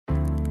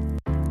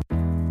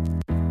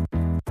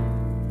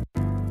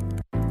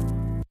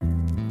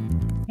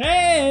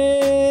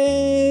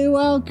Hey,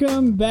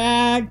 welcome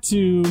back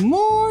to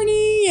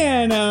Morning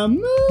and a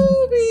Movie.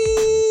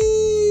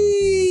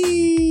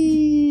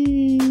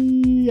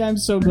 I'm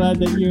so glad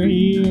that you're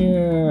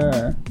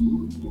here.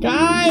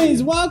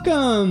 Guys,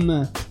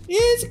 welcome.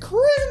 It's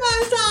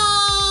Christmas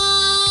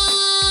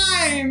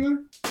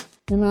time.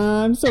 And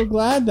I'm so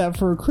glad that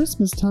for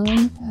Christmas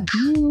time,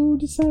 you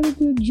decided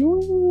to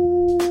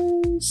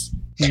join us.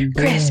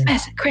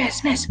 Christmas.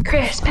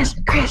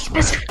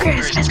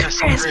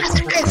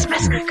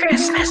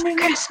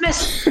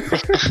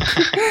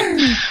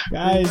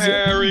 Guys,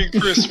 Merry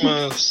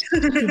Christmas.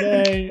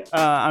 Today,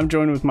 I'm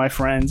joined with my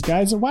friends.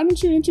 Guys, why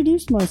don't you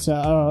introduce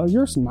myself?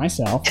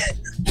 Myself.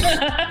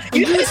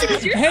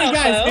 Hey,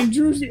 guys,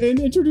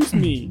 introduce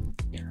me.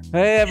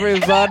 Hey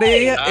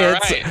everybody, All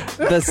it's right.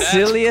 the That's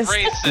silliest,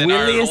 Grayson,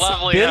 our williest,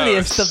 lovely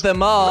billiest host. of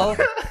them all.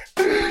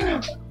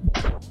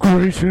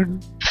 Grayson.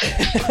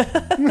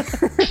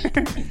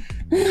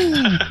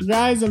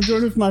 Guys, I'm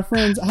joined with my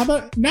friends. How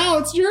about now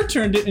it's your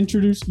turn to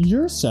introduce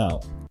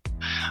yourself?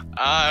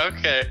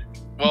 Okay.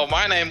 Well,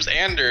 my name's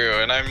Andrew,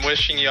 and I'm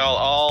wishing y'all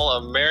all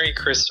a Merry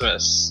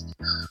Christmas.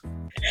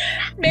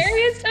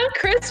 Merriest of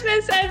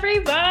Christmas,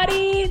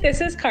 everybody. This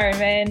is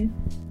Carmen.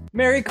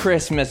 Merry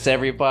Christmas,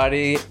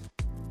 everybody.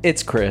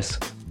 It's Chris.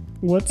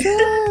 What's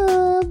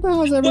up?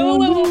 How's everyone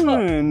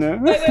doing?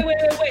 Wait.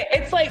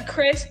 It's like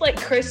Christmas?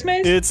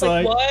 It's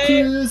like what?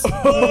 Christmas.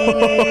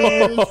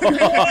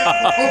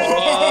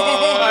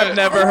 I've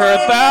never heard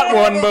that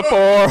one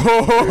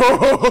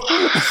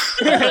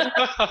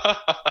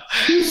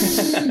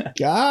before.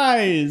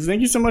 Guys,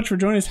 thank you so much for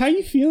joining us. How are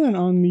you feeling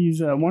on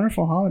these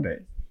wonderful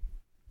holidays?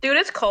 Dude,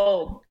 it's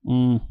cold.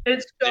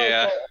 It's so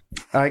Yeah. cold.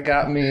 I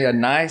got me a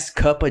nice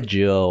cup of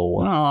Joe.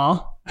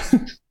 Aw.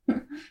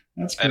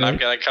 That's great. And I've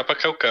got a cup of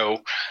cocoa.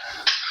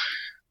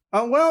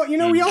 Well,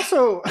 we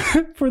also,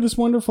 for this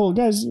wonderful,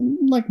 guys,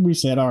 like we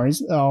said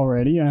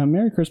already,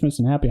 Merry Christmas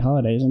and Happy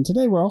Holidays. And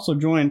today we're also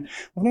joined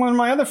with one of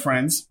my other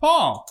friends,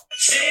 Paul.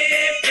 Hey,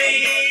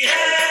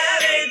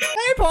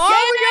 Paul.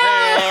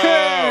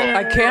 Hey.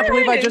 I can't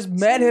believe I just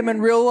met him in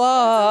real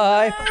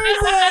life.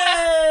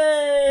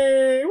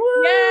 Hey! Woo!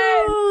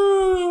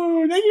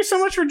 Yes. Thank you so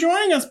much for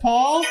joining us,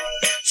 Paul.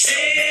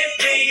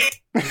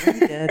 He's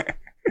dead.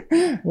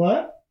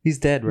 What? He's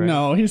dead, right?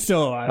 No, he's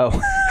still alive.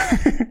 Oh.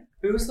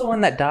 Who's the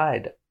one that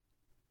died?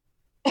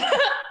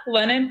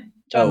 Lennon?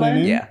 John Oh,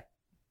 Lennon? yeah.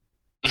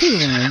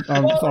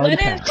 Well,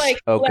 Lennon's like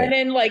Okay.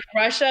 Lennon, like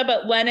Russia,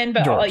 but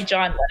George. like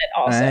John Lennon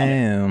also.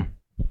 Damn.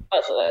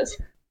 Both of those.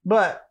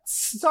 But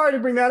sorry to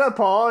bring that up,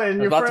 Paul.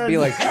 And I was your about to be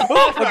like,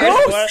 oh, a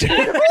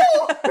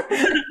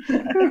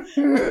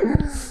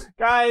ghost.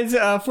 Guys,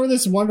 for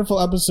this wonderful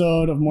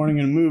episode of Morning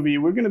and a Movie,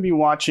 we're going to be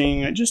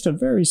watching just a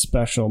very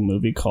special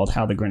movie called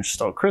How the Grinch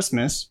Stole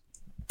Christmas.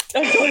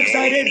 I'm so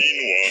excited.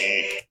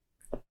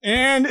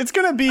 And it's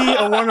going to be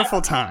a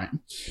wonderful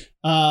time.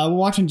 We're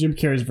watching Jim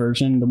Carrey's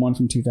version, the one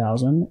from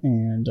 2000,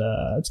 and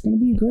it's going to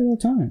be a great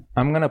old time.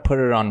 I'm going to put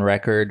it on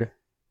record.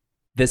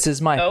 This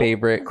is my Oh.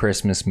 favorite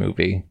Christmas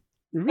movie.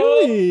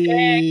 Really?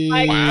 Okay.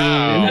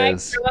 Wow. It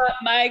is.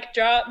 Mic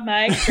drop.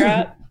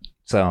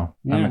 So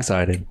I'm Yeah.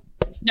 excited.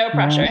 No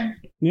pressure.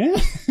 Yeah.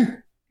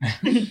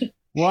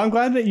 Well, I'm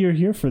glad that you're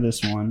here for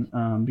this one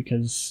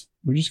because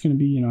we're just going to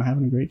be,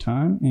 having a great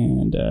time,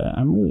 and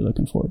I'm really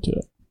looking forward to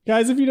it.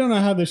 Guys, if you don't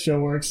know how this show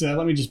works,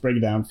 let me just break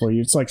it down for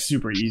you. It's like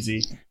super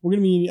easy. We're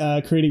going to be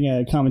creating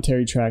a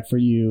commentary track for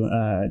you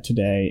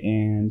today,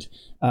 and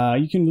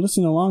you can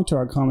listen along to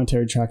our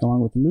commentary track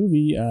along with the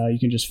movie. You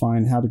can just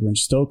find How the Grinch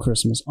Stole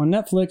Christmas on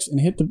Netflix and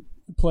hit the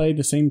play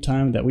the same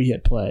time that we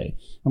hit play.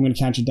 I'm going to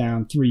count you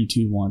down. 3,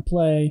 2, 1,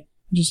 play.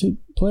 Just hit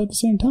play at the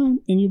same time,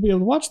 and you'll be able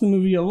to watch the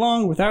movie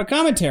along with our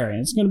commentary.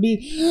 It's going to be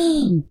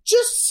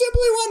just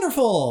simply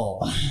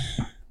wonderful.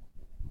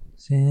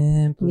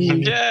 Simply.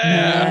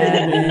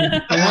 Yeah.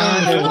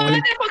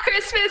 Wonderful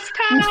Christmas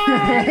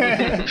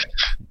time.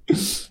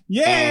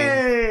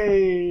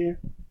 Yay!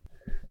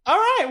 All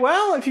right,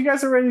 well, if you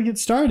guys are ready to get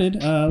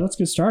started, let's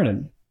get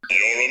started. You're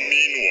a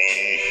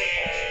mean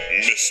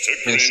one, Mr.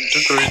 Grinch. Mr.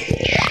 Grinch.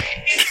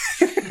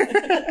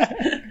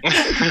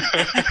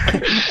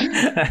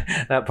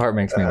 That part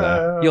makes me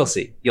laugh. You'll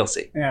see.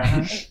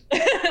 Yeah.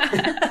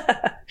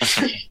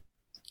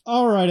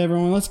 All right,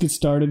 everyone, let's get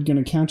started.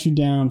 Gonna count you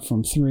down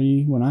from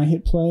 3. When I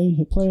hit play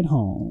at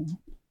home.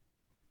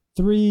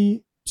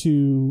 3,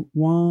 2,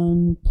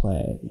 1,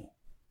 play.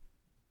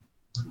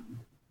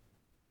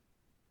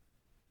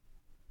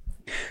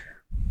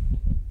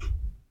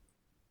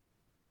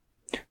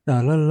 La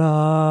la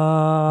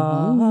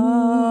la.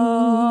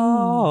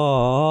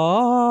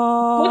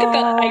 Look at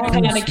the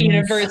iconic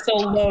Universal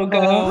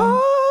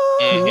logo.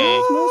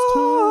 Mhm.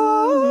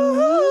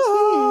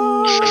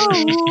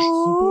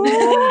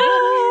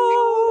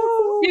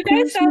 You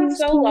guys sound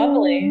so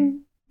lovely.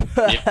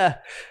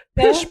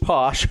 Pish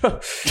posh.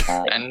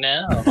 I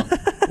know.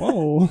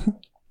 Whoa.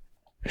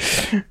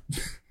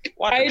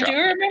 I do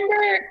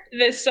remember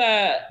this,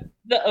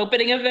 the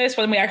opening of this,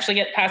 when we actually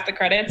get past the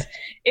credits,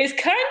 is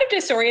kind of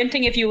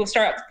disorienting if you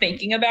start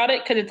thinking about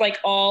it, because it's like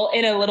all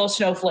in a little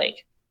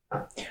snowflake.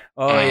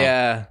 Oh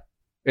yeah,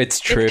 it's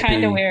trippy. It's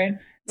kind of weird.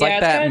 It's like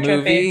that kinda trippy.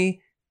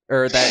 movie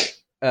or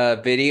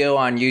that video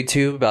on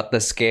YouTube about the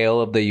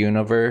scale of the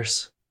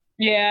universe.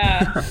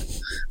 Yeah.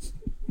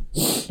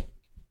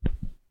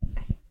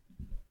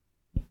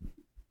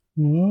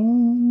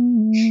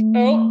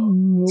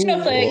 Oh,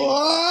 snowflake.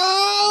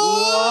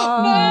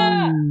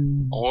 Ah!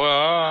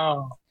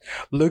 Wow.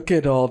 Look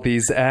at all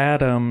these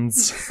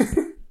atoms.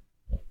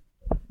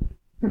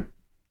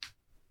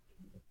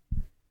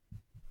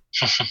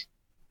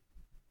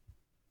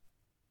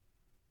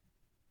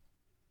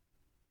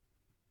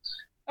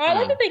 Oh, I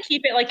like that they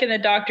keep it like in the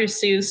Dr.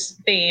 Seuss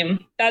theme.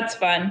 That's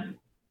fun.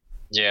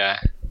 Yeah.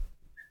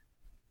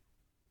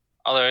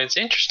 Although it's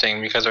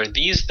interesting because are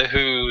these the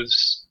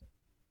Who's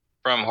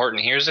from Horton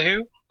Hears a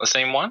Who? The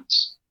same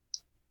ones?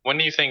 When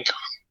do you think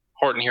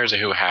Horton Hears a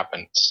Who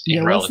happens?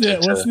 Yeah, what's the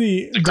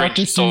the Grinch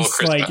Dr. Stole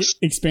Seuss like Christmas?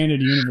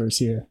 expanded universe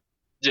here?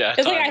 Yeah,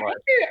 Because like,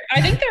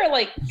 I think there are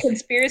like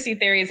conspiracy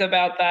theories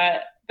about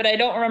that, but I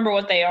don't remember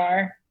what they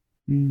are.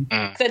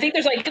 Because I think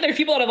there's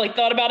people that have like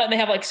thought about it and they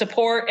have like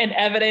support and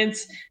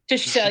evidence to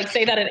like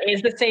say that it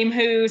is the same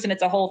Who's and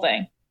it's a whole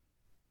thing.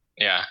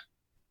 Yeah.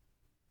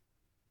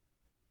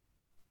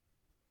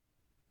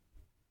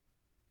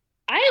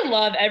 I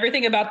love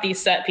everything about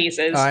these set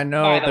pieces. I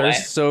know, by the they're way.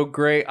 so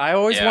great. I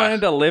always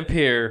wanted to live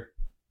here.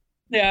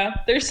 Yeah,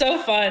 they're so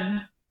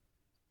fun.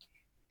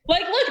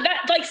 Like, look,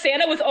 that like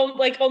Santa with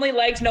only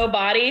legs, no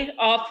body,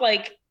 off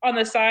like on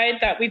the side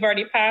that we've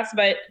already passed,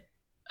 but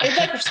it's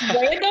like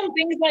random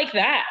things like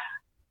that,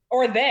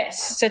 or this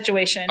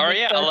situation. Or with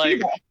yeah, the like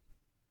T-ball.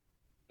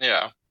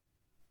 yeah.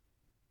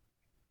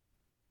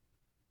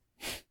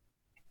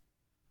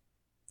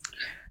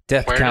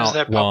 Death Where count does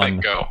that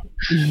one. puppet go?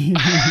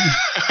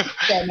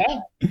 Don't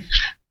know.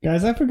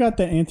 Guys, I forgot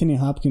that Anthony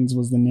Hopkins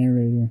was the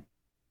narrator.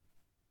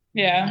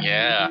 Yeah.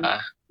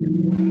 Yeah.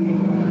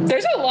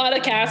 There's a lot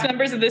of cast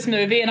members of this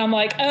movie, and I'm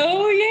like,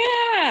 oh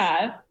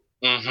yeah.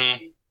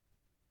 Mm-hmm.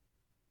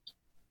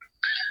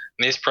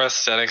 These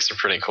prosthetics are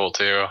pretty cool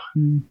too.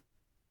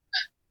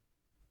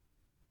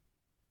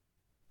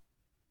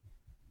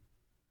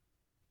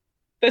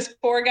 This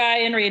poor guy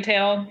in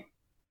retail.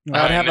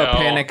 I'd have a know.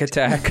 panic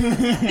attack. The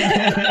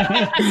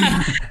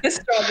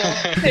struggle.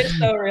 It's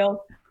so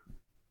real.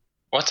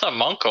 What's a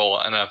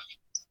munkle and a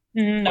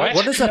No, what?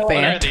 What is a no, What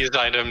are fan? these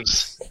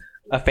items?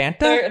 A Fanta?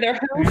 They're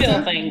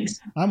Whoville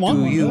things. I want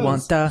Do one you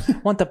of those.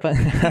 want the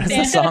How's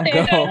the song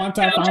go?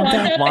 Fanta,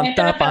 Fanta. Want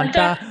the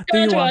Fanta? Do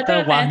you want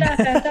the one?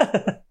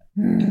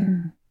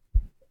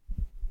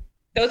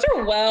 Those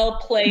are well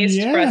placed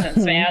Yeah.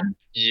 presents, man.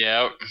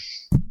 Yep.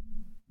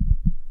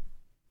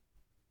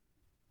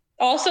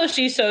 Also,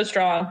 she's so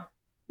strong.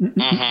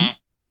 Mm-hmm.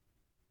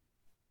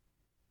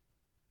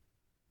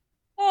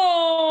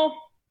 Oh.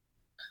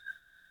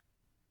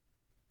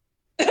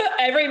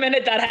 Every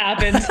minute that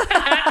happens.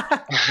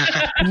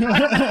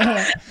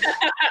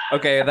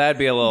 Okay, that'd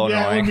be a little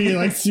Yeah, it would annoying. be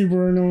like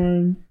super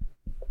annoying.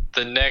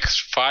 The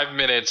next 5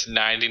 minutes,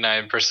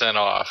 99%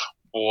 off.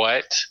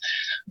 What?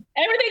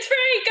 Everything's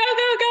free. Go,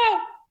 go, go.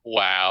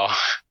 Wow.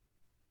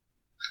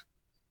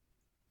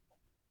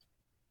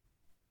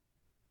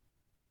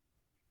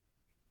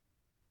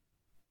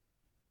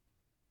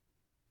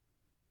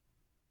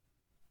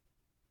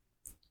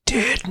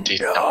 Did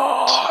Did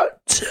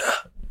not.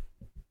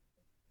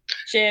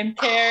 Jim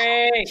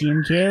Carrey.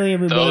 Jim Carrey,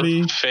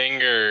 everybody. Those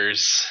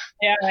fingers.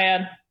 Yeah,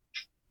 man.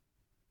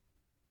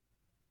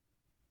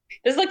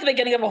 This is like the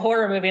beginning of a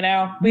horror movie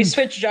now. We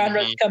switched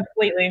genres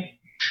completely.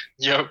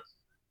 Yep.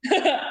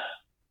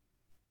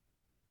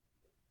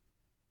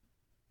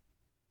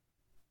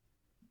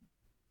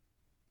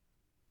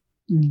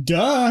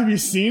 Duh, have you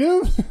seen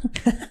him?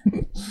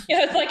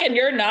 Yeah, it's like, and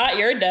you're not,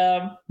 you're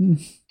dumb.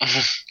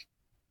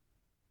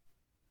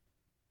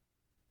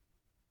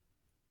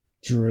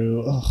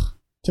 Drew. Ugh.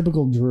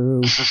 Typical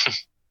Drew.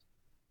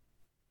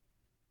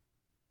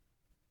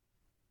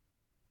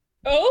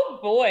 Oh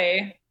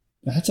boy.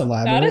 That's That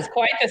elaborate. is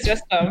quite the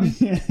system.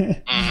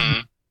 Mm-hmm.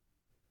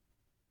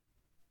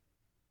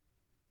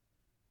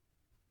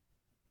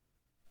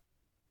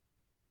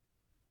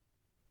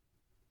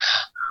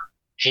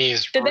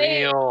 He's Did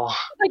they- real.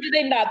 Like, did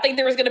they not think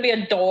there was going to be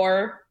a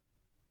door?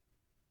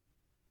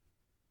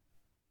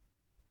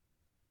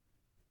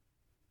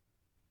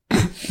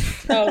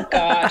 Oh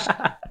gosh.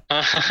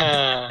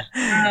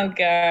 Oh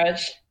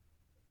gosh.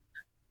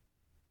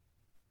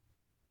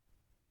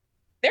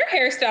 Their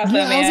hairstyles, though,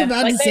 Yeah, I was man.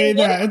 about Like, to they say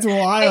look- that. It's they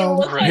wild.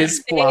 look like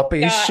His they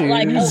floppy got,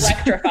 like, shoes.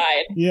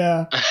 electrified.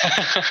 Yeah.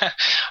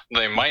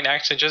 They might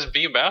actually just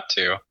be about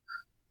to.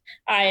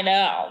 I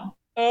know.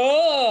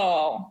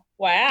 Oh,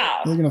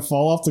 wow. They're gonna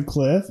fall off the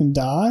cliff and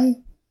die?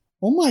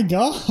 Oh my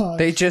god.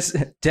 They just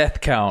death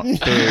count. Dude.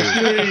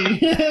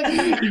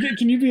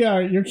 Can you be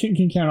our you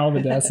can count all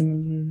the deaths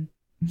in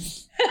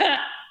this movie?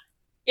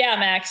 Yeah,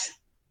 Max.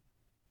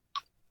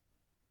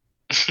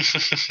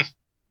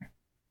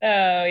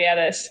 Oh, yeah,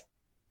 this.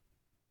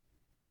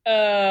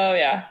 Oh,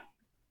 yeah.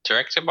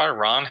 Directed by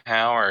Ron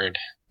Howard.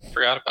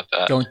 Forgot about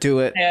that. Don't do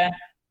it. Yeah.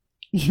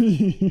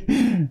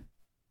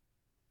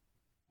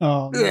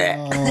 Oh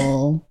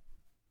no.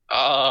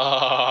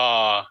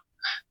 Oh.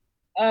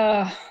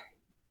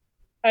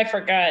 I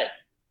forgot.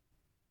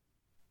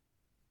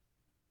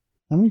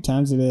 How many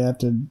times do they have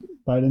to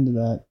bite into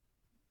that?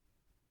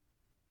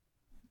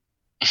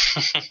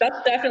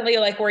 That's definitely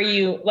like where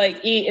you like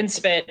eat and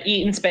spit,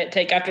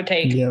 take after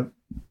take. Yep.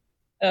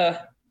 Ugh.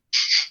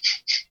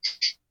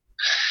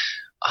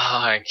 Oh,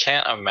 I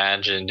can't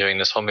imagine doing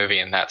this whole movie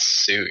in that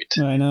suit.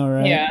 I know,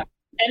 right? Yeah.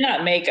 And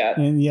not makeup.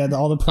 And yeah,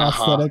 all the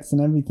prosthetics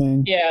and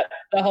everything. Yeah,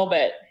 the whole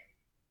bit.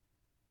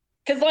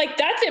 Because, like,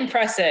 that's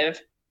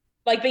impressive.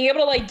 Like, being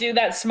able to, like, do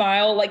that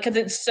smile, like, because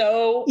it's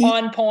so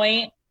on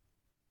point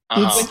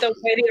with the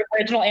way the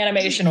original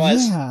animation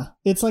was. Yeah.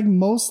 It's, like,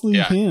 mostly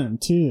him,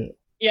 too.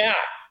 Yeah.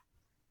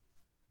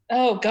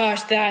 Oh,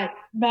 gosh, that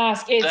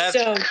mask is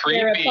so creepy.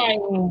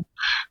 terrifying.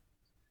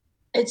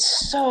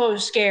 It's so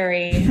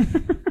scary.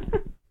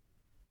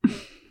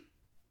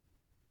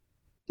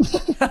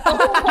 I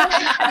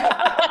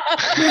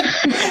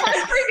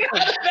forgot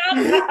about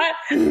that.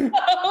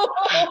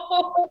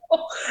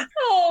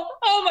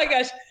 Oh my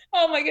gosh.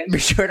 Oh my gosh. Be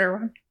sure to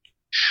run.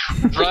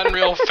 Run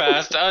real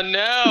fast. Oh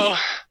no.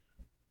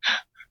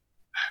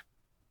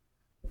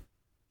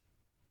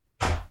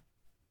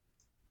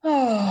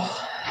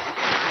 Oh.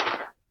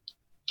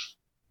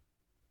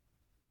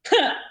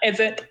 Is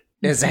it?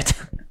 Is it?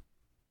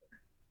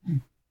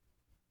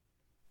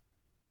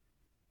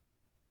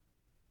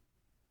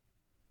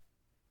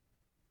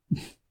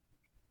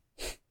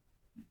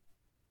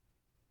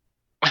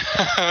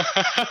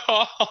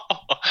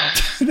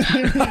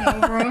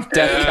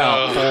 Death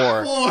count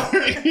 4.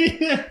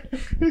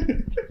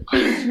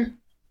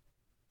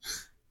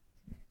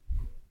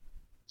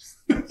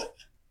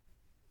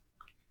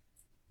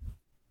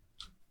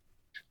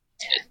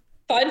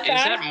 Fun fact.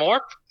 Is that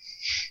more?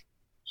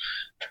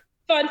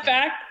 Fun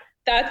fact.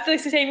 That's the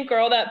same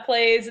girl that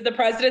plays the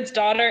president's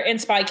daughter in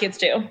Spy Kids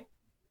 2.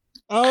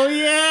 Oh,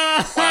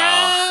 yeah.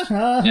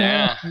 Wow.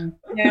 Yeah.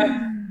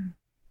 Yeah.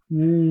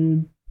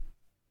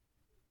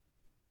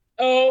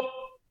 Oh.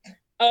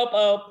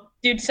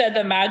 You said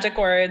the magic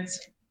words.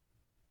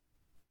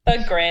 The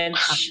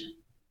Grinch.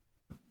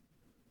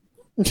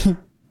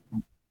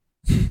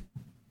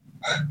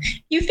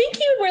 You think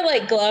you wear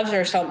like gloves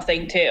or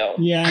something too?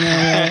 Yeah,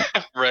 I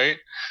know. Right.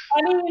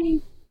 I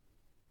mean,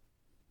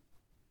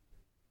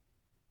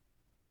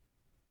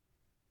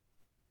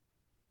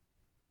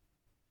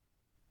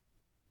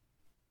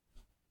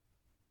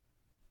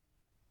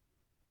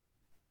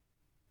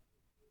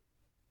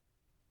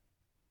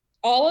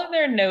 all of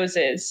their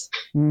noses.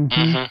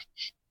 Mm-hmm.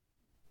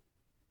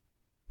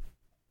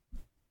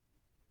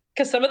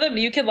 Because some of them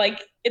you can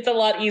like, it's a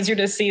lot easier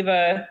to see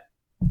the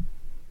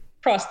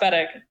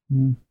prosthetic.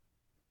 Mm.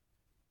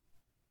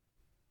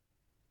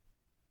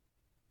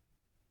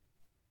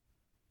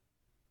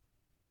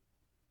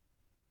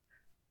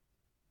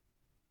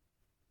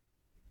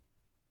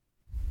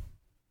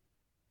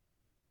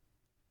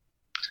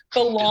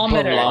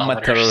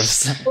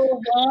 Bolometers.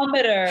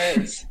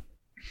 Bolometers.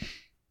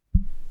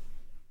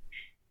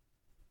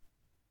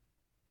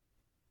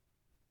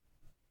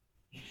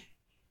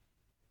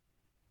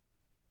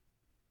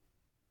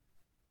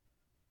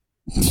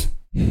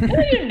 I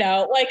don't even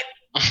know. Like,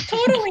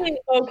 totally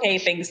okay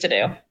things to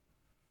do.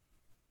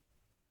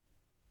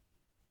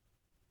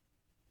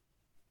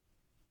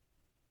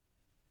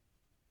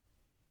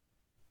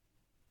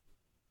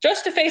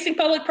 Just defacing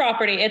public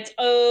property. It's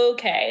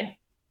okay.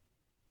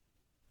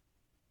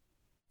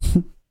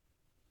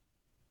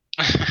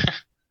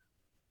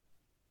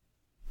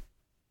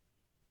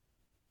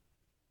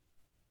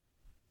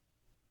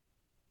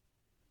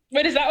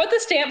 Wait, is that what the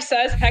stamp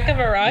says? Heck of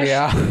a rush?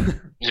 Yeah.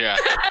 Yeah.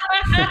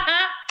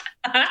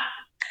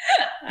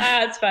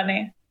 That's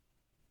funny.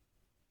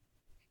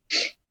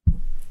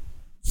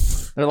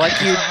 They're like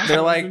UPS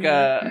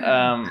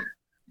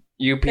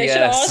They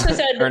should also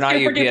said or not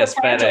super UPS,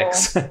 duper fragile.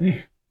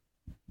 FedEx.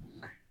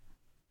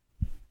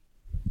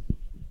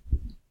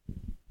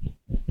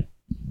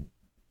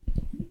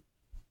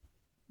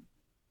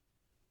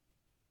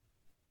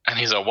 And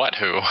he's a what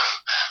who?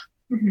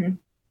 Mm-hmm.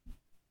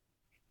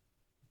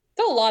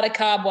 It's a lot of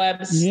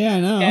cobwebs. Yeah, I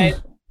know. Okay?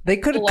 They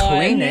could have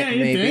cleaned Yeah, it,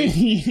 you maybe.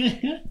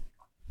 think.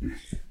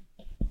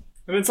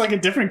 But it's like a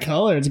different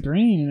color. It's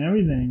green and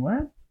everything.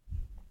 What?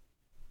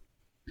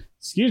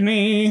 Excuse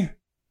me.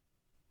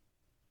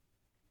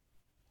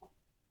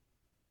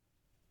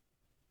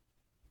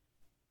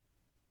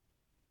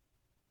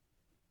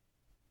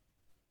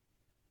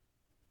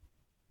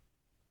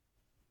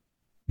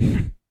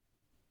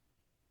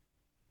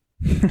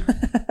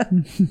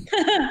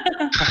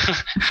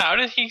 How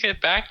did he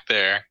get back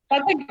there?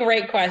 That's a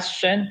great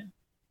question.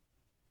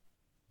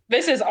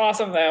 This is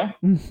awesome, though.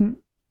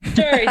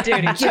 Jury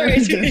duty.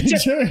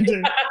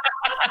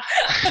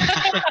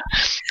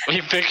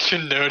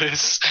 Eviction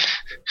notice.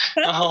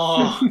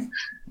 Oh,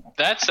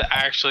 that's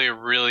actually a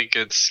really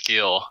good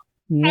skill.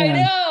 Yeah. I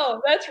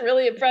know. That's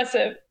really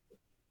impressive.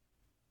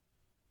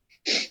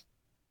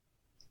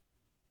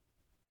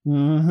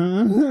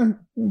 Uh-huh.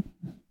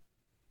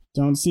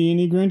 Don't see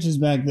any Grinches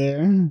back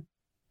there.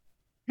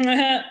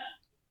 And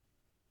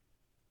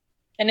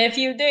if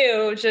you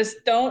do, just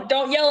don't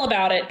yell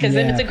about it, because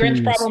then Yeah, it's a Grinch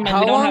please. problem and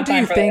How we don't long have do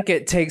time you for think that.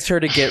 it takes her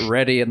to get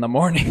ready in the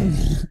morning?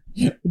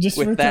 Just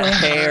With for that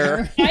throwing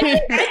hair. I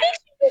think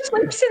she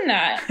sleeps in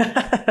that.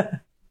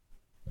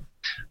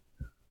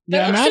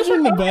 Yeah, That looks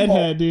imagine the super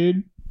bedhead,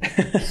 dude.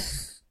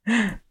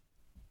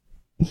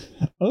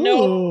 Oh,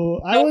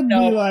 Nope. I would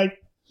Nope. be like,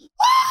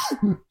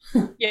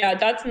 Yeah,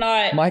 that's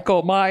not.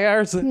 Michael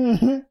Myers. Oh,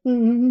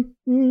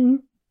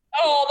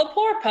 the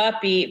poor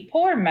puppy.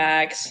 Poor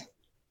Max.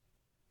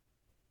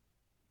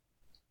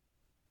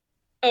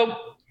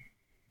 Oh.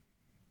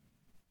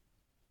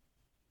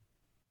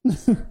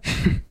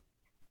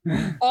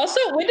 Also,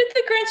 when did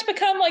the Grinch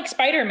become like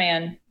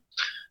Spider-Man?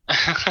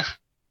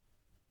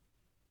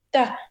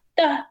 Da,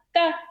 da,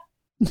 da.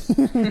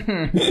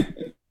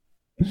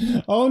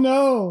 oh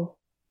no.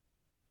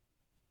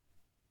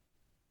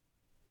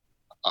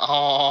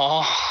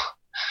 Oh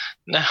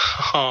no!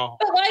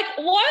 But like,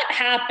 what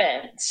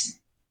happens?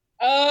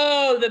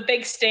 Oh, the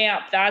big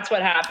stamp. That's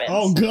what happens.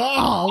 Oh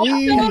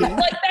golly. No,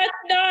 like that's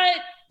not.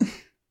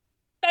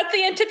 That's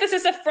the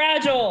antithesis of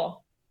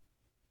fragile.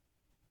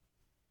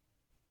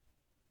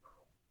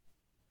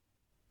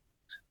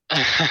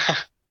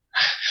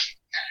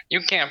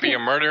 You can't be a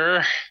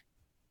murderer.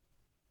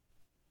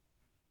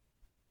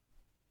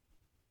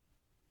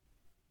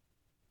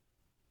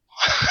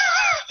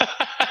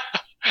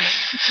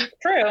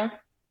 True.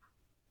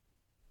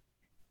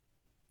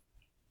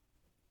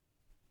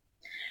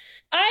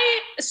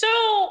 So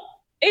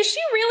is she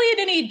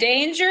really in any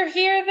danger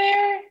here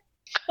there?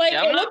 Like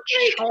Yeah, it I'm not looks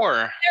like sure.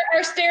 there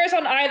are stairs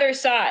on either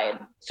side.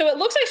 So it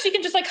looks like she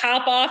can just like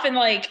hop off and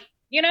like,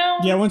 you know?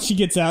 Yeah, once she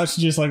gets out,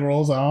 she just like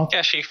rolls off.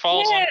 Yeah, she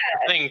falls on Yeah.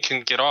 the thing,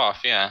 can get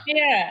off. Yeah.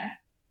 Yeah.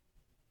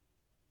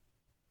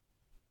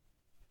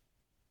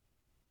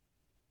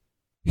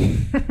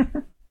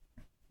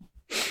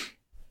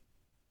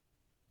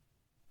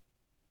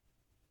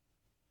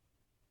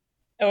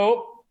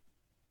 Oh.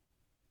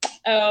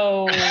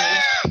 Oh.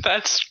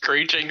 That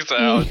screeching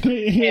sound.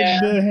 Hit Yeah.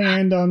 the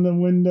hand on the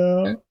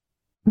window.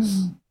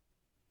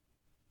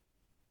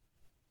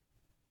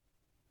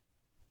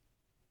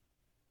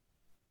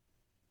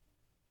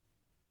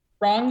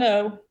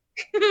 Wrong-o.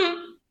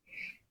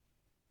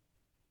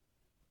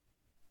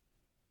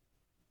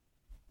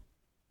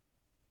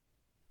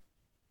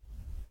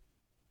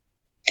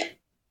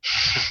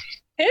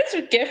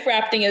 His gift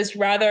wrapping is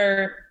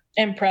rather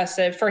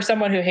impressive for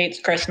someone who hates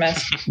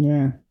Christmas.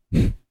 Yeah.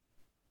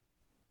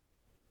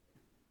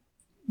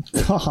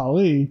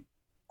 Golly.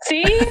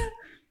 See?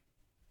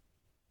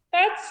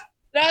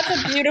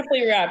 That's a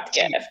beautifully wrapped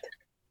gift.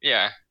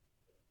 Yeah.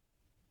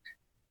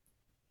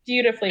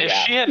 Beautifully If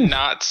wrapped. she had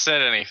not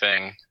said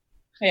anything,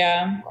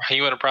 Yeah.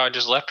 he would have probably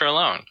just left her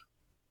alone.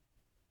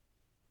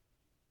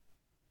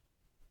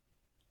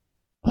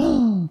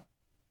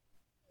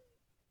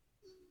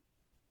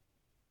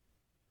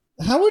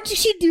 How would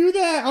she do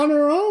that on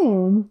her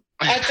own?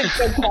 That's a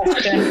good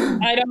question.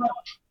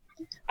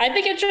 I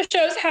think it just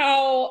shows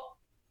how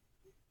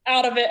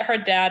out of it her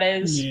dad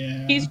is.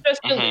 Yeah. He's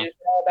just delusional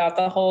about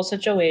the whole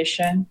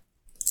situation.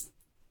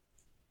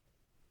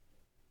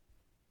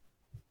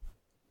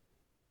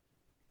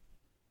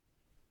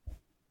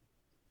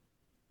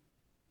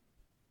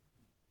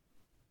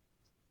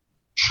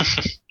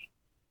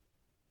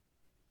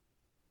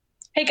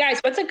 Hey guys,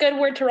 what's a good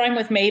word to rhyme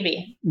with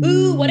maybe?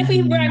 Ooh, what if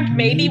we rhymed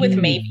maybe with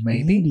maybe?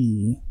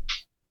 Maybe.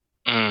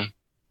 Mm.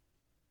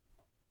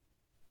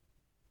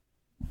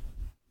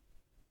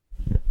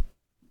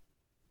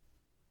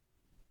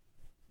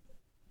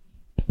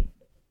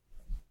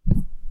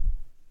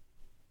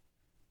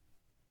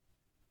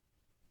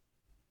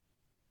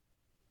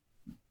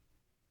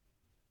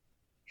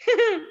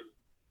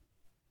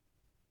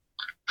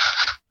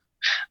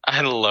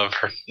 I love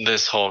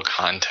this whole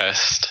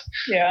contest.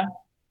 Yeah.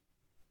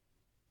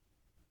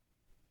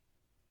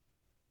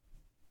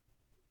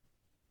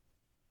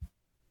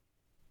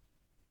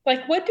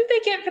 Like, what do they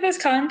get for this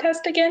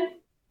contest again?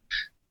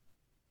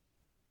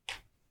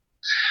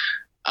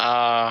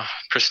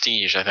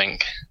 Prestige, I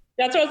think.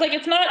 That's what I was like.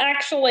 It's not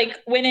actual like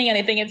winning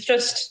anything. It's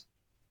just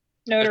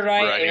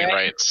notoriety, Bragging right?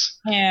 rights.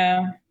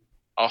 Yeah.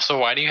 Also,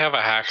 why do you have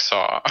a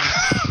hacksaw?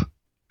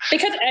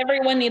 Because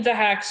everyone needs a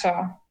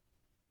hacksaw.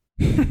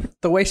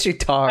 The way she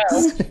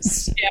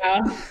talks.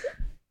 Yeah.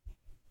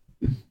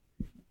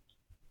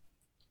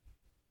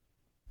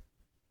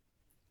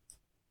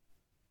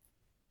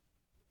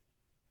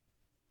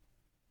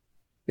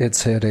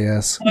 It's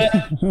hideous.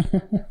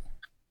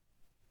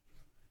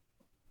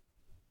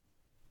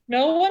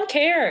 No one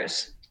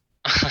cares.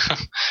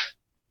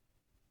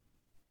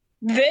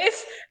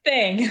 This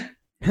thing.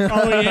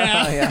 Oh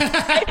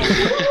yeah.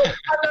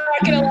 I'm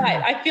not gonna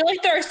lie. I feel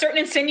like there are certain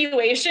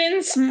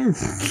insinuations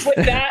with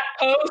that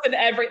pose and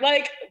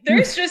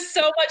there's just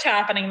so much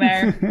happening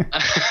there.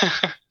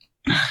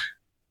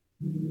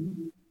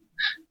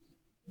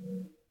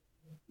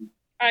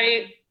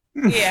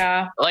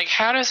 Yeah. Like,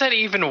 how does that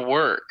even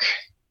work?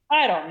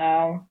 I don't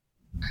know.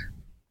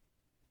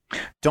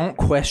 Don't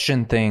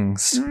question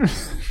things.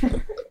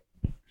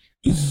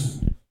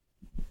 The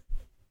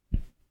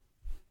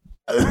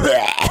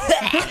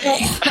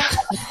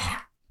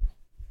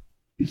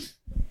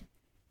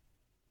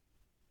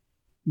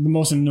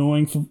most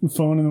annoying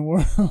phone in the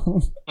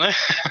world.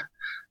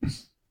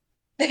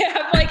 They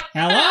have like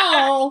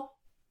Hello.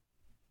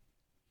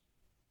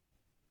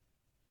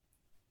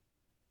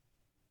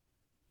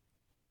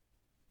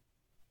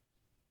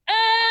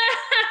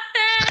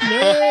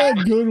 Yeah,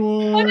 good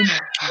one.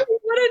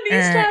 What a knee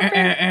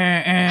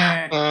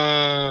slapper.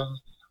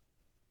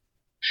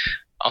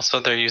 Also,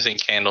 they're using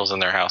candles in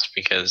their house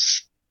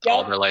because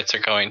all their lights are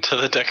going to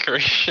the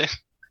decoration.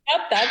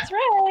 Yep, that's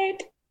right.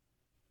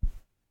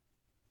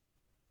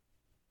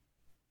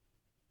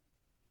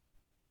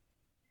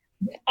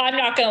 I'm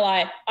not gonna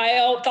lie.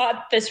 I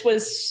thought this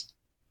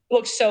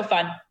looked so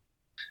fun.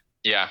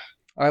 Yeah.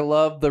 I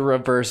love the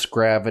reverse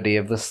gravity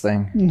of this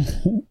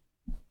thing.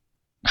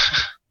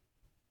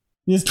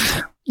 Just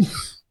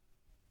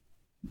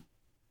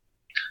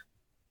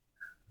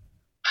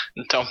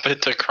Dump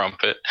it to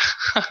crumpet.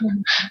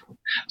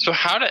 So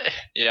how did...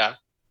 Yeah.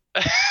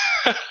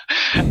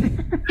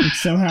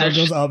 somehow it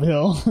goes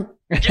uphill.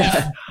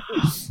 Yeah.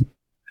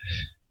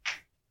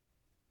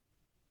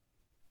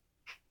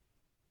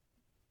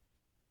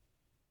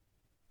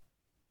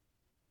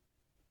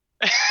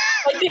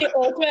 Like the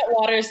ultimate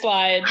water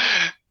slide.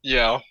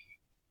 Yeah.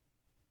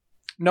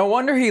 No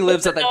wonder he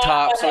lives at the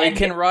top, so he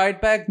can ride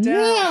back down.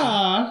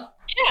 Yeah.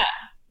 Yeah.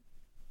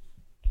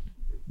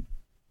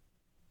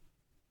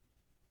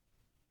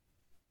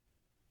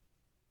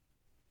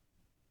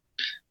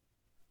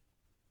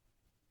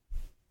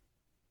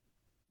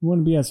 It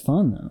wouldn't be as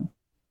fun though.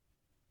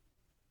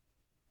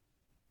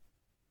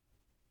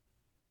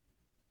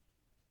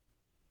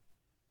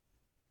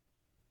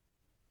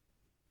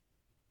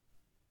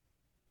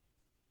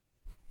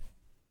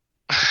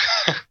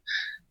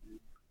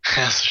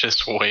 That's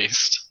just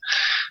waste.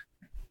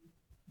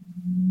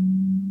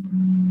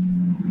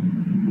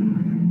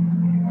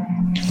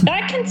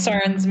 That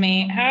concerns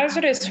me.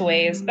 Hazardous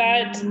waste.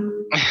 That.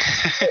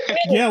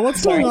 Yeah,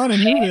 what's going on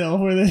in Newville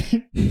where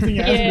they using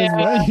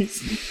hazardous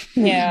waste?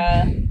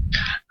 Yeah.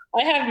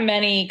 I have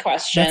many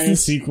questions. That's the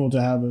sequel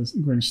to How the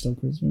Grinch Stole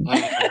Christmas.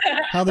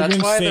 How the That's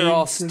Grinch why Saved they're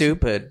all Christmas.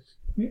 stupid.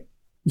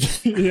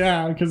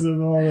 Yeah, because of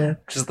all the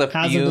Because the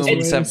hazardous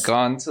fumes have waste.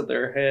 gone to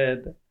their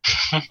head.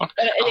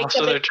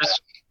 Also,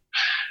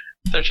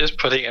 they're just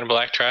putting it in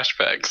black trash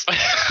bags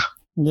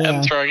Yeah.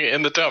 and throwing it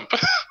in the dump.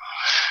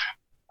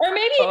 Or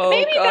maybe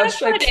gosh,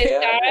 that's what it is, I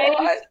can't guys.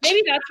 watch.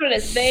 Maybe that's what it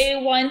is.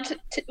 They wanted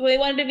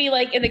to be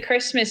like in the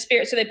Christmas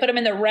spirit, so they put them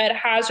in the red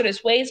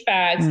hazardous waste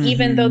bags,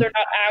 even though they're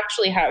not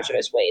actually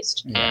hazardous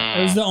waste.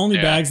 It was the only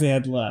bags they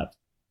had left.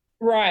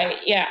 Right?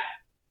 Yeah.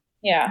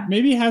 Yeah.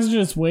 Maybe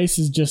hazardous waste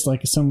is just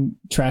like some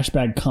trash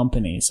bag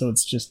company, so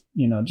it's just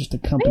just a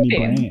company Maybe.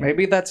 brand.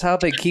 Maybe that's how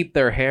they keep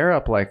their hair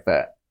up like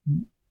that.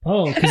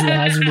 Oh, because of the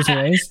hazardous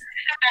waste.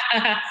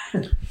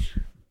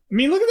 I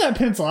mean, look at that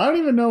pencil. I don't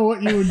even know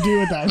what you would do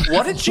with that.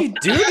 What did she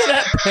do to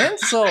that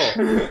pencil?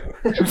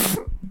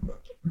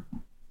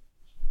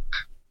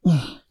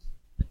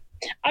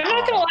 I'm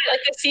not gonna lie, like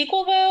the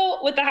sequel though,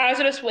 with the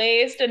hazardous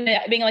waste and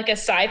it being like a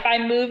sci-fi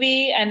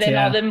movie, and then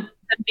all them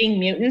being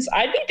mutants,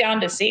 I'd be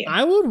down to see.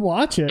 I would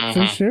watch it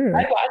for sure.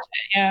 I'd watch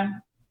it. Yeah.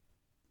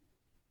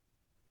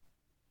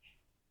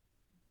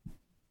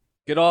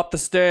 Get off the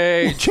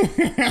stage.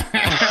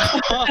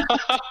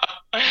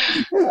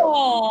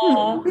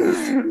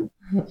 Aww.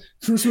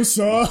 Christmas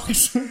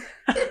sucks.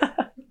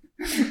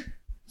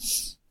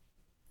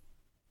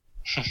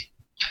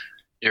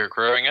 You're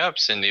growing up,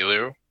 Cindy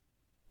Lou.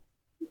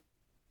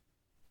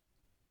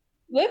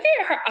 Look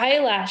at her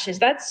eyelashes.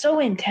 That's so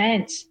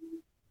intense.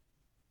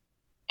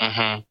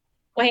 Mm-hmm.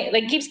 Wait,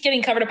 like keeps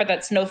getting covered up by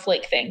that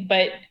snowflake thing,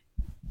 but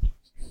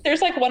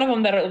there's like one of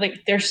them that are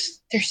like they're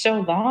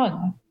so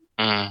long.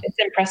 It's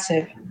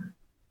impressive.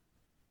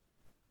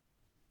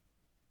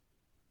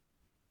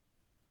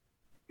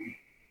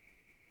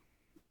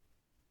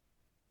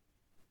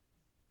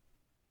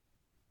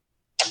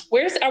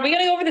 Are we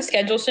gonna go over the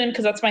schedule soon?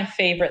 Because that's my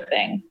favorite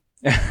thing.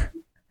 Because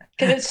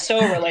it's so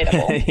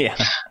relatable. Yeah.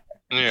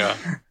 Yeah.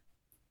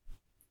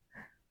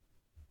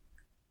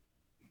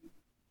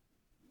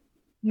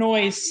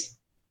 Noise.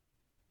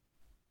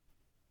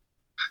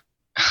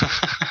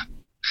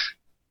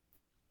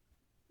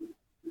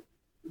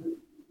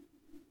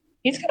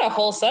 He's got a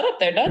whole setup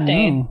there, doesn't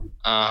he?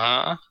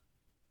 Uh-huh.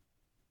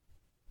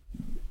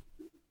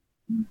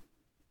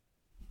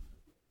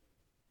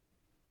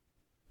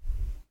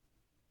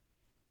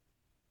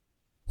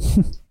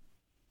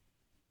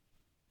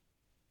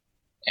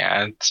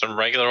 Yeah, it's some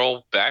regular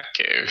old back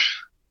cave.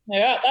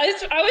 Yeah, I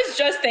was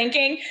just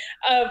thinking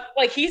of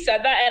like he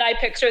said that, and I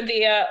pictured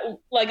the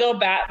Lego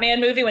Batman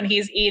movie when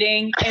he's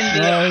eating in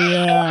the. Oh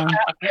yeah.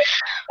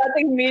 That's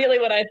immediately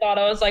what I thought.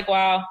 I was like,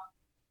 wow.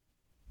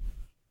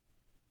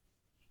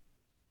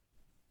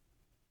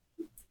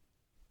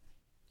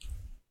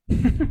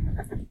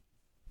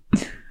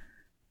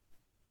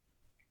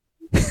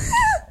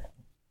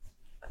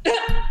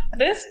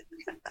 This.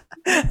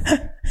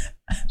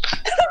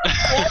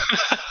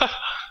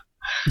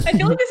 I I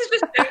feel like this is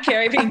just Jim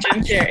Carrey being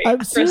Jim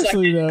Carrey.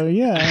 Seriously though,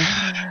 yeah.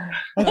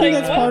 I think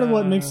that's part of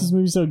what makes this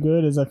movie so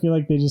good is I feel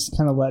like they just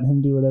kind of let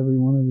him do whatever he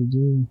wanted to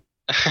do.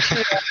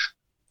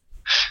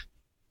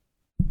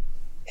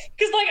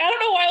 Because like I don't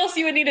know why else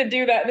you would need to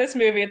do that in this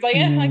movie. It's like,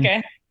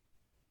 okay.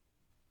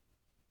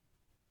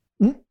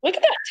 Look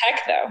at that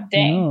tech though.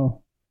 Dang.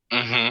 No.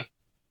 Mm-hmm.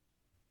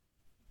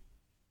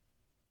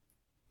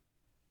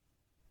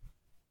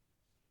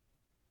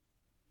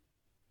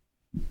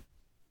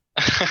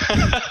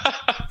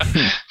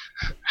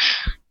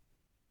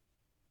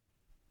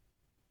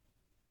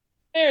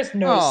 There's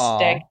no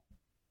stick.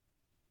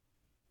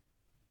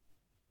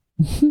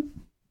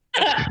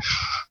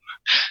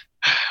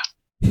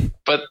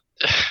 But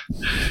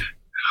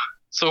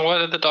so what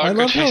did the dog I go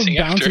love how chasing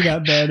after? bouncy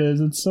that bed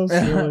is. It's so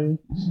silly.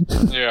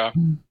 Yeah.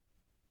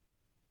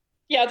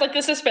 Yeah, it's like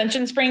the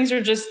suspension springs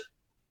are just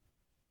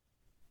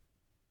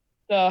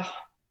I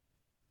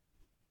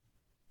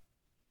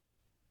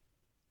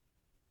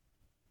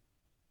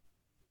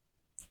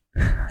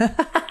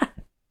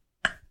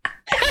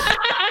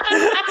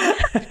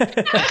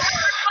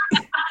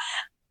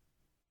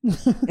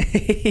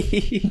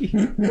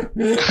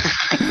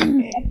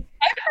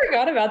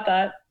forgot about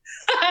that.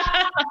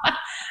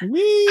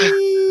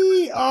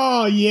 Wee!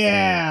 Oh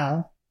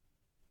yeah.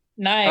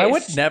 Nice. I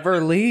would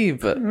never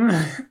leave.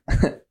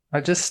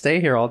 I just stay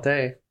here all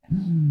day.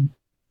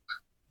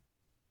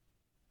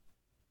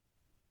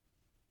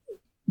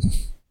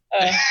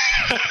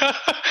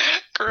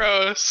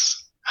 Gross.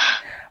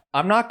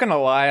 I'm not gonna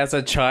lie, as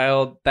a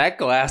child, that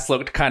glass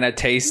looked kind of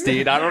tasty,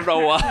 and I don't know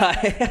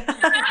why.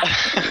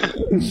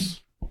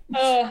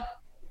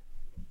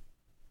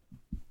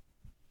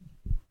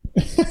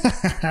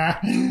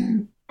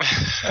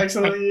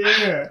 Excellent,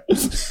 yeah.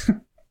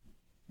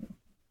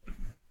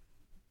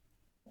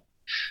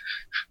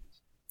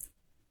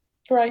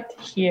 Right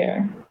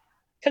here.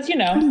 Because, you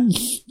know,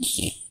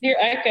 your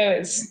echo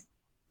is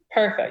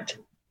perfect.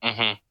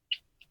 Mm-hmm.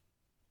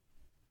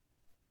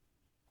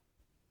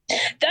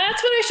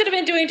 That's what I should have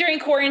been doing during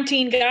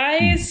quarantine,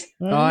 guys.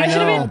 I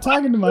should have know. been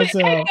Talking to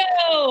myself.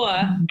 Echo.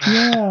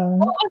 Yeah.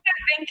 What was I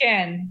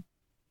thinking?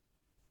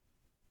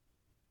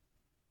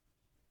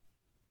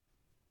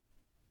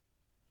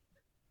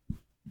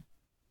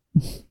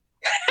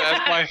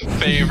 That's my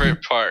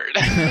favorite part.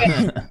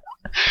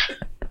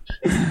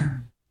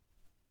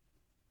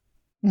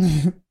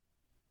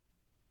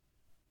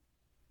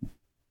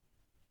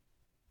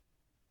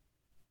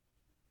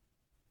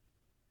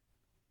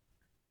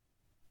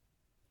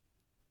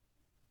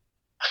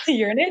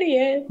 You're an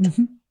idiot.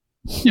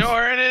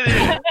 You're an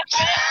idiot.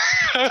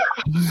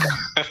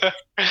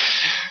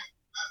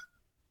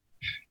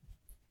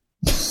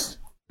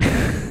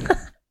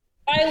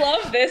 I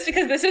love this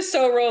because this is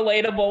so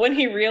relatable when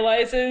he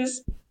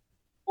realizes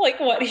like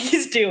what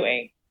he's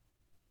doing.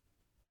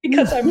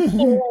 Because I'm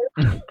poor.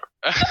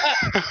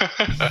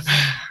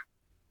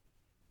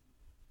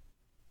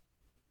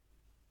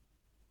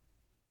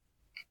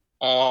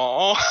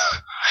 Aww.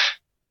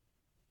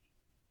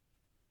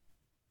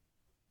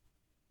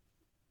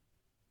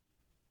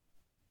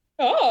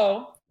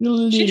 Oh.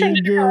 Little She turned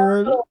into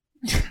girl.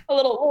 a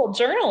little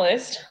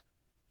journalist.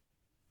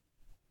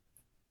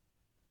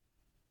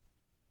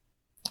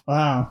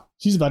 Wow.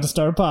 She's about to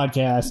start a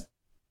podcast.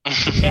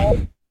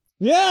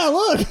 Yeah,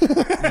 look.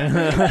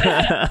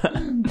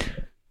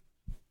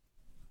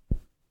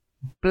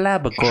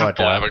 Blabacorda.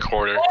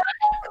 Blabacorder.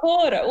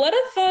 Quarter. What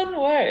a fun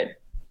word.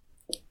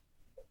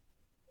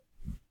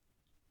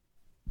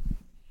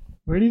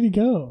 Where did he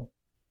go?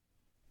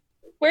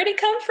 Where'd he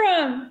come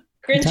from?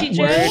 Grinchy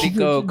Joe? Where'd he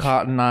go,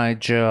 Cotton Eye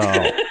Joe?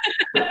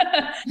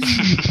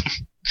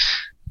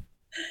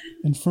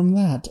 And from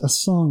that, a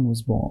song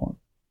was born.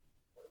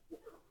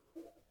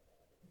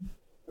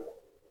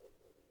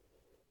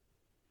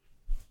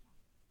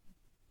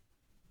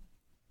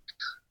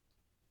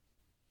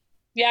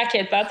 Yeah,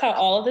 kids, that's how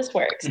all of this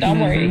works. Don't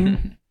worry.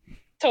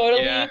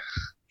 Totally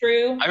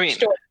true. I mean,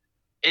 story.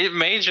 it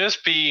may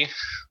just be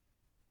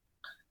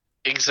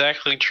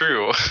exactly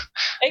true,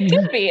 It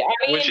could be.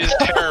 I mean, which is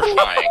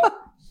terrifying.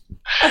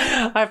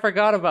 I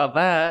forgot about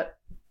that.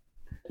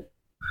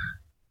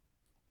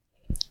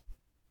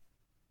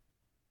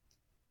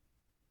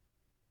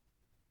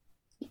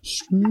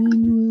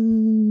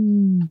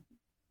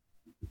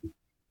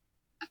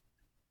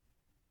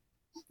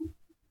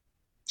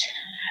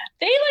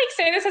 they like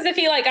say this as if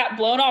he like got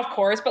blown off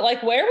course, but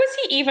like where was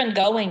he even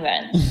going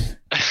then?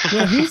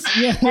 Yeah, Are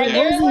that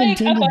there was the like a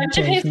intended bunch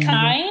of his person.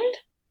 kind?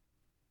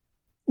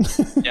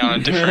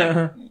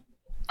 Yeah,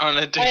 on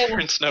a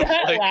different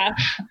snowflake.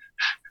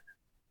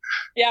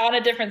 Yeah, on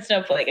a different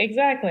snowflake.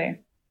 Exactly.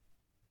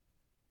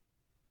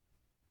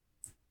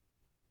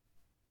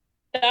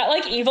 That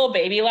like evil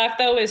baby laugh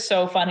though is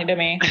so funny to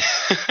me.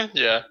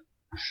 Yeah.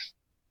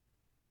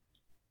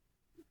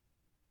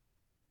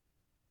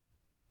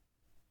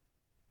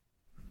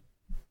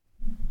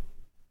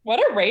 What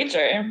a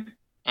rager.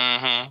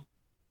 Mm-hmm.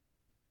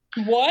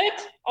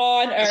 What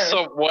on earth?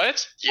 So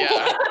what?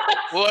 Yeah.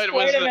 What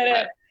was Wait a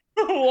minute.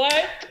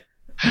 What?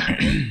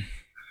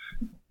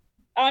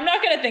 I'm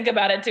not gonna think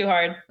about it too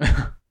hard.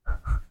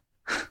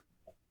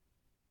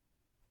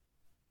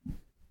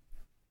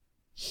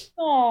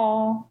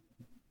 Aww.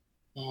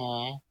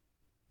 Aw.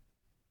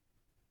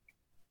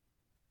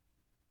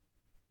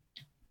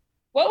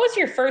 What was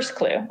your first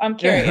clue? I'm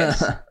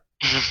curious.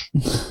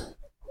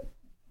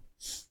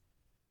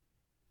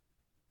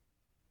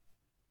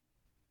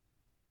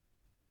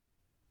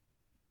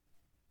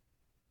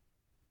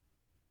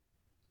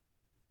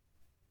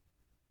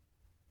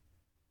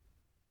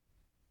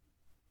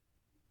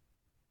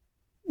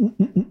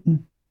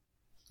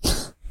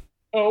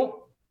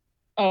 Oh.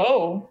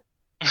 Oh.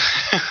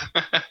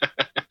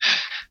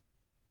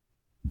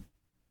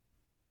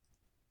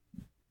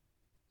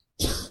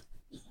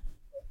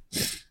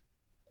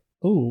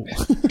 Ooh.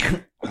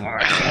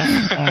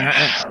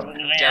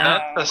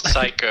 Yeah, that's the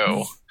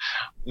psycho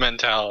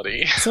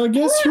mentality. So I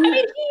guess who?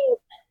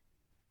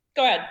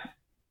 Go ahead.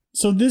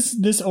 So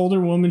this older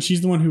woman,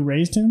 she's the one who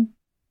raised him.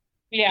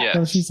 Yeah. Yeah, That's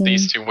what she's saying?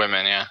 these two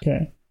women, yeah.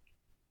 Okay.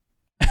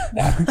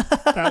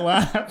 That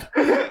laugh.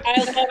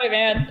 I love it,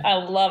 man. I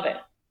love it.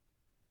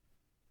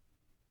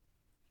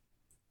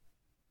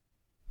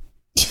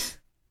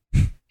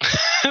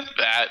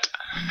 That.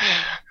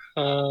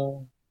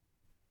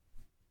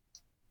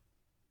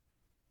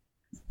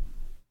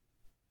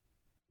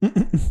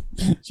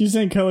 She's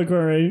saying color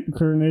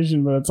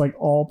coordination, but it's like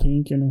all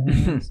pink in her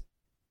hands.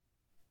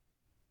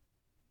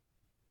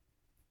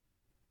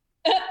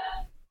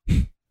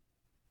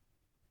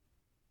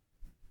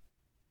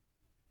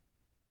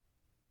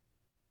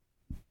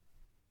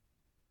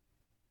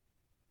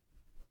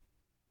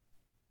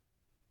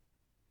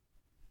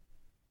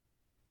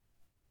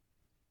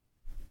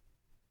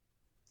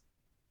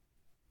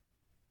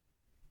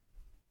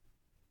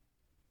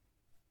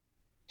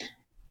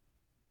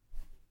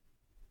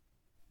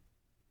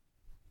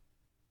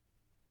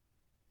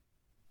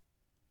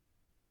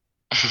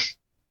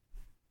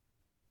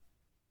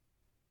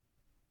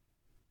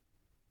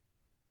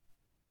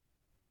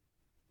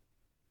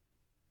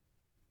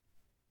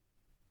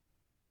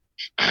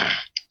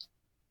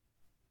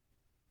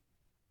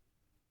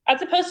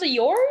 As opposed to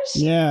yours?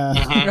 Yeah.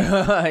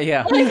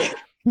 Yeah. Like,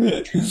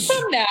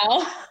 come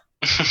now.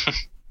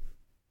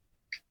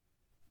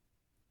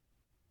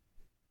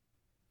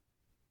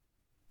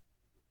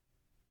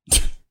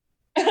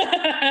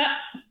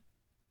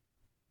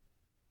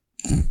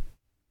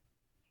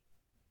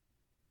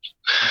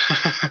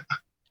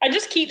 I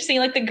just keep seeing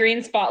like the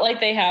green spotlight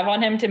they have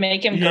on him to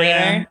make him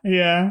greener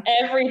Yeah.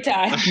 every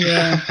time.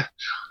 Yeah.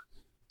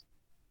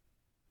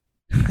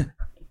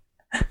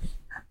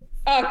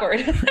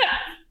 Awkward.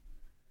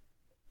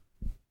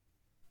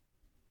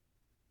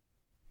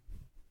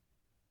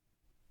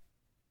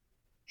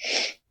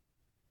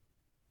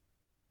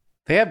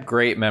 They have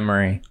great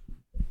memory.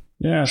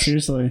 Yeah,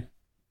 seriously.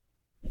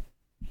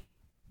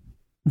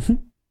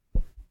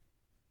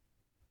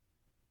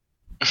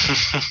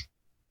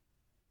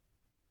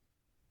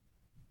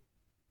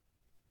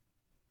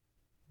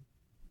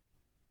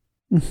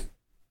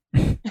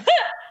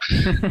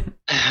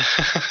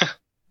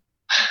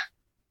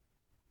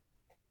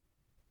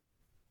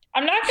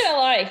 I'm not gonna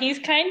lie, he's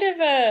kind of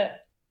a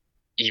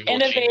Evil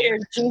innovator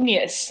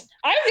genius.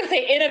 I was gonna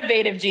say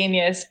innovative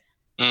genius.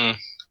 Mm.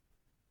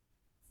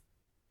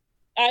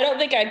 I don't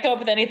think I'd come up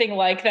with anything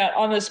like that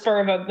on the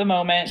spur of the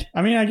moment.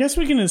 I mean, I guess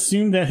we can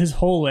assume that his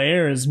whole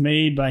lair is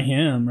made by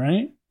him,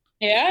 right?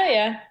 Yeah,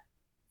 yeah.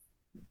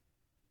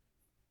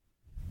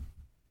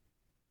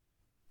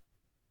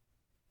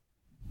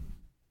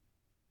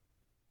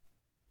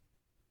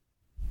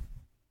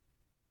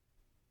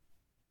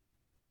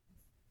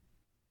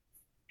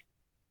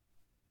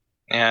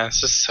 Yeah,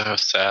 this is so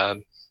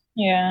sad.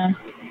 Yeah.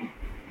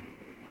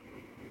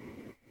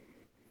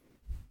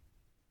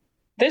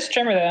 This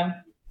trimmer though,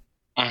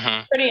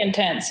 Hmm pretty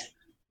intense.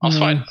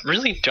 Also, I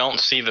really don't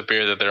see the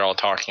beard that they're all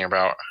talking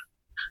about.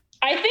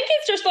 I think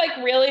it's just like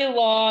really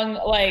long,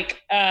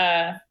 like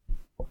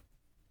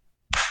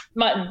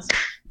muttons.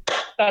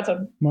 That's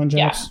a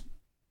Monjax.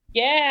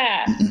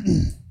 yeah.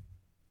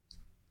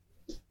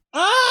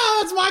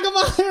 Ah, it's Michael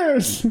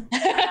Myers.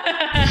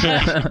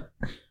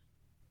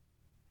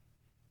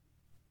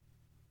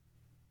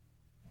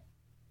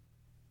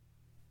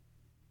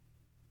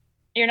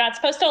 You're not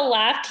supposed to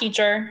laugh,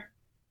 teacher.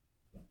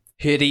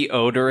 Hitty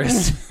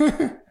odorous.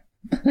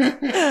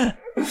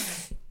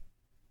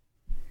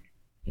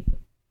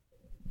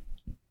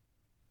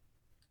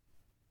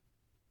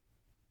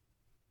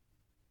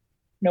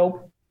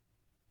 Nope.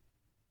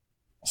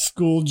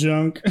 School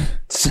junk.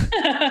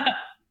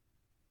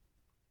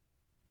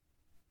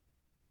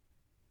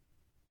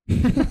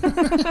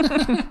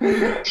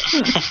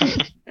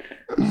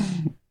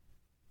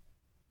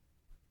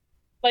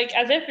 Like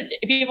as if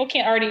people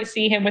can't already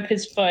see him with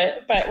his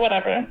foot, but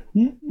whatever.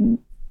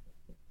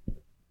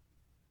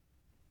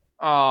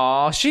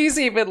 Aw, she's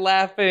even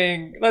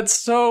laughing. That's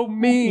so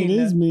mean. It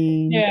is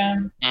mean. Yeah.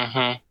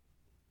 Hmm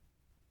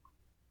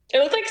It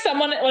looks like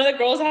one of the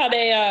girls had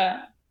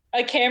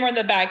a camera in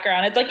the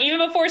background. It's like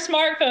even before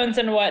smartphones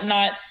and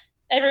whatnot,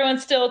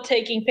 everyone's still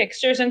taking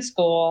pictures in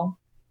school.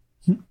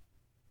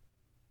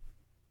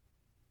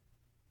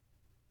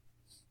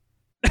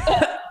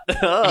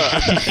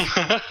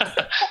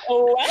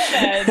 Well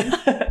then.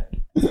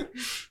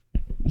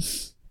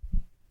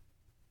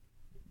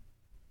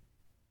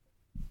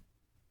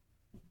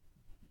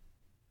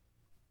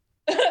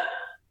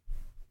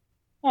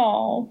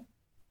 Oh.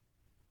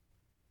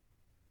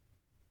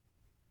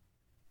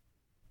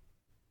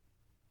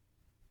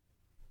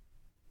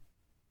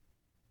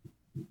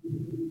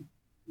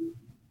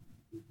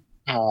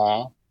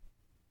 Aw.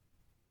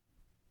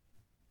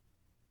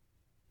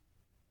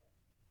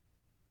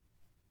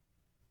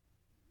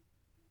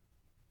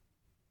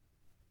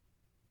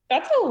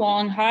 That's a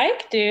long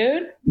hike,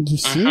 dude.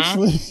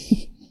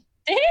 Seriously.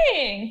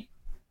 Dang.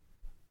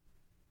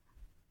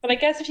 But I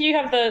guess if you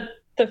have the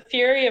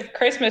fury of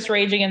Christmas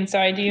raging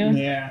inside you.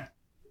 Yeah.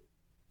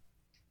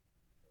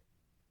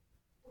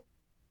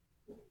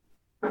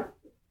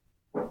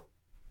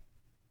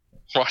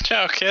 Watch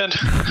out, kid.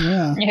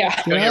 Yeah.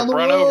 Yeah. Gonna Get get out of the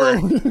run over.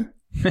 road.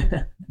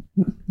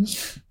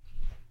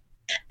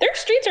 Their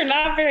streets are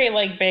not very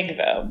like big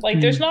though.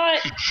 Like there's not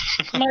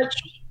much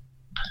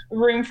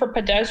room for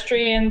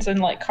pedestrians and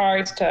like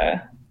cars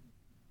to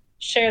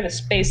share the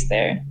space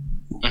there.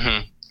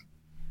 Mm-hmm.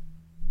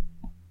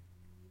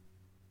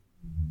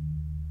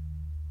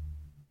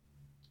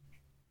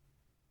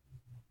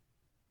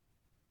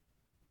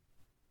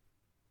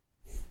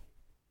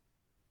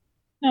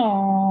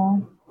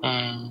 Oh.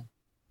 Mm.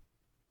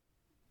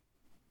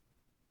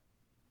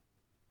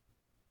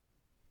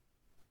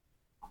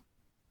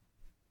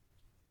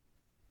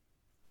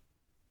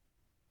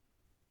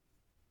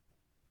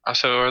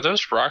 So are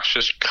those rocks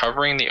just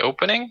covering the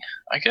opening,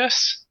 I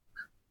guess?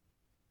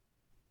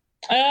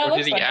 Or did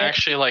Looks he like it.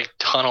 actually like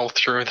tunnel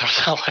through the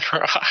solid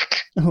rock?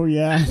 Oh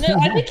yeah. No,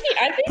 I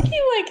think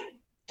he like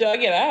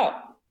dug it out.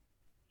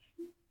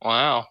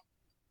 Wow.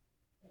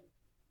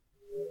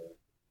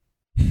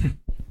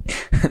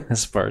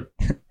 This part.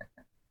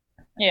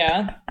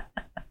 Yeah.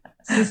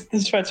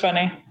 This part's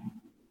funny.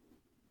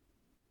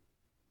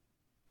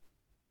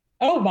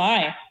 Oh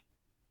my.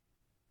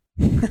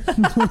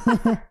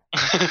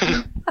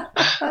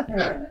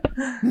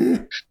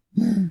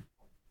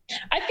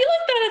 I feel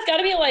like that has got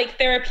to be like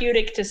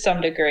therapeutic to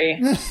some degree.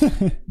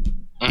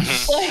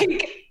 Mhm.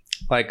 Like,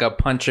 Like a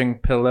punching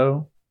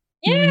pillow.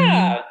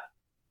 yeah.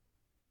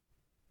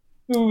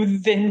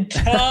 Soothed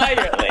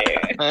entirely.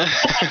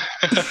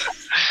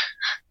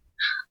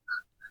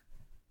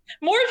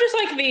 More just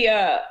like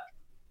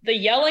the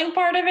yelling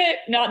part of it,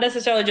 not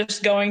necessarily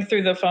just going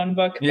through the phone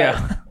book. But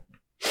Yeah.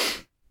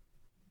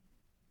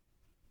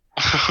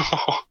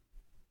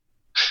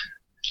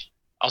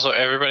 Also,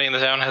 everybody in the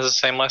town has the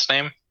same last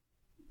name?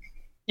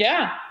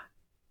 yeah.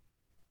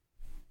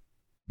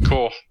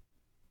 Cool.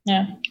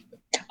 Yeah.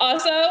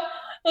 Also,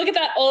 look at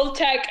that old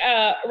tech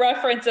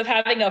reference of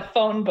having a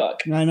phone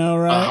book. I know,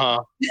 right?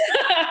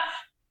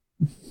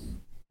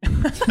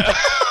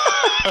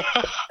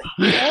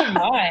 Oh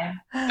my.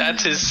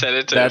 That's his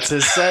sedative. That's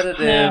his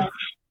sedative. Yeah.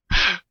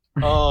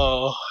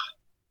 Oh.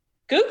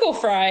 Google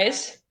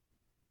fries.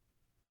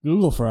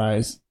 Google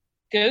fries.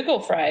 Google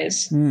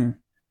fries. Mm.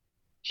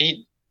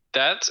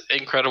 That's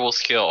incredible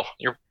skill.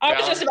 You're I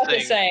was just about to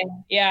balancing- say,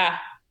 yeah.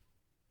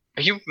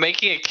 Are you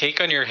making a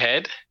cake on your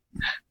head?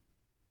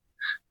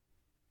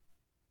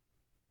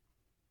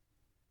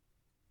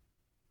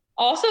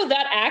 Also,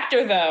 that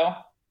actor though,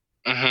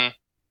 Mm-hmm.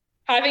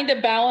 having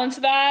to balance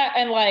that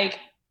and like,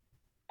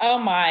 oh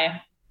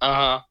my.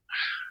 Uh-huh.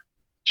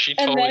 She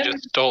And totally then-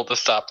 just stole the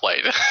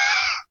stoplight.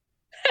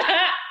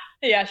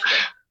 Yeah, she did.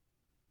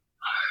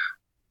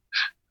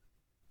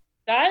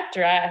 That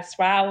dress,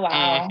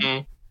 wow.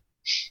 Mhm.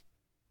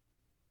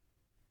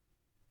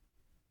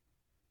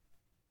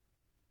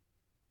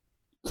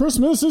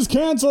 Christmas is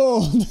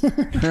canceled.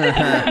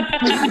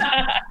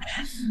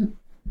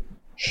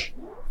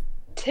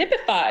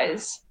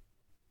 Typifies.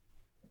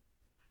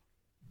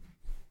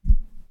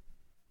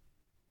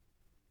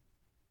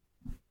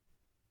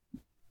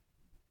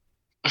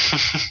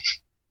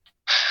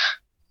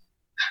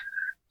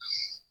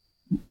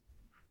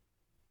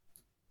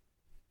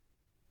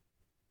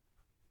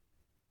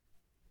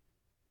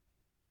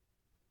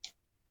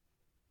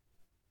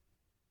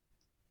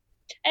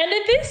 And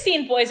in this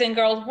scene, boys and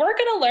girls, we're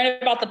going to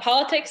learn about the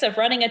politics of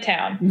running a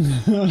town.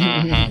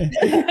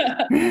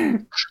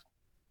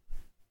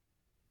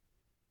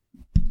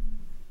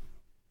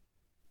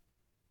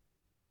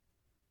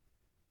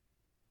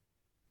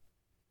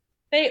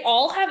 They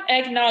all have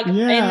eggnog in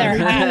their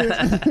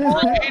hats.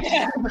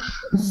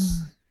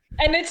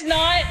 And it's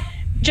not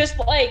just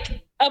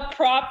like a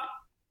prop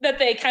that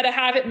they kind of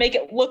have it make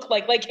it look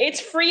like it's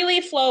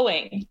freely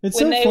flowing. It's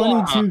when so they funny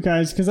walk. too,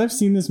 guys, because I've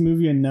seen this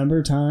movie a number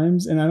of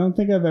times, and I don't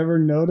think I've ever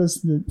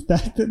noticed the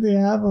fact that they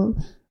have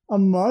a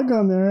mug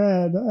on their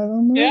head. I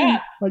don't know. Yeah.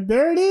 Like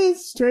there it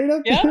is, straight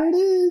up. Yeah. There it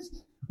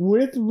is,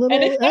 with little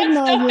And it's got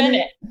eggnog stuff in in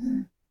it.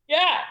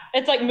 Yeah,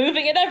 it's like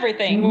moving and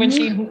everything when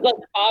she like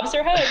bobs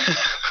her head.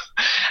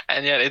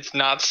 And yet it's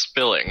not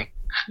spilling.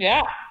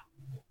 Yeah.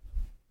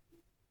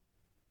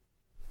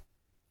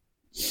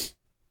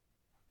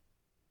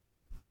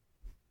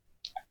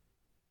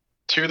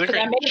 To the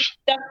I made Grinch.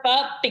 stuff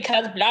up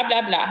because blah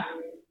blah blah.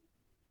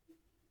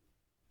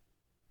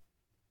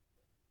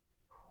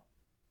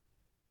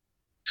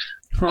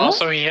 Huh?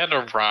 Also, he had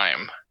a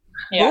rhyme.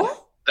 Yeah. Who?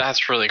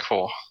 That's really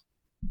cool.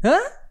 Huh?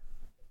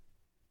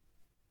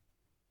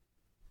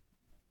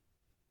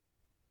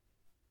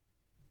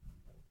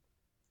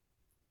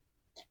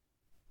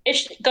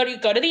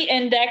 Go to the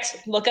index,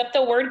 look up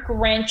the word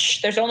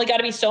Grinch. There's only got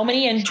to be so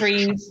many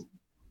entries.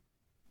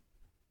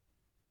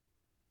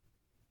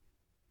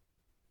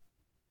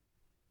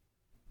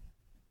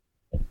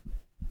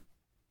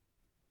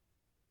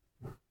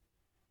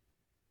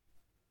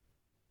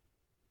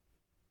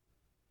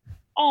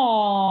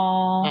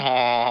 Aww.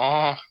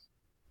 Aww.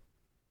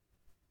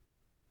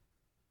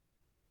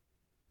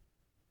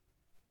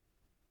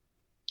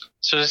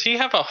 So does he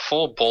have a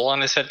full bowl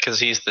on his head because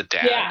he's the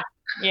dad? Yeah.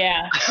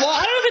 Yeah. Well,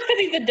 I don't know if it's because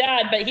he's the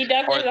dad, but he Or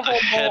definitely has a the whole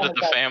head bowl of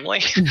the it.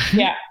 family?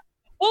 Yeah.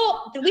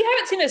 Well, we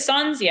haven't seen his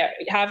sons yet,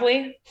 have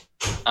we?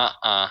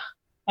 Okay.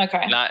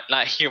 Okay.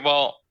 Not here.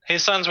 Well,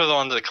 his sons were the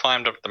ones that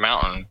climbed up the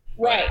mountain.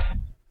 Right.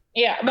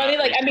 Yeah. But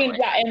Not recently.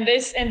 yeah,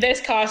 in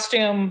this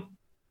costume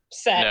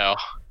set. No.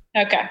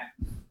 Okay.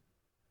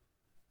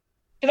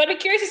 Because I'd be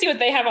curious to see what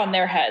they have on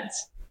their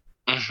heads.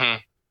 Mm-hmm.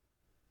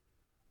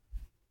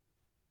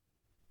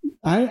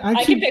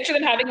 I can picture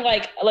them having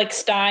like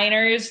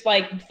Steiners,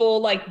 like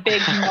full like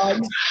big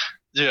mugs.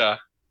 Yeah.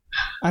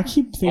 I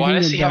keep thinking Why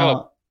does he have a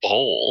about.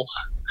 bowl?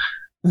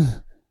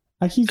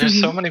 I keep There's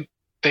thinking, so many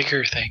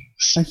bigger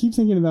things. I keep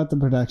thinking about the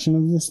production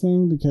of this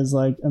thing because,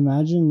 like,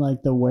 imagine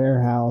like the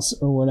warehouse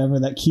or whatever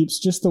that keeps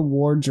just the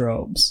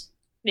wardrobes.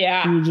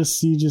 Yeah. You just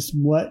see just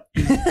what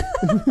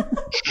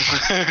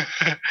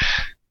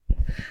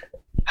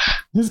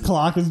his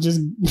clock is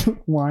just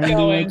winding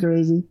Going. like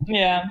crazy,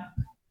 Yeah.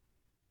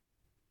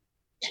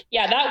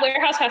 Yeah, that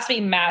warehouse has to be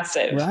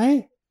massive.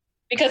 right?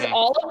 Because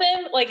all of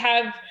them like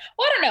have,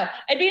 well, I don't know.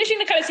 It'd be interesting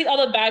to kind of see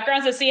all the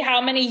backgrounds to see how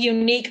many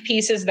unique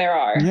pieces there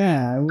are.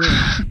 Yeah, I would.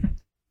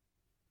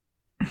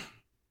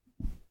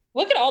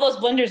 Look at all those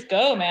blenders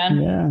go,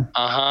 man. Yeah.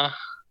 Uh-huh.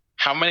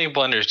 How many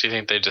blenders do you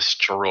think they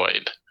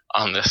destroyed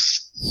on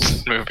this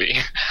movie?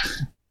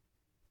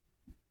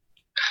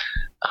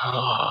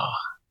 Oh.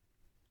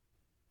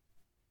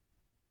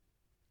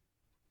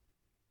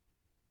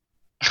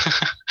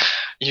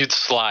 You'd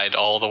slide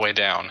all the way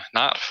down.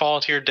 Not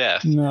fall to your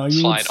death. No,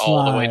 you would slide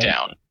all the way slide.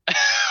 down. Oh,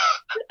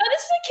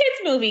 this is a kids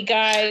movie,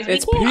 guys.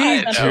 It's We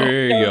can't have something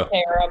PG. so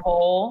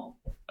terrible.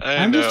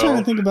 I'm just trying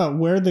to think about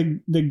where the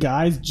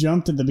guys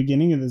jumped at the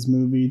beginning of this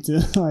movie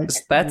to like.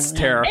 That's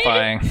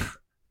terrifying.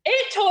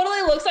 It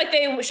totally looks like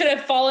they should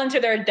have fallen to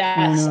their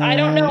deaths. I know, I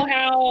don't know right?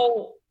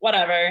 how.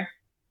 Whatever.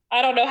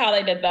 I don't know how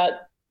they did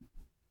that.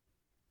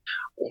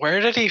 Where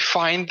did he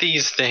find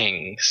these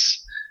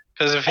things?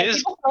 Because if And his...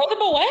 people throw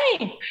them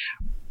away.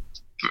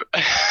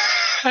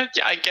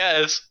 Yeah, I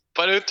guess.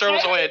 But who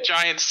throws away a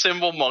giant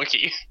cymbal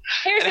monkey?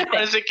 Here's And the how thing.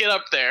 does it get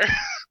up there?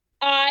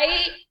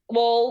 I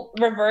will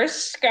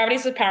reverse gravity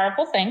is a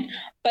powerful thing,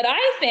 but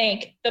I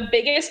think one of the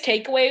biggest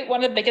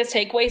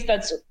takeaways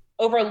that's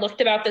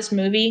overlooked about this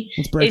movie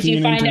It's is breaking you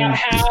an find out internet.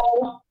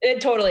 how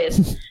it totally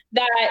is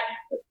that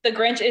the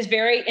Grinch is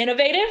very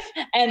innovative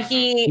and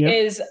he Yep.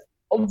 is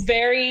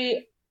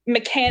very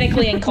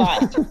mechanically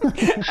inclined.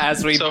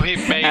 As we So he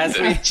made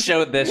we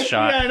showed this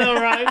shot. Yeah, I know,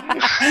 right?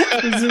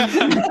 He's a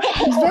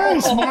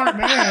very smart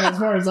man, as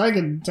far as I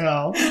can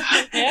tell.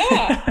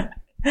 Yeah.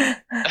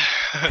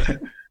 I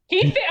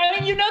mean,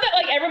 you know that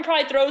like everyone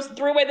probably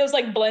threw away those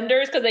like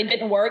blenders because they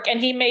didn't work, and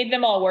he made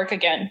them all work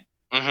again.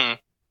 Mm-hmm.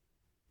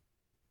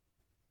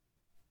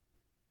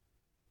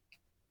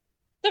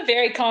 It's a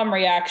very calm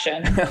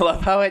reaction. I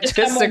love how it Just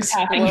just someone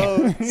tapping.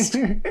 explodes.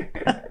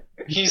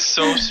 He's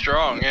so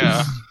strong,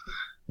 yeah.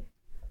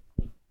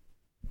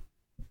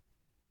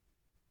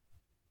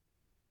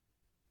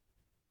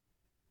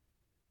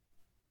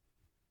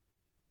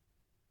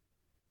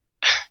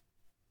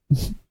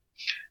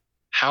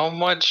 How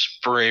much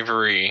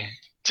bravery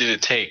did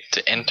it take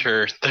to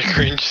enter the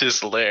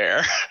Grinch's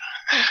lair?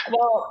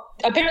 Well,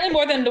 apparently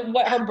more than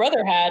what her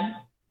brother had. Her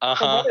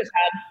Uh-huh. brothers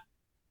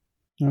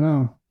had. I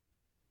know.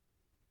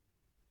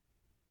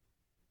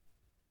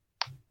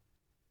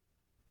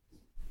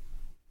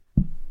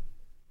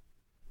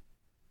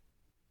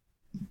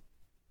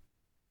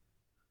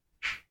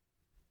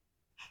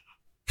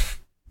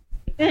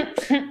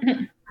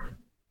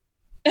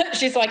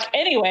 She's like,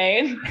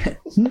 anyway,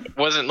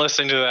 Wasn't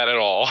listening to that at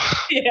all.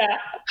 yeah.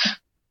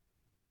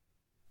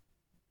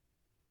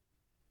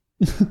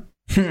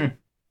 I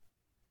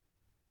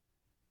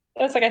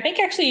was like, I think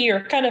actually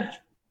you're kind of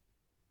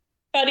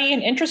funny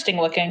and interesting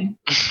looking.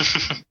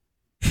 She's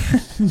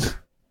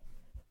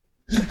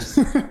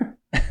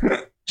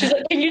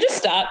like, can you just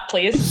stop,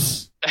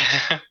 please?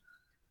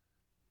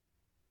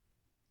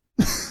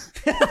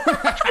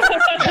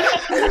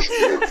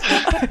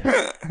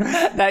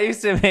 That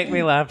used to make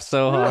me laugh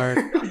so hard.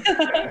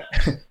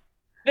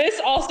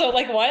 This also,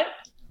 like, what?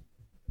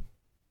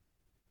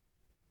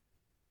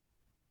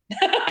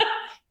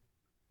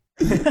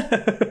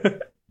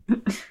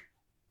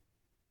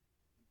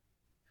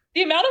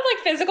 The amount of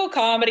like physical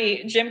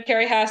comedy Jim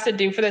Carrey has to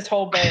do for this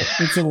whole bit.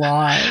 It's a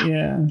lot,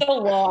 yeah. It's a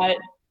lot.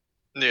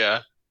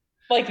 Yeah.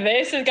 Like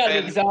this has got to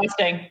be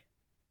exhausting.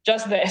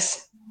 Just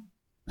this.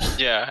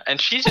 Yeah,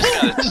 and she's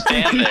just gotta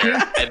stand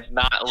there and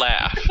not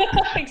laugh.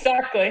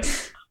 Exactly.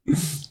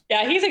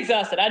 Yeah, he's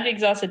exhausted. I'd be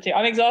exhausted too.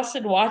 I'm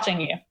exhausted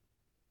watching you.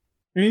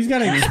 And he's got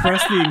to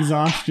express the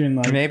exhaustion.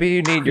 Like, Maybe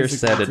you need your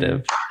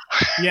sedative.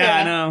 Yeah,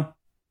 I know.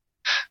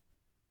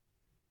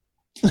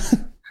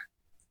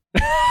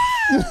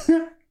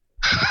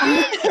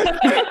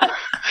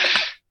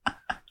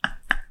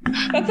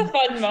 That's a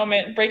fun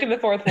moment. Breaking the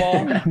fourth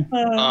wall.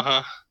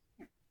 Uh-huh.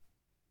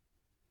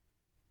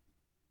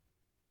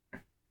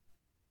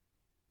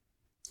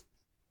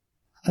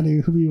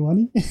 Howdy, who be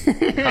wanting?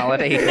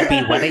 Holiday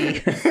hoopy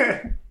wuddy.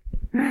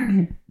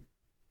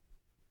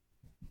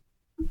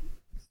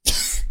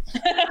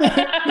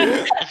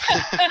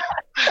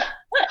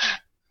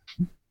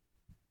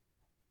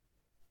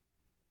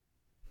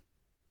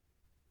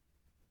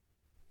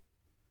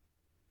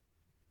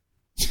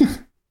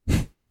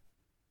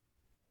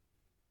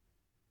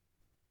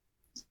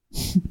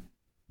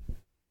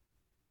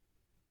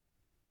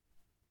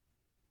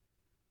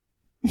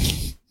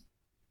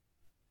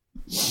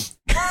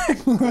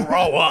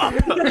 Grow up.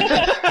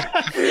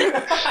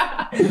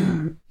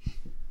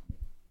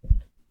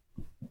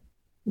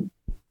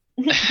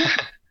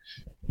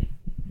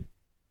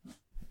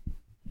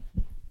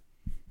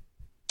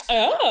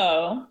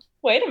 Oh,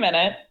 wait a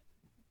minute.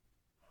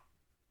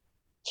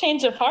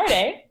 Change of heart,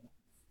 eh?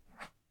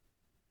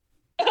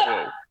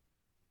 Whoa.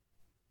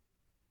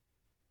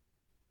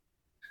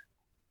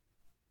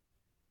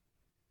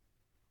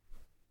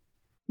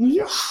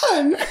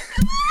 Johan!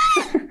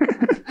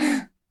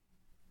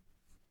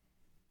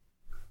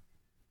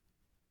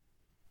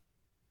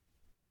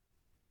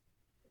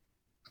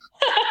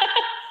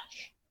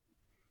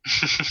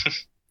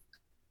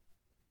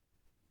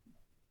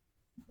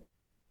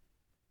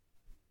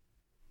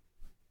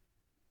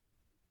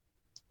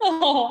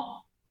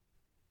 Oh.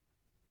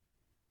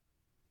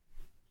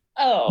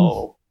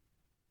 Oh.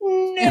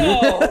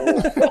 No.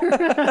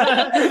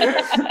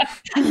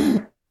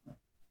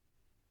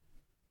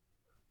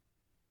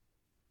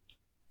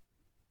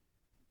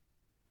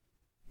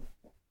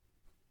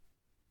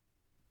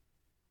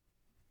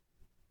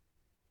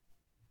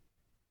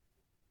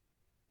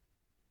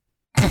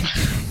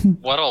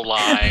 What a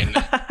line.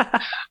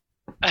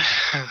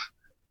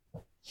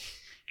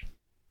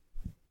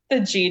 The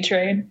G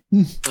train.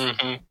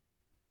 Mm-hmm.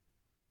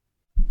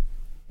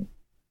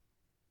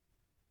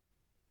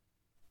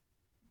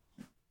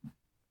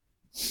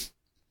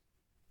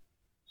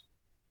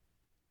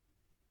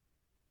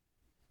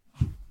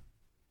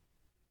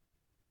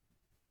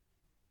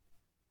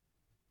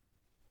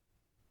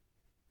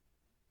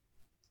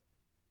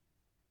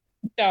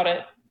 Doubt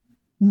it.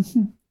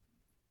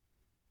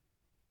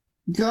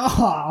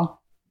 God.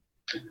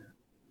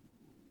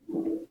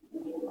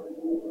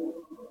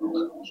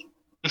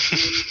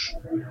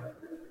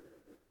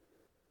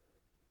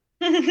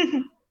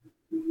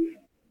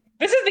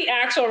 This is the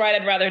actual ride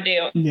I'd rather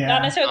do. Yeah.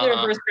 Not necessarily the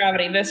reverse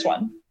gravity, this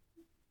one.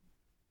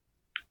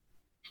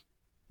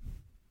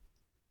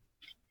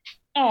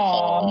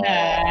 Oh,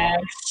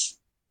 Max.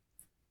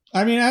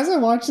 I mean, as I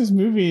watch this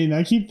movie, and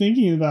I keep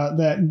thinking about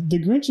that,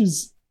 the Grinch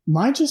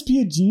might just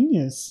be a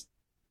genius.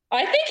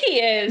 I think he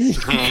is.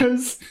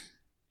 Because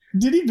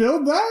did he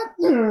build that?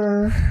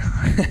 Or?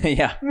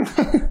 Yeah.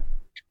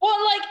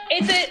 Well, like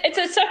it's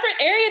a separate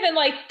area than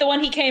like the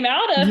one he came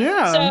out of.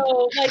 Yeah.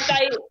 So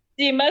like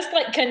you must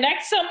like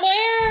connect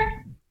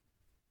somewhere.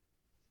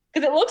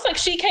 Because it looks like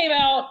she came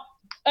out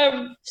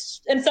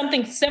in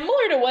something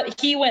similar to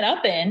what he went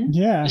up in.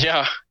 Yeah.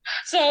 Yeah.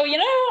 So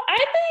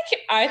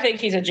I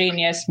think he's a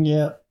genius.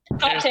 Yeah.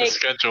 Hot Here's take. the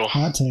schedule.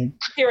 Hot take.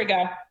 Here we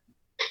go.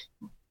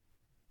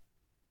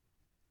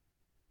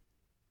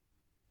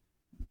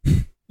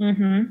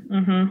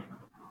 Mm-hmm.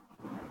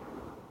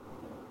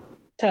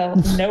 Tell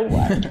no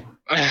one.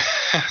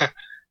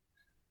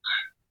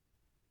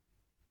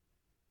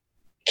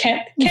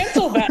 Can't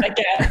cancel that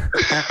again.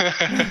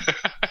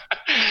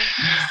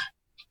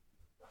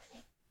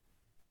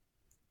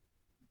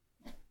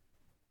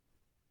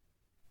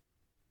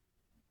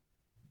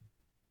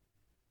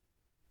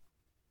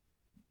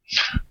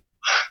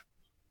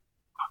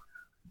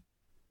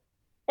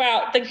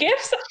 Wow, the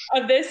gifts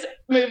of this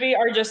movie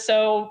are just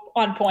so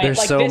on point. There's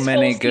like so this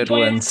many whole good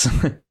sequence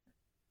ones.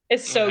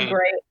 is so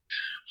great.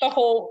 The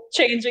whole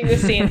changing the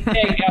scene.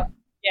 There you go.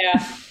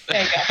 Yeah,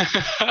 there you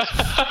go.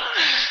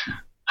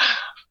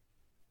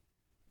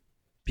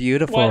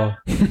 Beautiful.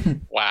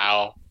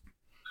 Wow.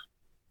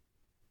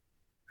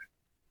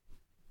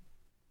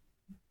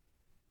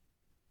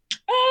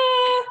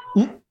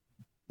 You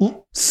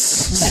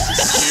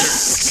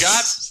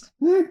got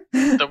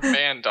the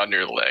band on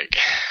your leg.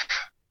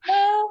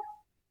 Well,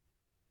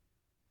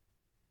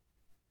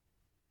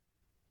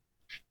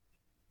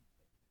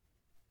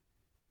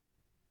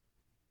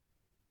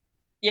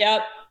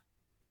 yep.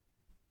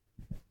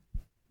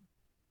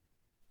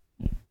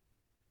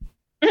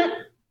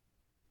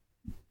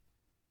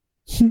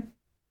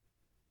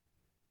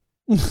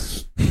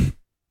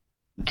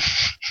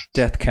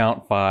 Death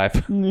count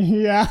 5.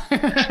 Yeah.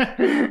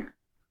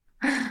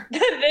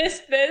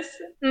 this. That's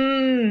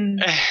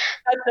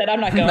it.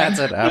 I'm not going. That's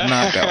it. I'm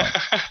not going.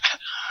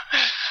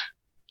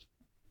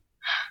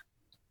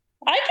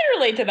 I can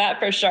relate to that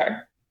for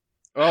sure.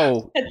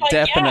 Oh, It's like,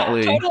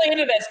 definitely. yeah, totally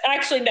into this.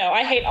 Actually, no,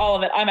 I hate all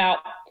of it. I'm out.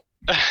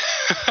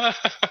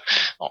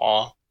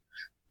 Aw.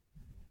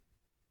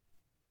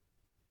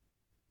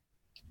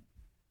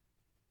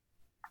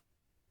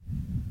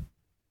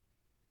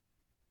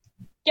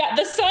 Yeah,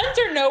 the sons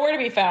are nowhere to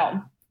be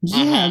found.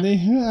 Yeah, I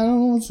don't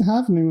know what's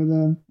happening with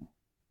them.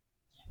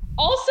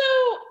 Also,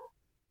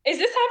 is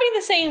this happening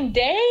the same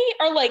day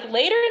or like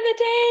later in the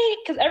day?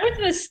 Because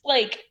everything is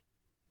like,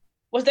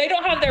 they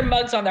don't have their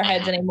mugs on their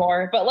heads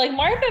anymore. But like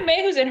Martha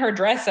May, who's in her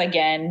dress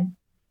again.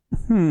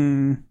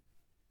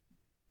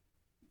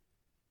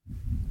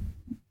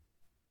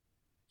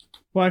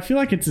 Well, I feel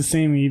like it's the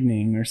same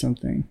evening or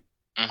something.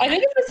 I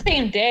think it's the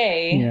same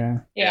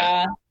day.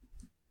 Yeah.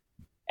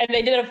 And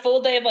they did a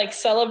full day of like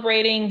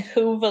celebrating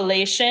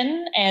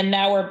Whovelation, and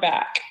now we're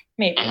back.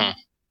 Maybe.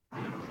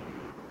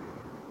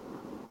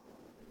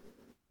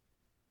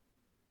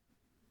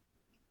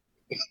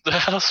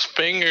 Those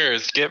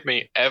fingers get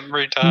me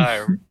every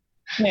time.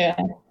 Yeah.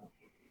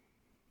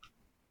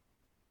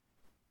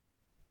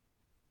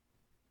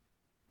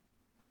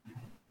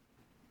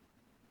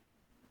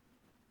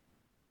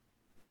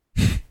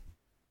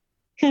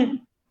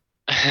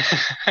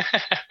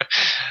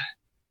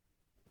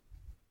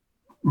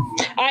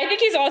 I think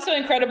he's also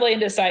incredibly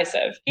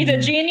indecisive. He's a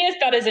genius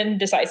that is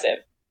indecisive.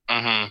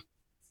 He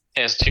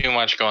has too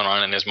much going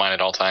on in his mind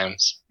at all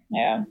times.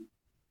 Yeah.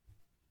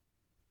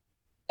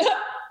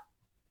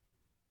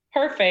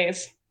 Her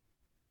face.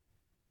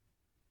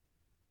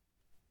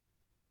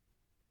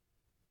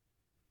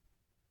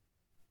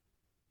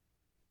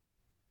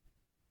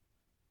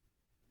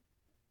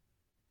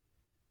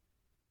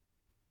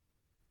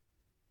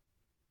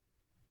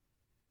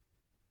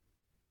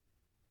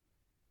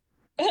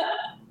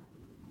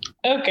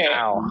 Okay.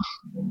 Ow.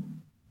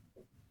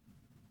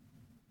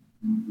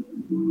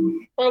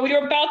 Well, we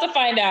were about to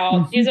find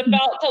out. He's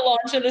about to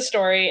launch into the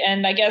story,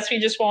 and I guess we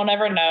just won't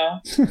ever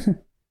know.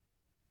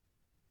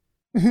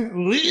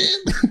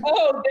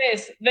 Oh,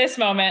 this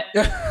moment.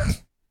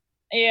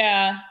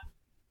 Yeah.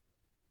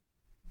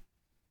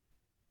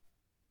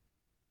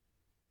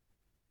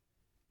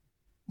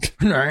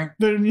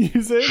 Their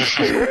music.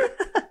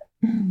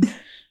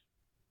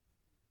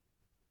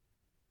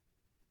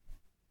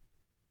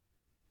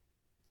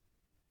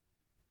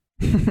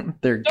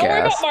 They're Don't worry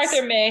about gassed.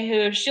 Martha May,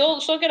 who she'll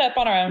get up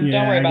on her own.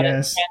 Don't worry about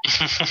it.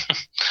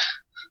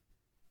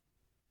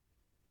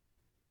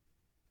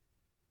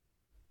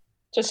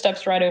 Just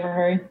steps right over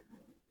her.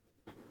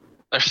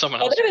 There's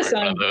someone else there's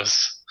wearing one some. of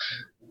those.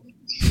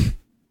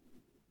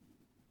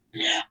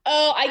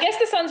 Oh, I guess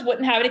the sons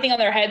wouldn't have anything on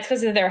their heads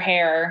because of their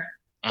hair.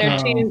 They're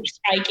too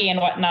spiky and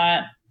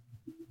whatnot.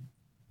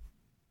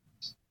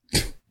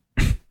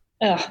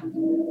 Ugh.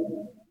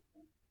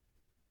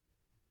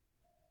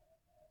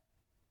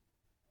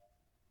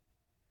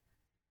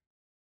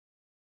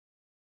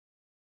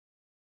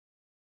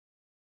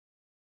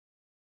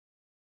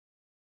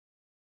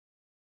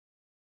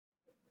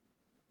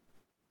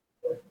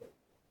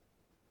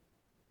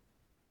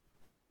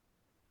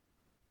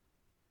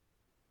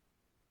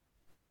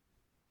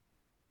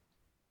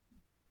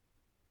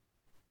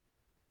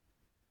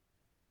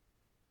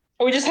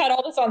 We just had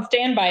all this on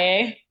standby,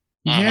 eh?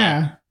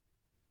 Yeah.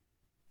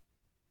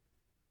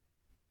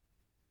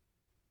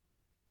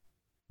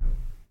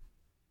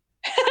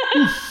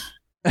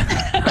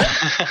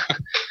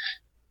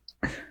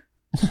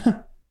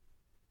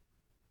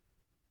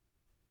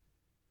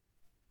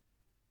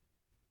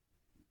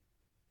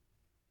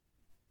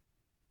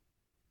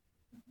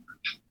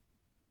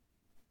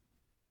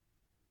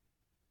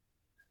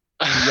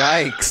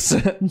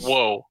 Yikes.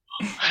 Whoa.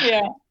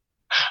 Yeah.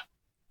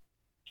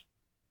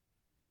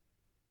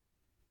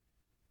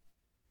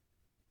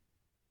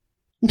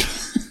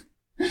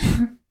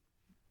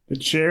 The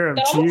chair of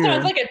That almost cheer.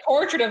 sounds like a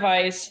torture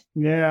device.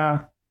 Yeah.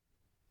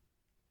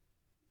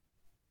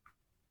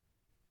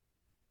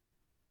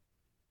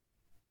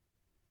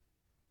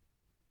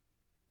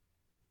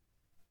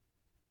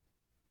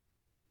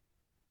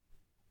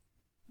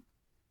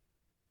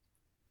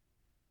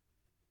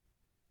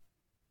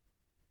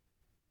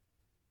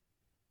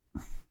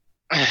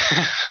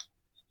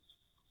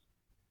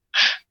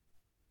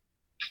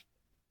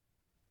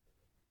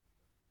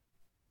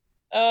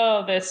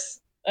 Oh, this.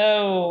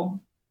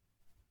 Oh.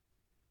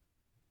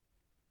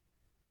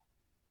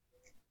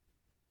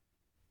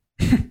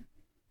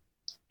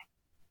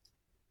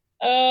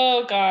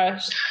 Oh,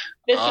 gosh.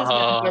 This is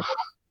miserable.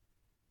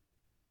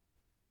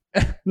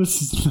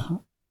 This is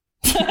not.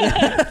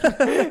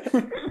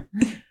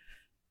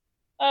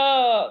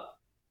 Oh.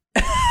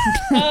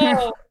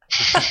 Oh.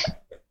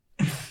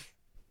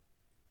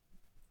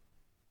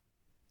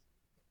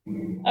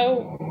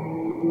 Oh.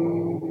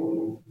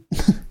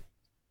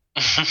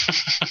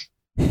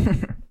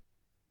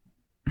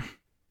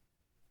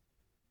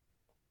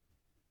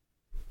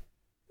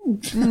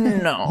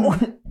 No.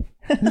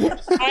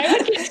 I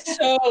would get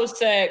so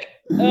sick.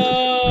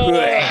 Oh.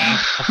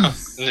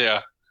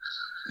 Yeah.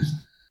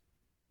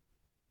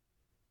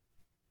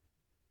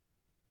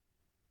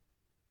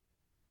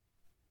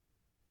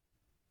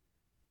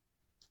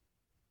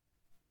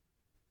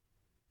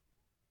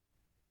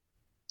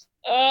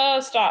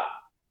 Stop.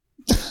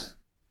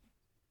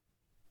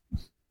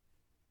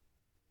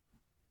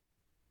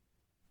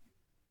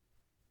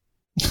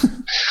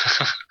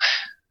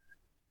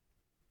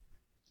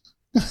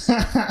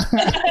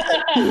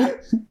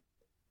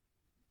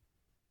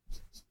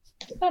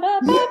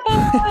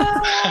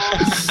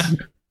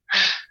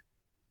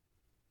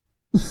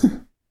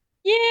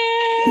 Yeah.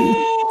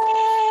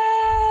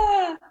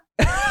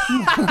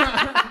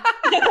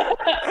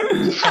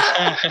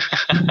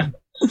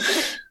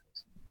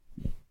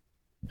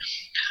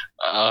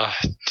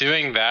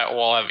 Doing that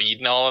while I've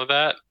eaten all of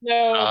that.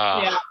 No.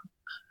 Yeah.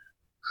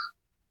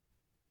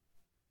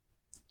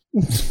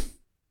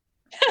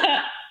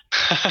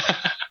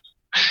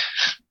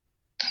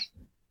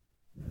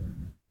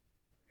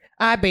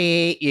 I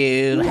beat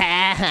you.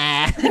 Ha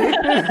ha.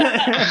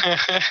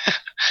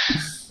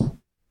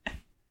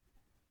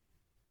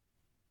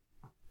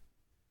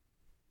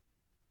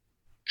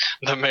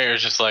 The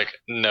mayor's just like,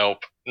 nope,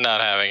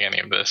 not having any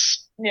of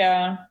this.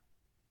 Yeah.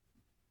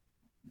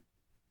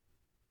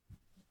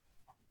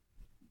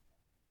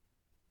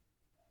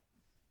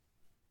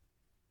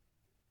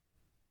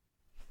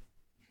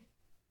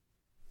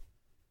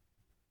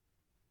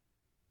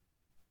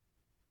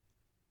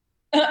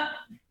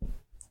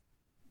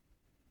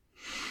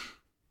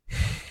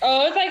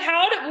 Oh, it's like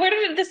where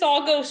did this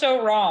all go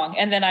so wrong?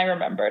 And then I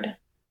remembered.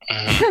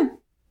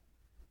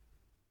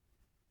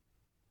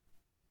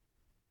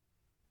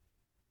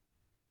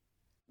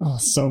 Oh,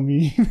 so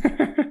mean.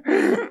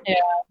 Yeah.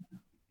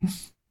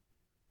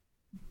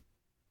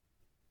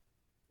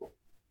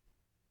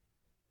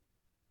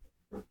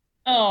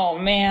 Oh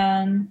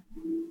man.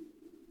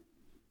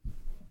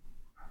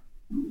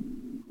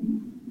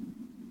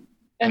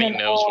 And he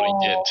knows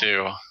what he did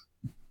too.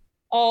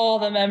 All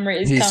the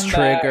memories He's come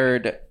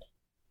triggered. back.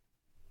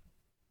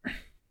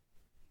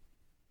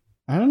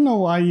 I don't know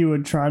why you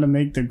would try to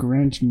make the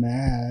Grinch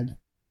mad.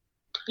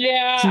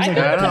 Yeah, Seems I like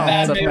think a it's a bad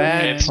bad It's a move.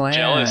 bad It's plan.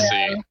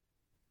 jealousy.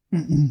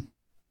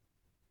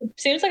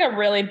 Seems like a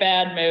really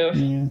bad move.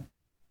 Yeah.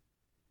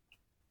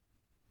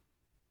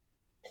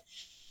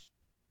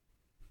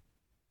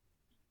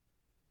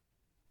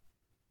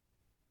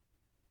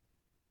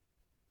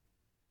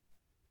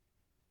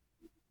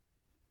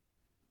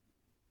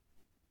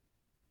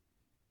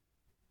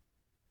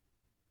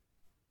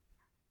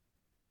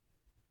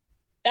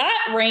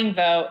 That ring,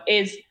 though,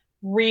 is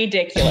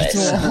ridiculous.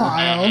 It's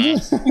wild.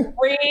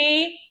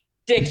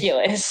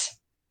 Ridiculous.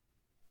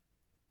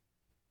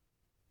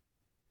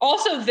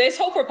 Also, this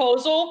whole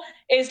proposal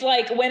is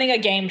like winning a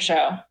game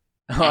show.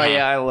 Oh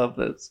yeah, I love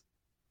this.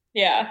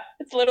 Yeah,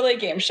 it's literally a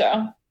game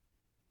show.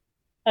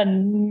 A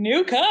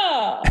new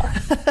car.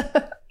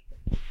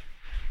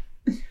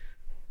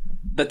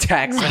 The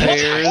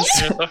taxpayers.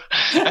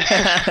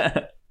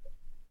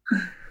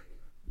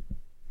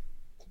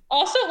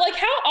 Also, like,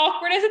 how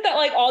awkward is it that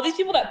like all these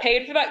people that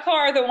paid for that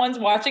car are the ones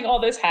watching all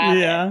this happen?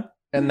 Yeah.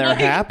 And they're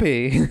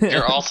happy.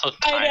 You're also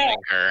I know. timing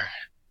her.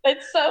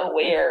 It's so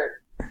weird.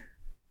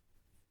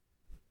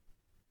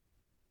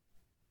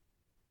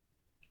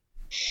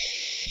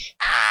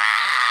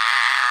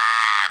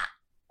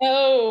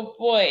 Oh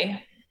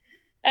boy.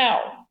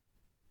 Ow.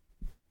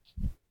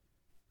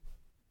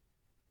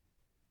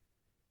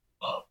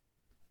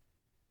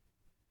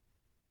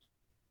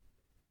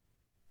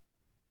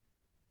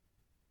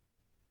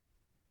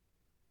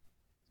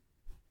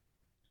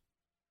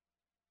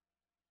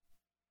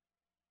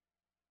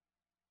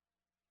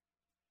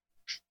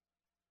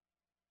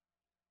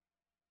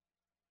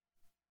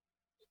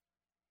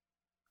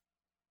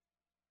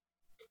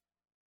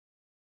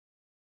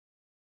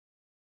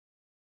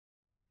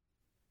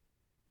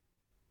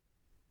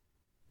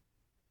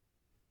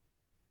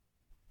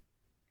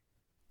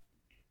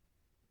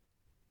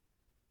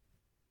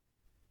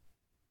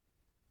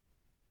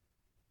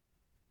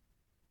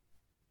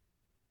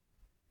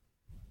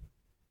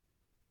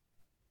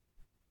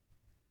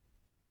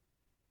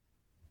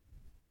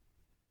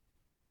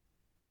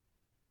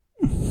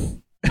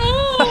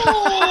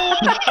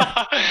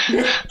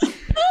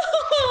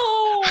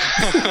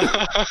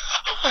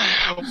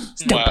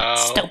 Wow.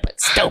 Stupid.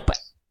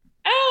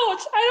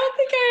 Ouch! I don't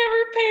think I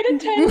ever paid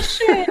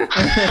attention.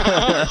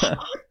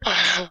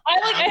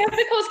 I have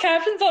the closed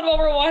captions on while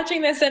we're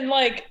watching this, and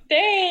like,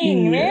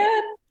 dang,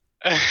 man.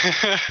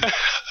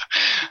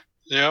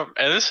 Yep,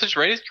 and this is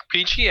rated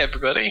PG,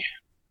 everybody.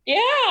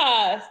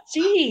 Yeah,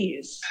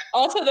 jeez.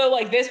 Also, though,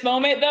 like this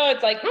moment, though,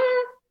 it's like,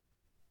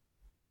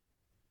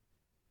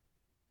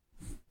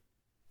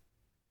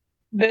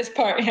 this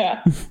part,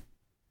 yeah.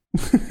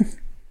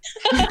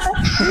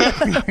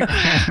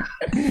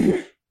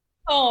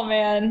 Oh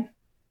man.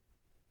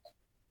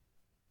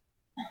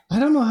 I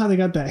don't know how they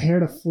got that hair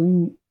to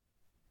fling.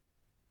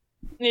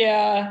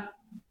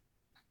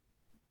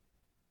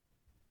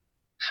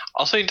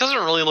 Also, he doesn't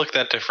really look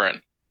that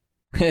different.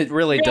 It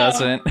really Yeah.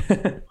 doesn't.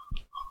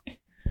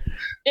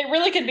 It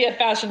really could be a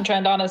fashion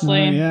trend,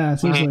 honestly. Yeah,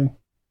 seriously.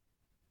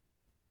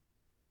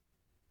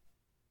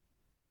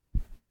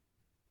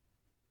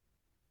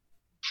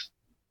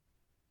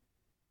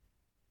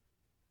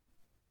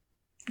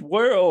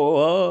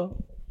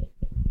 Whoa.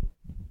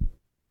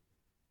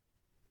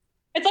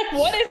 It's like,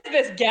 what is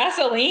this,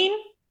 gasoline?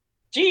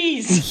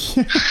 Jeez.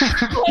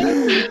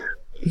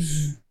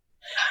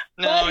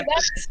 No, But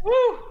that's,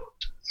 whew.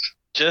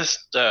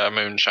 just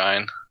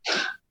moonshine.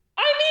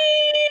 I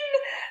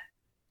mean,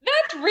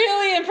 that's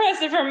really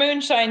impressive for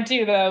moonshine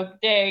too, though.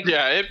 Dang.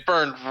 Yeah, it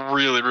burned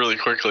really, really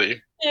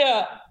quickly.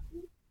 Yeah.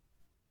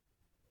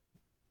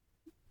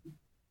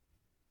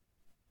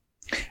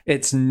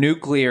 It's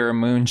nuclear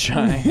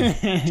moonshine.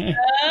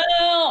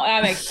 Oh,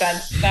 that makes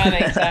sense. That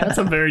makes sense. That's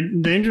some very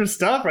dangerous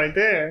stuff right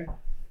there.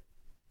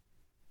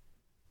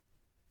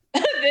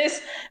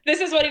 This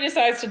is what he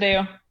decides to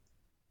do.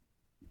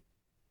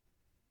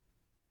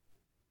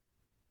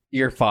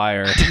 You're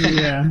fired.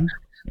 Yeah.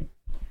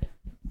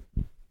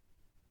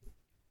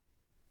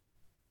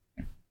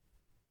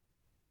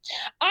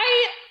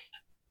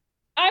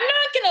 I'm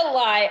not gonna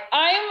lie.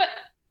 I'm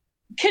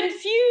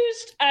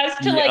confused as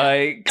to like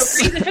Yikes.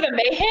 the reason for the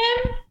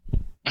mayhem.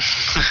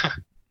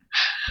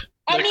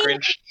 I The mean,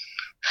 cringe.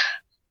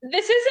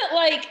 this isn't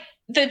like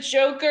the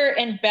Joker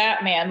and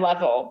Batman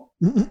level.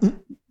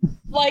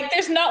 Like,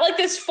 there's not like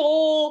this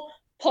full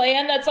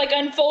plan that's like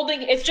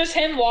unfolding. It's just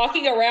him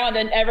walking around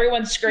and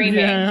everyone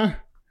screaming. Yeah.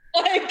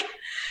 Like,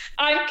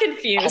 I'm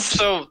confused.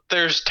 Also,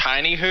 there's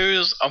tiny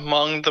who's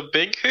among the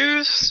big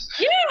who's?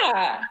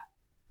 Yeah.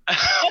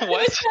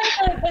 What?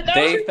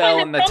 They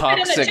fell in the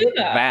toxic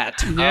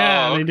vat.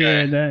 Yeah, Oh, they okay.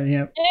 did that.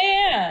 Yep.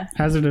 Yeah.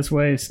 Hazardous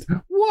waste.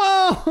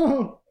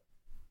 Whoa.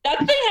 That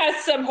thing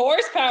has some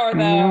horsepower, though.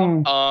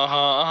 Mm.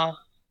 Uh-huh.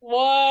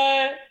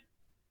 What?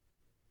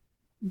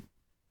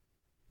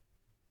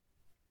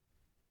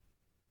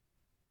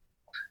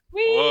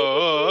 Whee!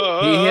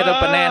 Whoa. He hit a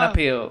banana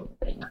peel.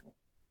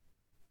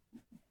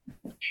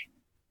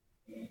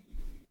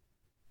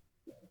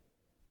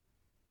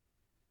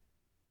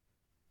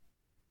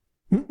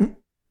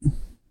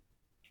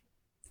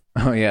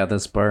 Oh yeah,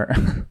 this part.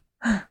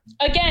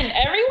 Again,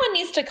 everyone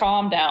needs to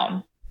calm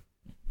down.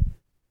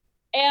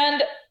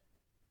 And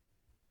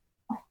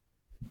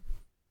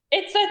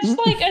it's such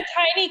like a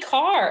tiny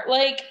car.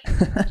 Like,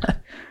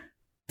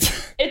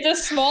 it's a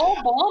small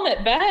bomb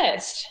at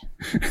best.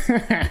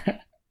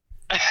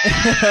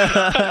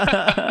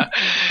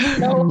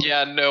 Nope.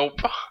 Yeah, nope.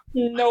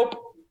 Nope.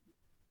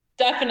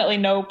 Definitely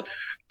nope.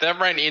 That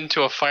ran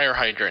into a fire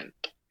hydrant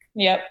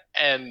Yep.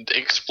 and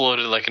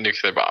exploded like a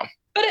nuclear bomb.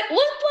 But it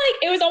looked like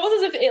it was almost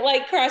as if it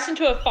like crashed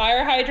into a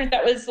fire hydrant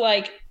that was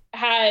like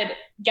had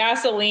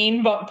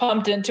gasoline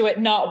pumped into it,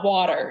 not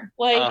water.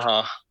 Like,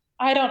 Uh-huh.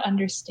 I don't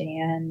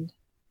understand.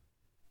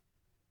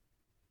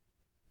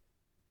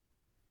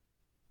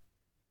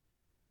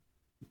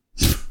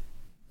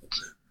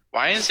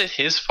 Why is it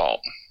his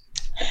fault?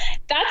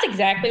 That's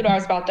exactly what I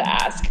was about to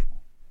ask.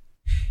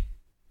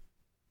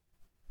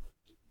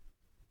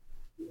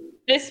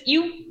 This I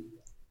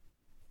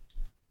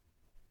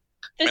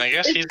mean, I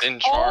guess he's in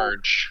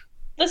charge.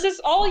 This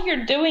is all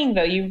you're doing,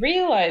 though. You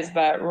realize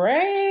that,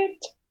 right?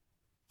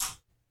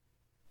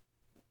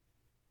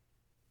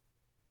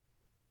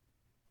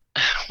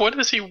 What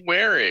is he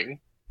wearing?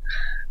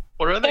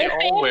 What are they Their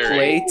all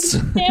wearing? Plates.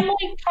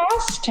 Family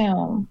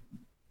costume.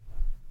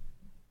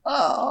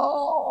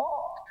 Oh.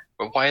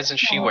 But why isn't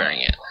she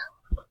wearing it?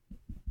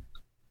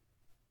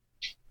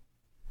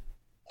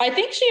 I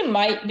think she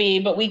might be,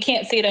 but we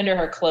can't see it under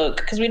her cloak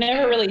because we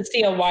never really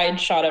see a wide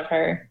shot of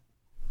her.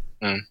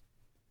 Hmm.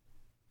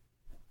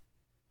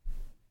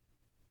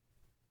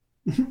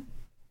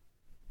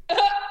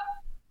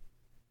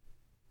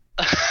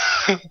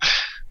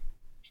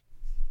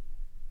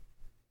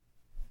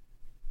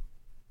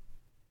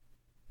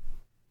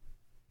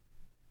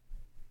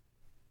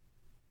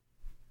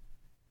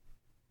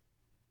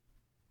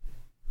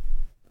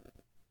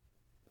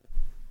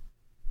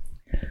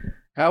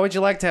 How would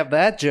you like to have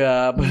that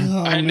job?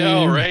 Oh, I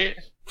know, man. right?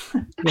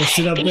 Go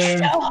sit up there.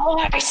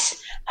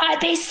 hoarse. I'd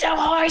be so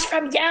hoarse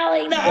from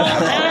yelling the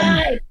whole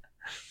time.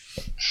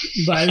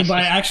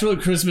 By actual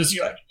Christmas,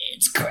 you're like,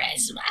 it's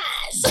Christmas.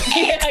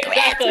 Yeah,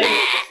 exactly.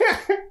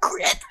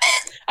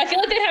 I feel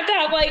like they'd have to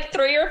have like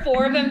 3 or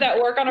 4 of them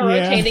that work on a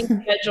Yeah. rotating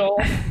schedule.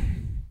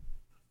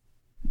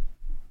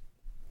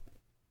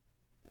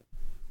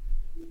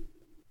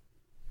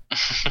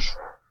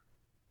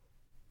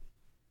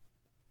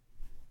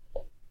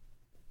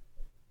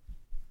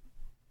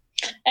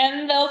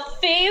 And they'll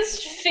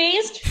feast.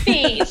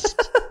 He's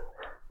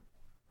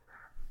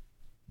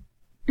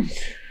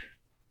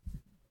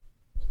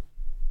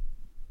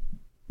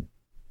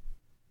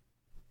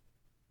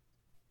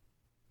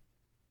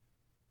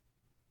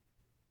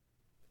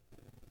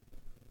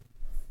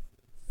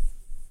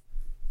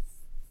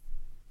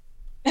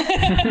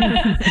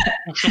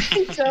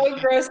so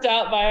grossed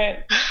out by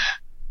it.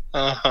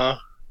 Uh-huh.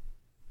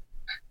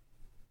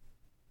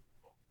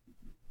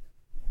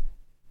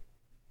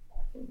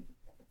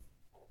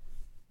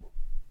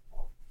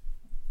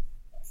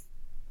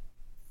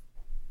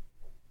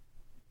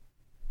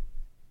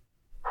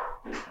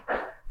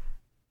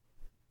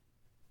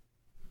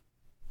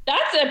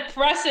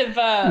 impressive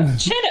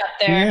chin up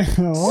there. Yeah,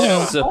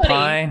 whoa.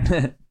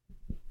 Supine.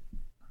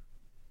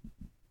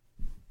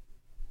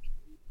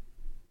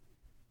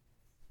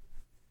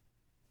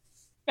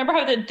 Remember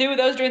having to do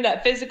those during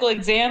that physical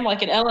exam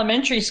like in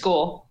elementary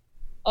school?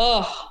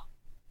 Ugh.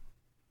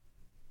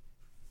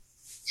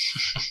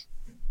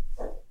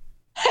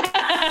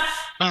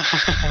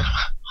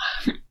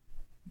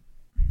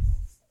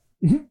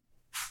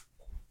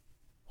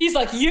 He's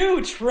like,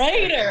 you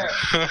traitor.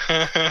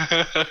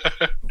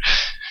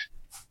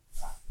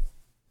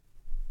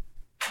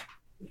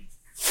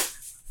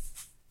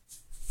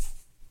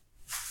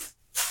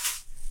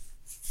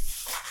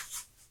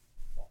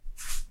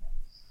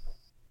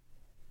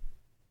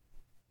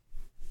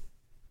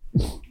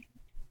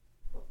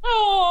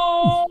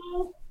 Oh.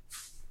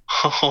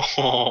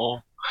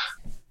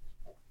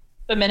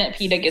 The minute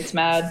PETA gets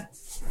mad.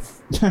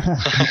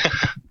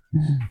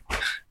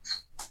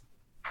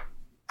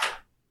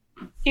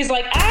 He's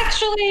like,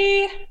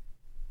 actually,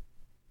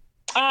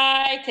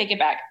 I take it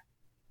back.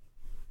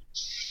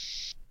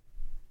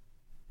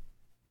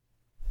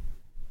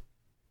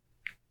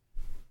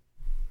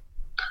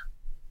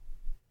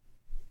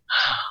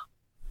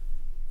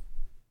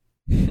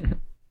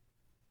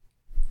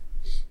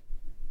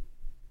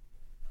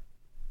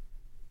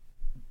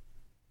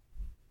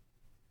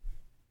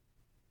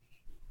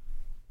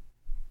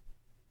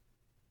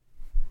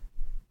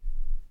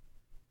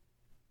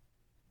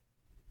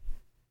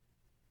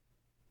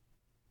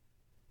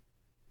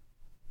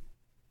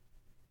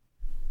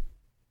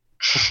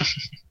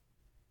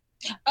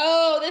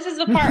 Oh, this is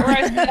the part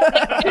where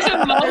there's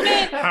a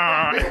moment.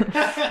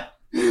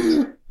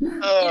 There's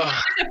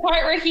a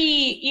part where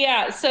he,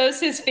 sews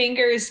his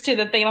fingers to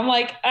the thing. I'm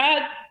like,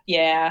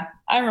 yeah,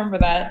 I remember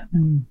that.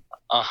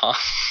 Uh-huh.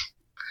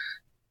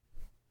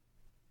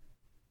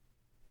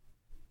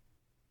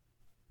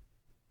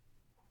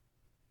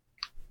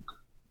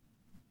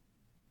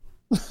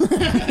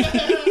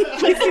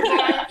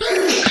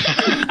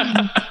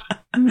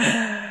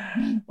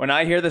 When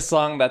I hear the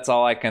song, that's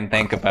all I can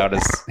think about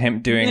is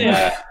him doing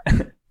that.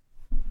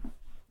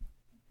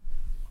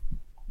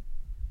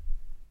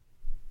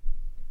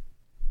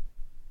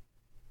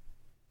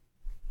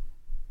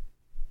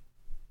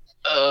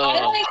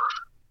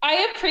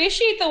 I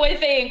appreciate the way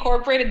they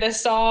incorporated this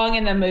song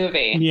in the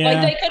movie. Yeah.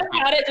 Like they could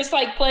have had it just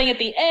like playing at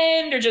the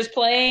end or just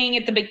playing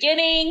at the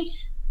beginning,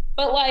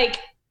 but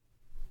like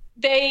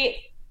they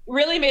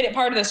really made it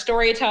part of the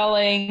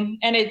storytelling,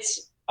 and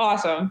it's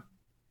awesome.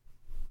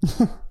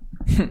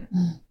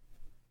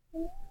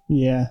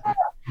 Yeah.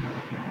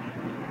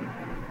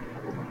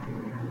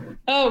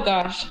 Oh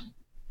gosh.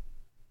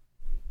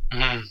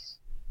 Mm.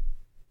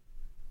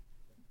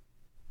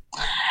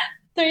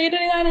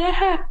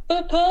 39.5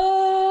 foot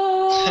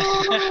pole.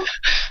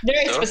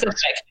 Very So specific.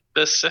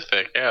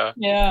 Specific, yeah.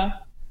 Yeah.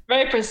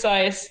 Very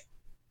precise.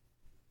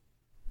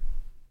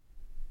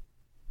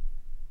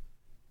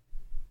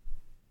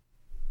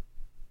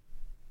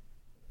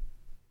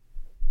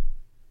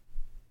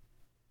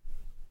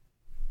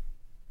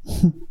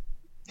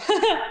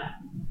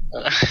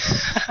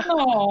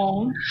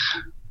 Oh.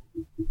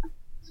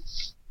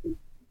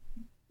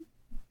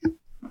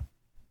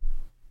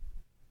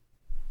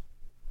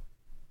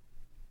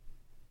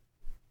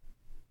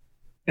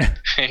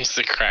 He's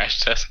the crash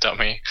test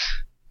dummy.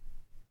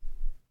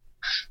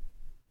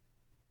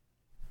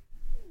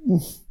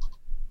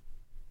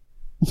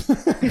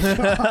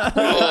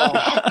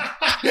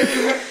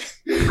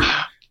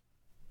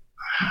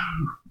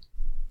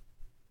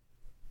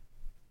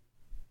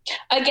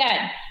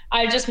 Again,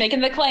 I'm just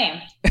making the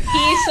claim.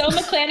 He's so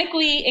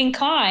mechanically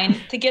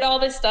inclined to get all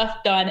this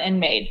stuff done and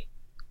made.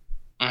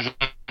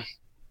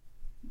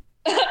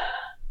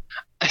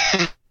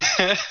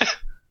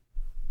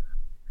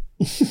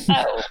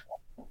 Oh.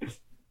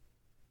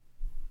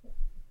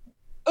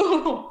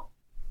 Ooh.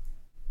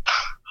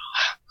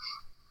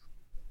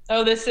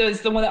 Oh, this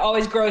is the one that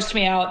always grossed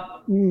me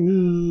out.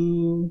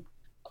 Ooh.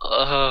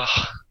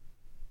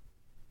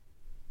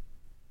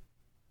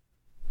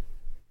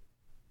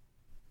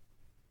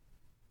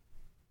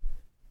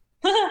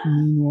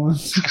 Mean one.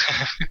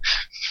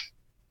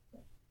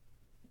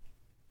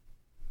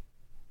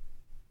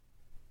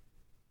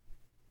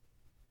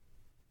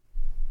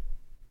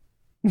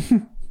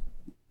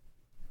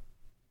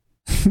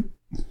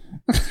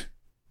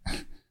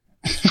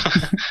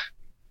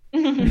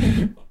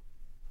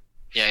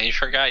 Yeah, you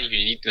forgot you could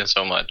eat this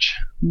so much.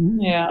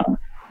 Yeah.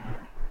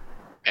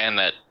 And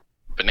that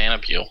banana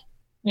peel.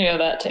 Yeah,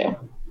 that too.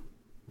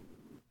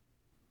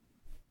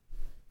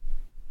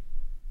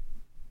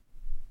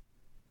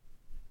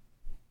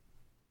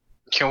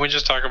 Can we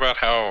just talk about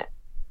how,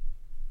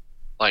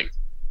 like,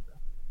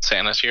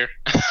 Santa's here?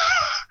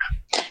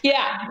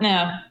 Yeah,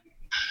 no.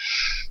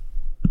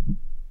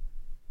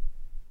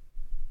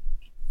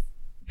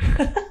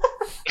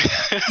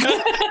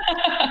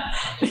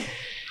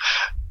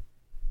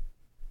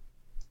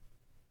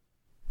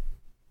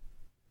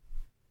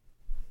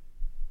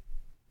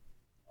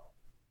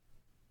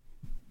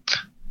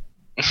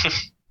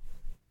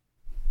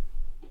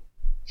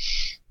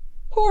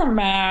 Poor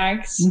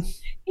Max.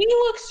 He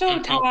looks so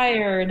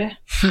tired.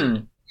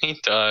 He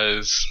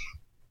does.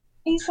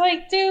 He's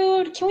like,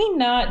 dude, can we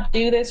not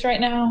do this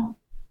right now?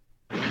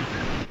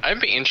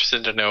 I'd be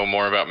interested to know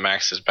more about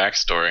Max's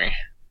backstory.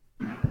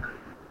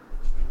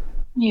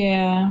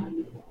 Yeah.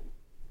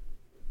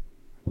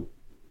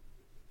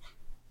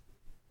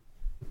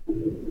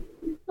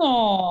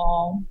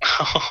 Oh.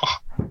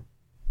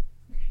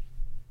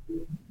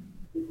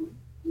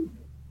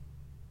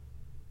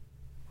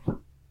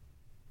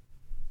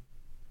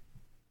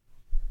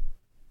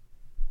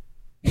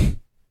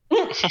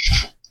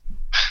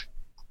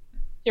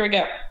 Here we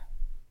go.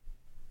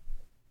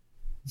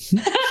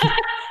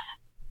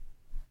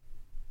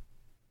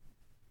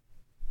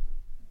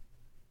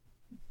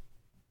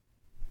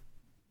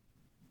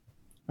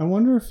 I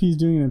wonder if he's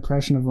doing an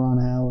impression of Ron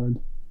Howard.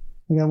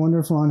 Like, I wonder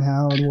if Ron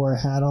Howard wore a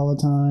hat all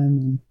the time.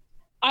 And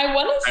I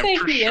want to say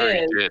he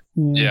is. He did.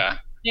 Yeah.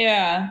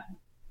 Yeah.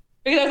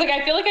 Because I was like,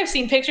 I feel like I've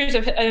seen pictures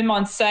of him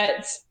on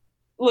sets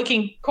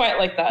looking quite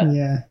like that.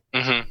 Yeah.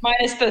 Mm-hmm.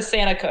 Minus the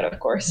Santa coat, of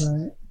course.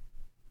 Right.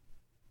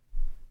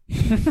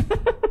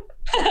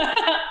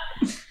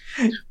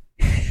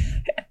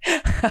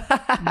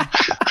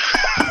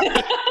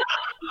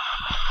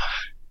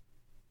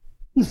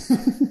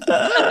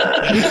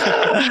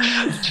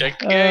 Check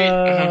the gate.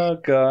 Oh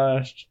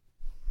gosh.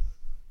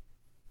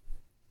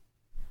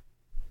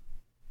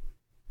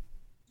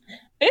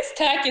 This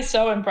tech is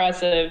so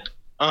impressive.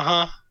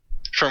 Uh-huh.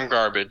 From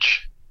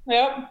garbage.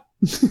 Yep.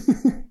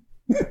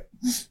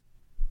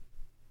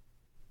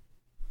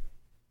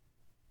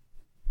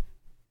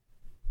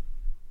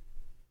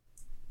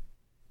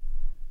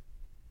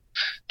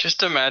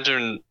 Just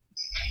imagine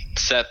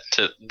set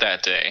to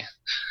that day.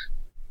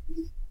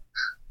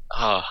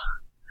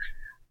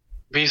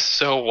 Be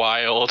so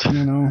wild.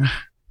 You know.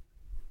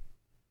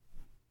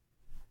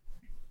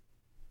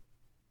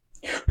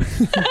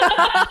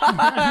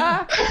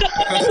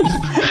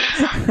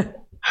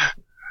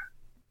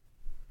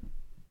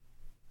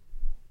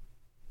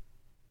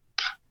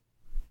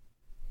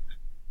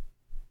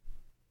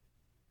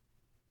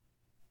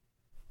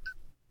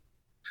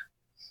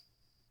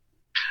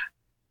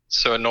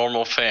 So a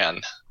normal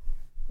fan.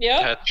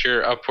 Yep. That's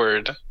your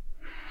upward.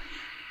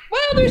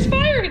 Well, there's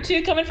fire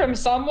too coming from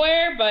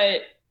somewhere,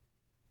 but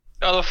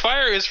No, the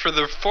fire is for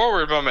the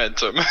forward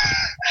momentum.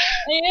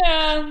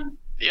 yeah.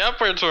 The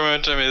upwards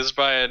momentum is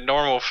by a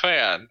normal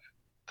fan.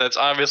 That's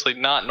obviously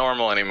not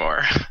normal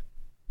anymore.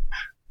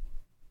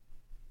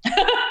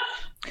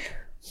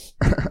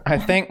 I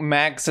think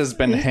Max has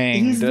been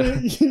hanged. He's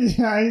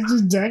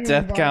just dangling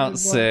Death by count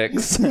his leg.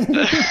 6.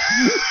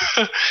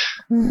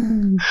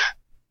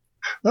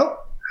 Oh.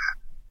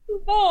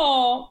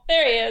 Oh,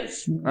 there he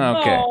is.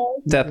 Okay.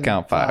 Oh. Death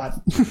count 5.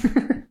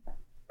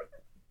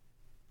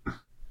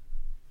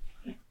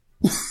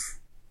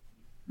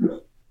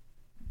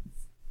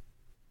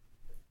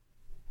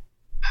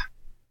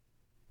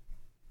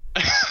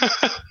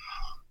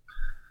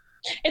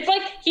 It's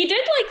like he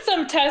did like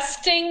some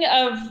testing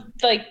of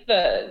like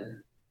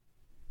the,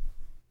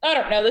 I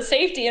don't know, the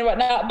safety and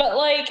whatnot, but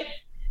like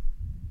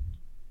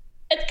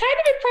it's kind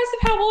of impressive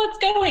how well it's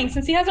going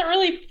since he hasn't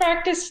really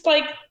practiced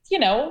like, you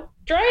know,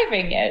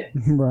 driving it.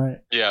 Right.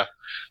 Yeah.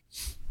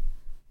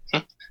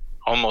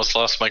 Almost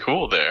lost my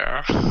cool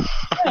there.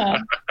 Yeah,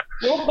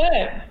 a little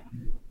bit.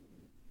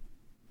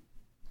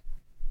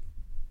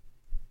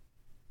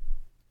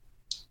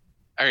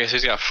 Okay, so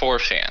he's got 4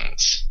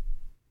 fans.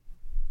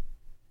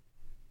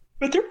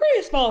 But they're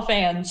pretty small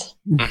fans.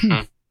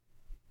 Mhm.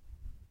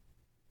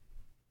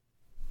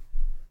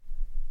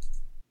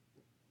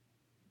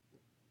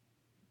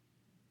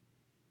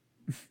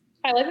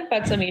 I like that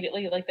that's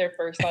immediately like their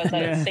first thought is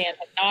that Yeah. it's Santa,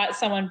 not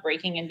someone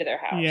breaking into their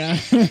house.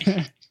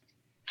 Yeah.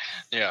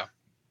 Yeah.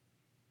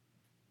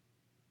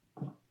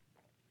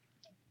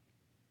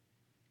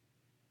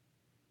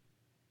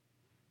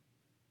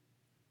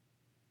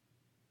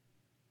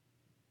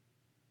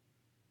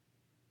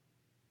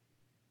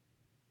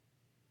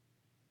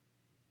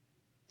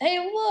 Hey,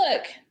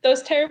 look,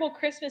 those terrible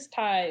Christmas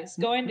ties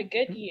going to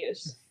good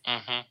use.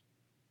 Mhm.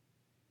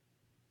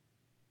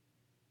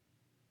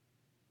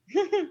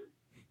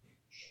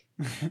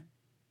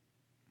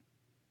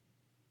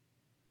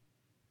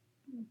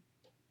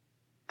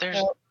 There's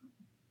Oh.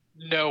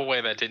 no way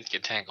that didn't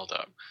get tangled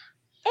up.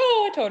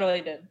 Oh, I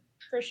totally did.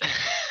 For sure.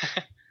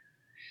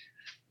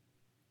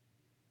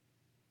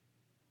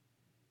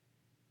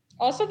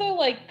 Also, though,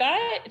 like,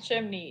 that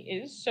chimney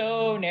is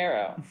so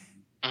narrow.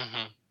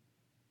 Mhm.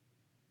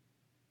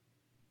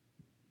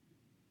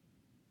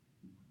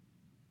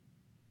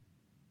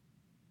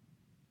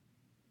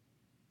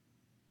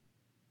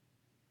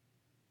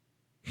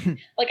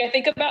 Like, I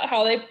think about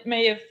how they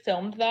may have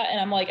filmed that,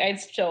 and I'm like, I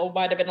still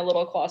might have been a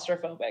little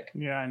claustrophobic.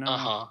 Yeah, I know.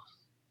 Uh-huh.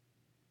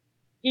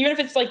 Even if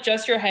it's, like,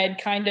 just your head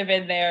kind of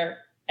in there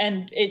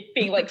and it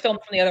being, like, filmed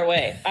from the other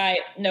way.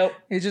 Nope.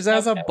 He just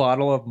has a Nope.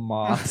 bottle of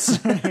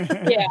moss.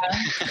 Yeah.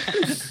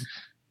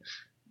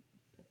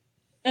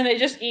 And they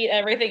just eat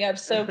everything up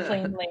so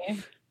cleanly.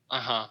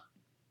 Uh-huh.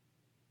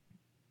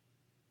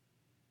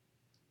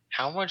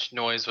 How much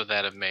noise would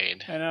that have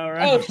made? I know,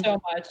 right? Oh,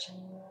 so much.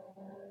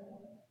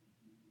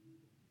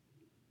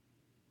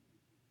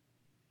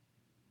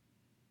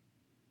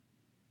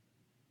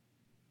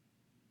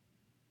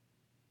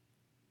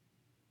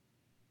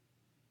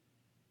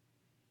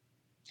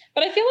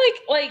 But I feel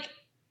like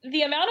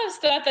the amount of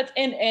stuff that's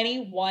in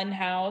any one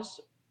house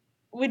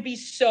would be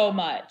so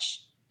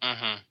much.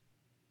 Mm-hmm.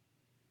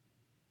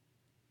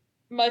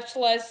 Much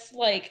less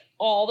like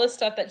all the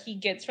stuff that he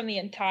gets from the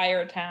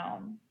entire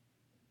town.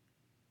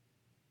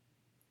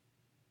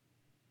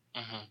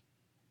 Mm-hmm.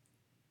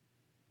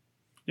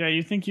 Yeah,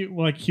 you think he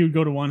would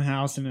go to one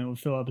house and it would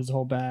fill up his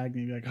whole bag, and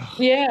he'd be like, "Oh,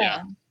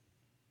 Yeah.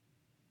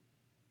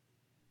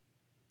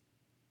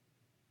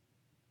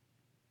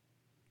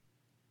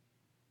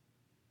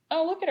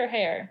 Oh, look at her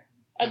hair.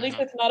 At least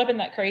it's not up in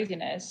that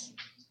craziness.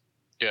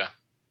 Yeah.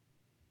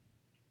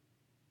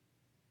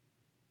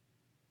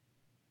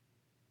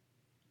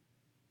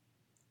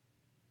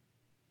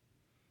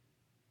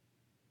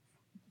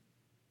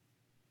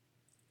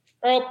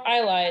 Oh,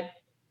 I lied.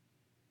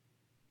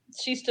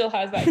 She still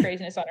has that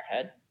craziness on her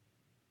head.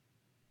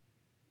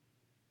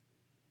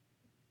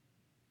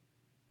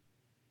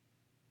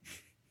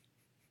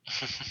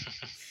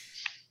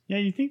 yeah."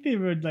 You think they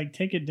would like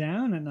take it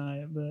down at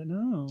night, but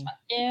no.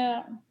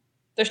 Yeah.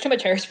 There's too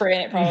much hairspray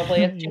in it,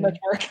 probably. It's too much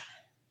work.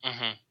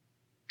 Mm-hmm.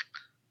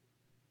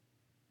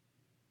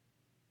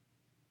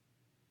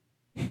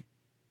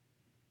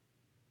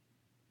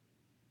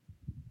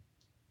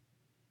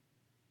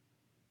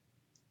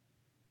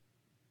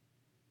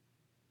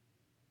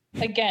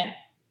 Again,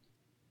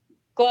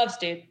 gloves,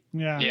 dude.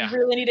 Yeah. Yeah. You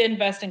really need to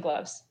invest in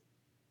gloves.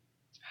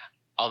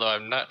 Although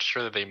I'm not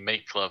sure that they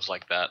make gloves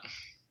like that.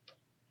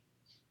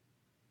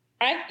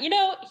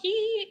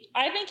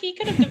 I think he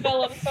could have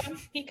developed some.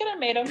 He could have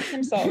made them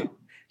himself.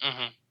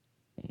 Mm-hmm.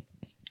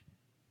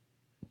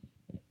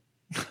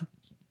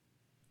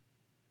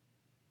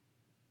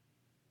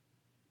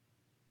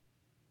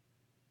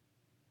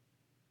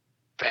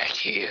 Back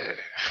here.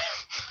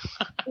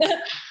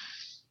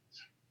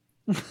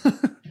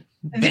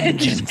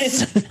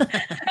 Vengeance.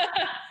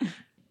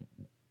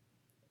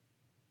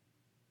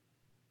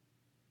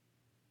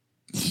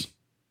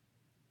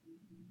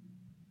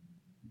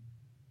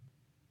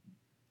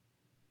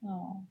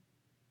 Oh.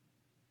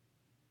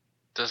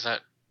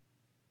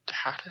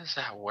 How does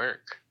that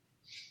work?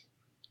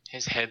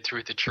 His head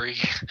through the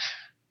tree.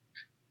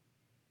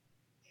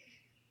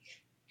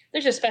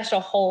 There's a special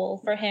hole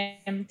for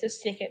him to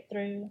stick it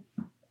through.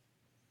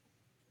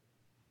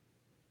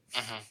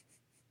 Mm-hmm.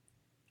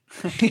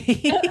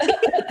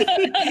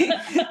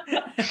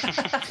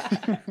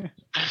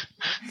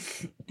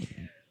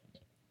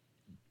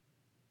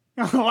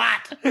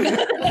 What?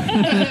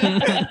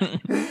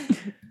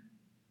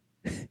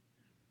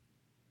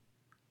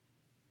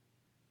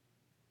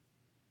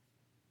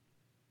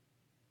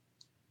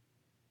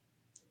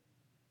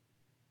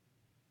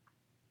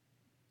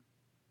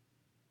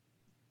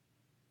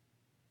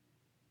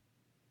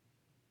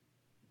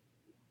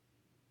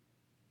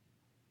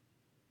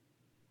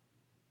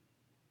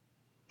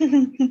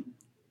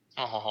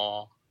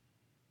 Oh.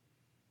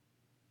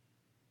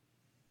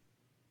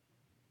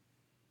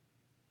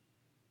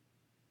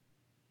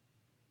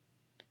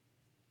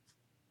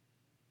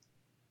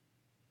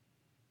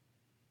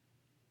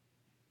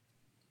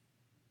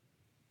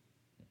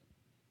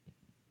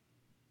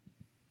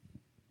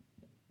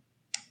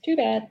 Too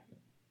bad.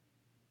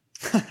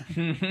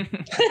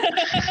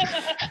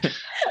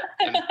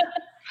 And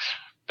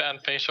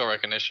bad facial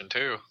recognition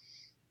too.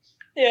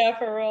 Yeah,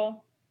 for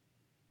real.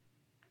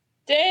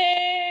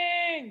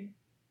 Dang!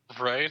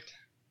 Right?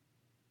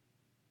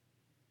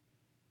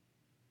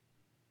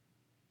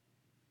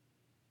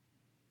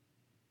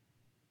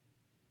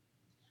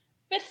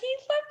 But he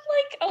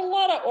left like a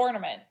lot of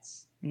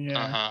ornaments. Yeah.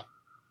 Uh-huh.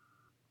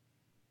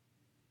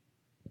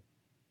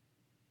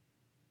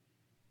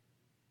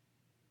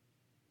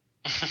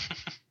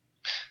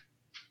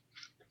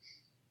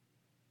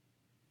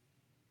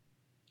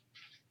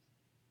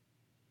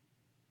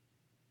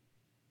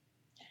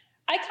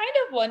 I kind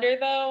of wonder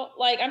though,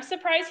 like I'm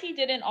surprised he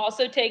didn't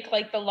also take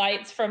like the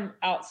lights from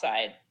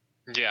outside.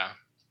 Yeah.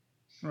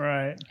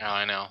 Right. Oh,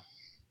 I know.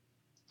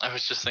 I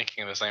was just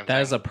thinking the same That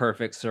thing. is a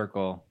perfect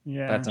circle.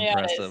 Yeah. That's Yeah,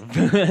 it is.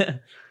 impressive.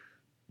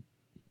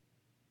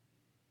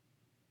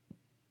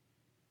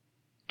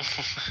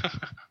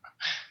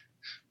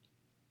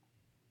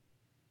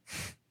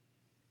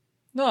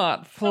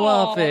 Not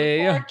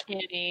fluffy. Oh, poor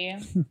kitty.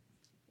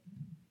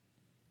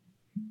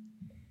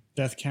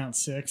 Death count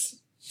 6.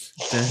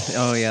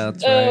 Oh yeah,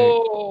 that's right.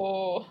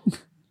 Oh.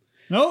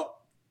 Nope.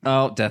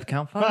 Oh, death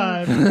count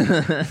 5.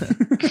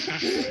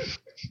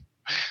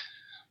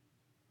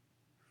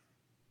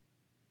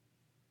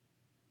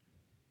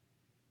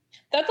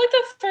 That's like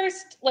the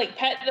first like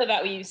pet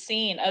that we've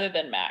seen other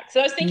than Max. So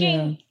I was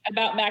thinking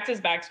about Max's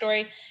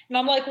backstory, and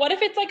I'm like, what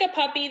if it's like a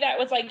puppy that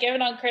was like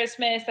given on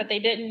Christmas that they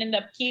didn't end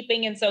up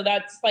keeping, and so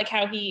that's like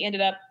how he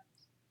ended up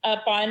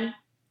on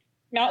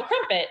Mount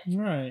Crumpet.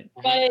 Right.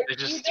 But they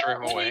just you threw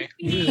don't him away.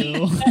 really see-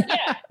 Ew.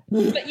 yeah,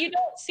 but you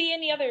don't see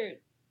any other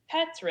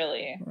pets,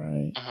 really.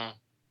 Right. Uh-huh.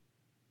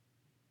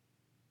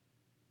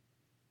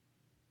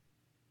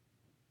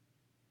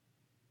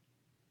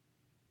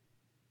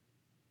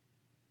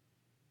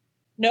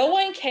 No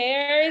one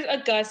cares,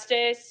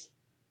 Augustus.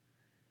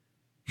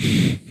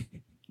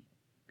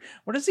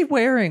 What is he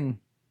wearing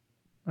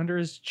under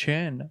his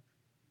chin?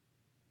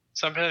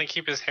 Something to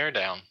keep his hair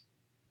down.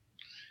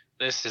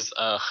 This is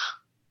no.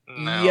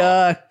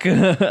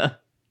 Yuck.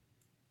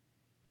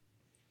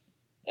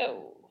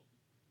 Oh.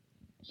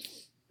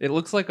 It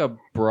looks like a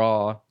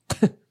bra.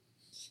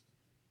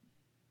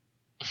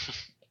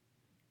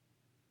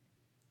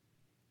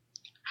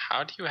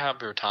 How do you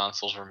have your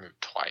tonsils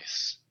removed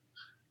twice?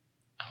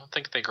 I don't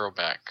think they grow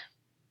back.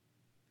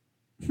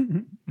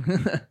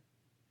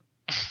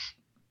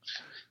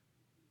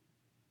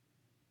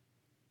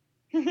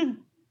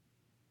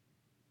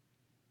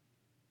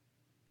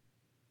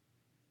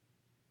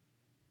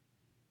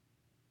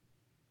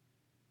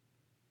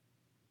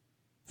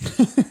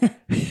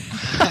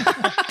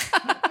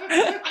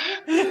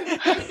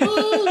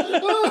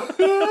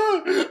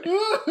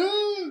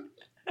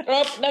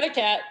 Oh, another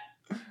cat.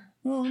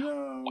 Oh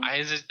no. Why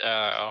is it?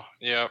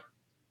 Yep.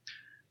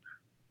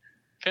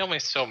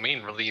 Family's so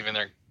mean for leaving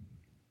their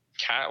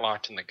cat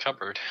locked in the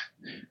cupboard.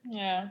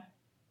 Yeah.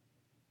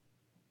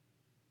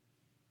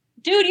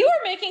 Dude, you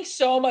are making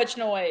so much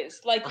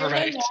noise. Like, your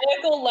Right.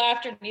 maniacal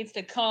laughter needs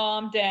to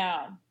calm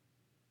down.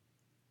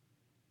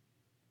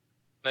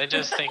 They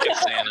just think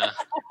it's Santa.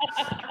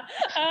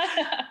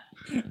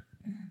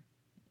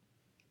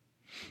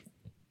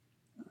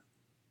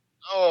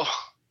 Oh.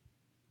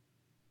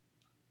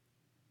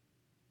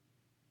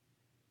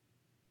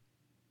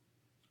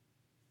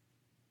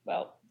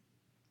 Well.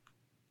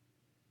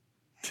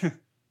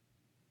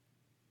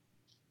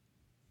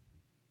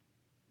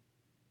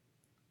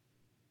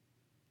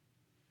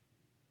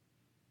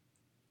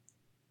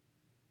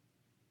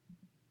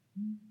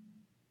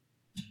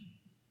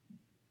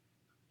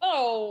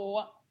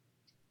 Oh,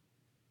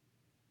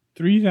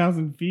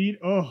 3,000 feet?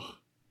 Oh.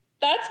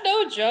 that's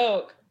no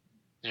joke.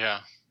 Yeah.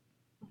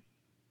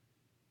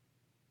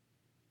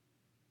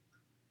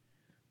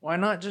 Why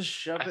not just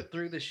shove it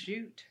through the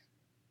chute?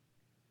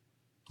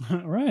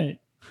 Right.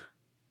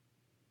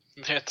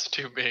 That's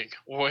too big.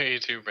 Way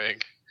too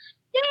big.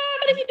 Yeah,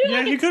 but if you do Yeah,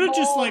 like he a could have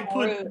just small like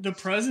put group. the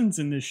presents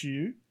in the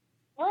chute.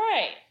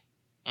 Right.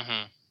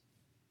 Mm-hmm.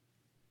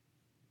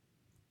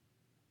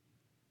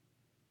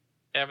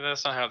 Yeah, but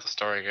that's not how the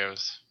story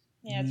goes.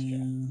 Yeah, it's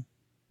true.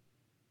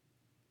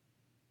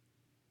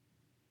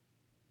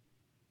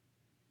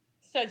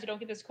 Says you don't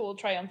get this cool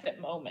triumphant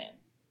moment.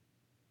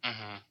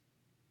 Mm-hmm.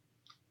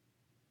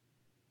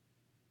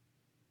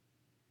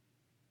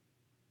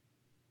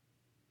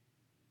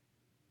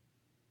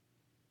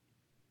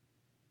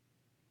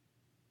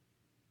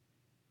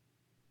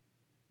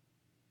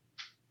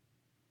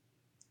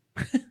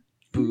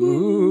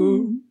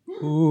 Boo.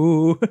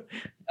 Ooh.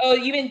 Oh,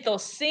 you mean they'll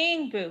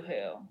sing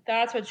boo-hoo.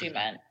 That's what you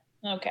meant.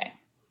 Okay.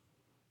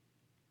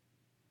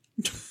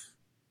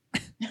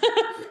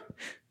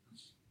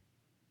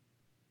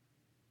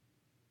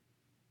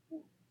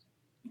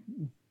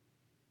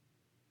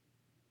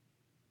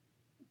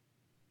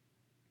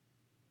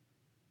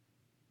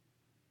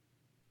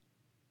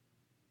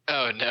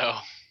 Oh no.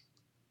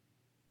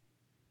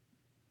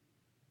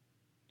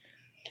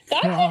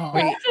 That's Oh,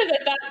 impressive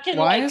that can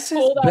Why like is his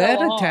pull that bed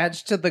along.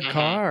 attached to the Mhm.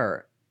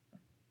 car?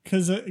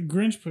 Because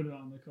Grinch put it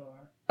on the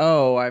car.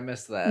 Oh, I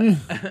missed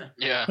that.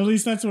 Yeah. At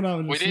least that's what I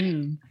would We didn't-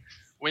 assume.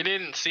 We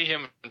didn't see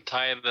him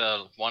tie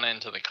the one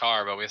end to the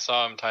car, but we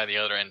saw him tie the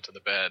other end to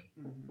the bed.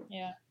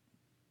 Yeah.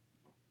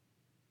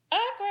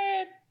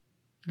 Awkward.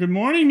 Good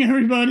morning,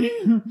 everybody.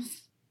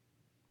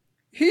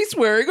 He's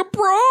wearing a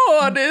bra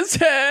on his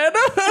head.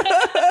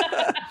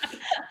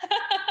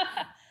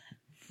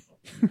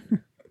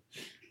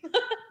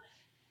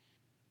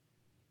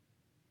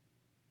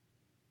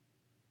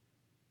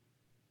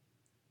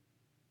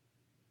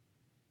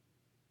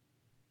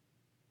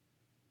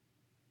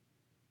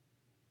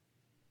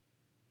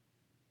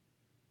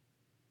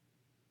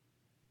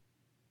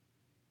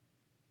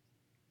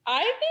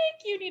 I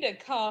think you need to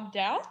calm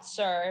down,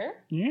 sir.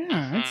 Yeah,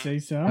 I'd say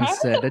so. A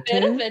Having a bit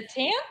sedative? of a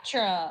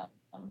tantrum.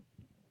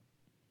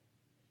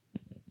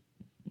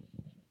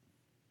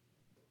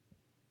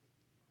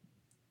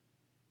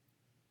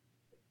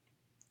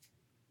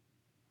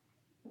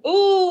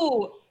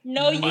 Ooh,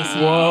 no, you.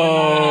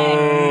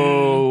 Whoa.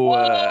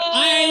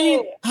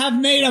 I have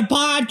made a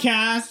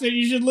podcast that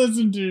you should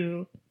listen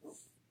to.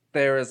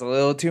 There is a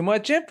little too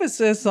much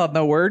emphasis on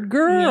the word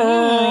girl.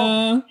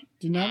 Yeah.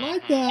 Do not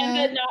like that.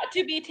 And the not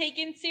to be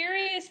taken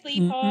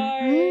seriously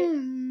part.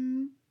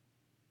 Mm-mm-mm.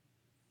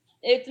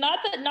 It's not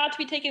the not to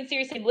be taken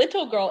seriously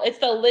little girl. It's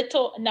the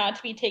little not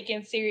to be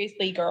taken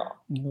seriously girl.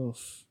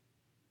 Oof.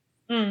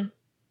 Mm.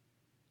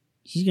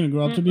 She's gonna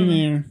grow up to be Mm-mm.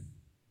 mayor.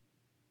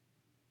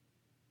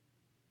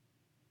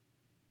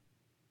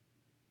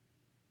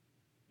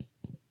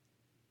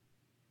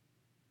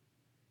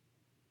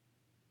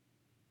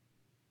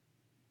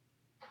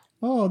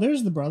 Oh,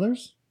 there's the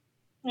brothers.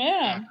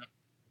 Yeah.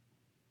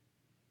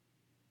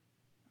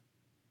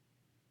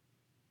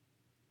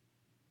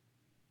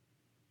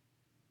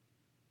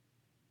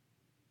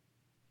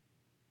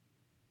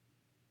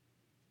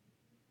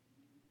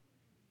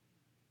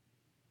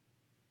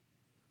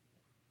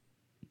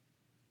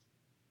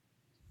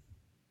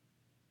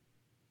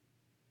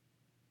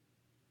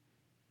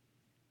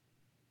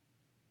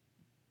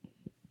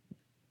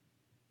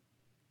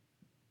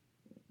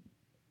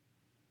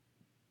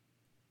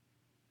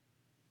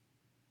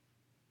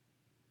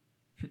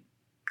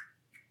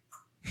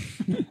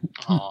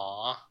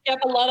 Aww. Yep,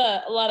 a lot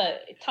of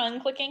tongue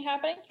clicking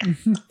happening.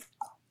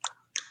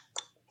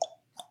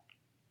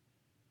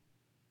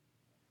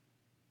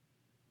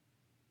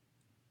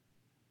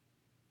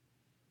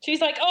 She's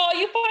like, "Oh,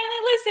 you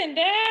finally listened,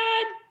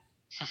 Dad.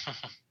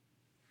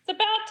 It's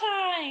about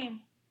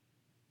time."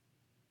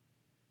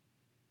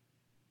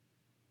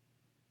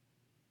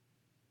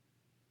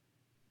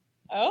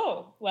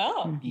 Oh,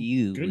 well.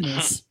 You.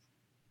 Goodness.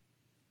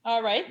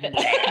 All right then.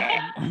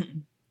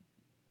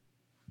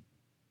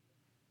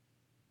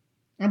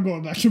 I'm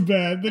going back to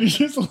bed. Then he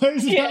just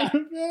lays down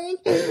in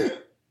bed.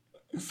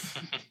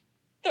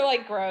 They're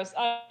like, gross.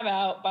 I'm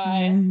out.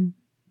 Bye.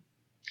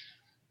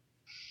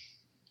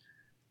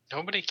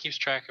 Nobody keeps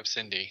track of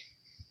Cindy.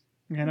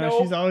 You know,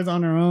 Nope. she's always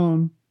on her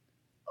own.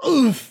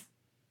 Oof.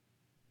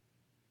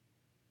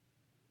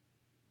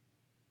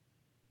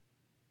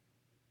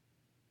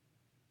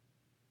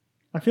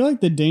 I feel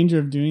like the danger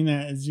of doing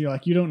that is you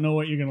don't know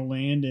what you're gonna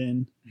land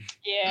in.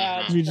 Yeah.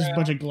 It could be just a true.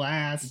 bunch of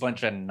glass.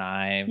 Bunch of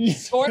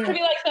knives. Or it could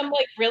be like some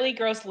like really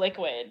gross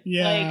liquid.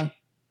 Yeah. Like,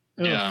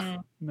 Ugh, Yeah.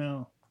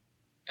 No.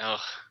 Ugh.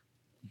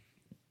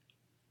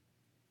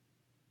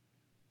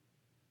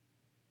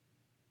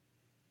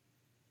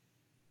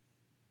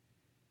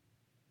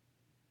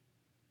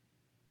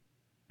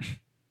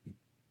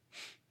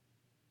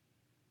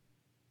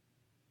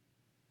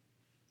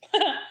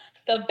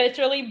 the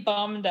bitterly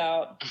bummed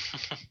out.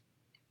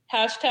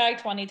 Hashtag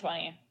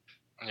 2020.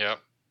 Yep.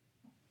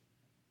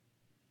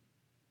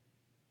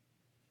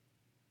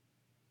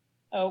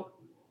 Oh.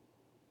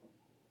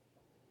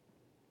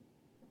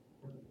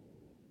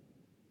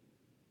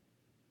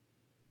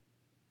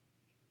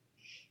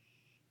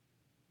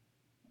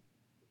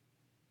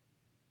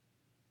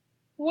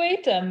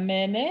 Wait a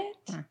minute.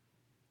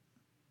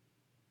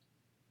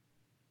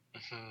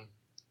 Mhm.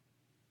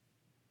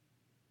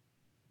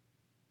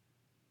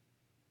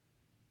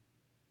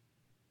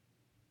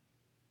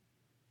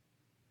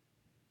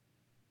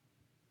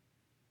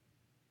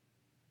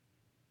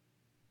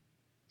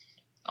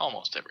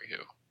 Almost every who.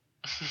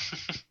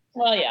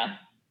 Well, yeah.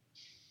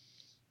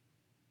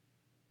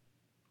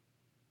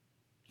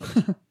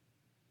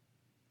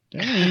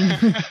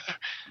 Dang.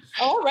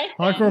 All right.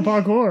 then.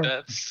 Parkour.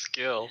 That's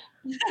skill.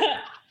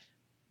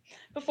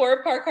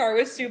 Before parkour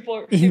was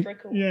super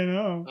cool. Yeah, I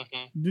know.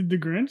 Mhm. Did the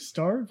Grinch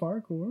start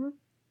parkour?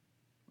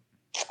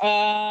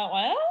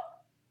 Well,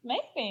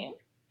 maybe.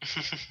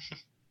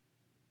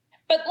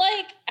 But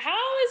like, how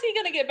is he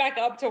gonna get back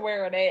up to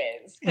where it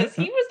is? Because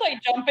he was like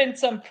jumping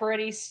some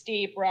pretty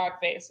steep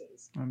rock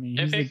faces. I mean,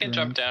 If he's he the can Grinch.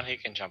 jump down, he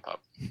can jump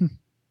up.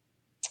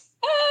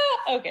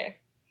 Okay,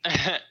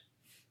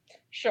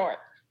 sure.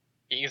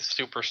 He's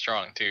super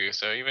strong too,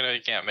 so even if he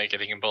can't make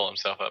it, he can pull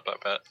himself up, I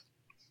bet.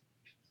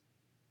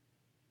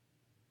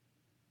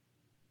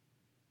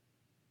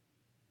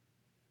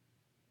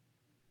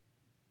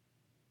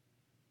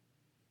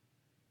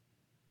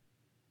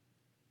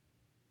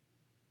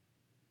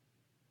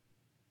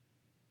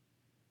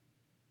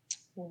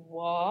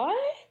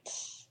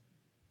 What?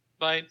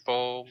 Light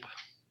bulb.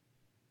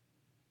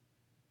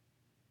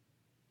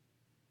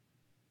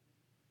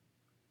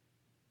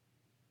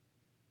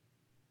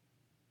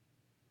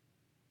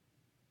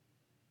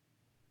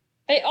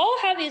 They all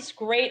have these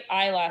great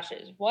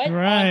eyelashes. What? on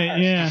Right, earth?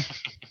 yeah.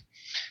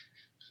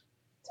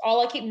 It's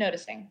all I keep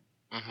noticing.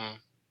 Mm-hmm.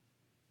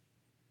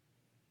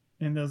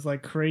 And those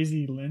like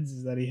crazy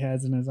lenses that he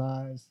has in his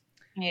eyes.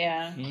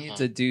 Yeah. You need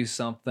to do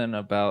something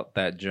about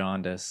that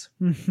jaundice.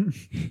 Yeah. I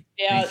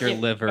think your you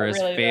liver is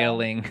really will.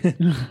 failing.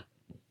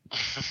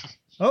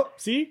 Oh,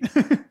 see?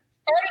 Heart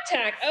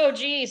attack. Oh,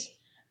 geez.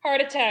 Heart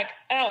attack.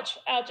 Ouch.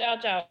 Ouch.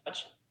 Ouch.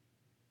 Ouch.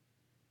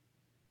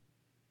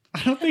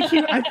 I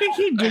think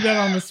he did that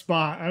on the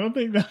spot. I don't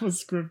think that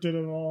was scripted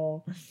at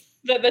all.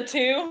 The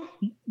two?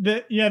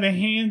 The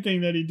hand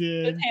thing that he The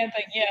did. hand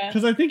thing, yeah.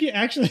 Because I think he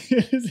actually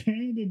hit his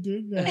hand and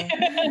did that.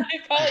 He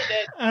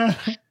probably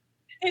did.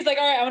 He's like,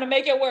 all right, I'm going to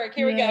make it work.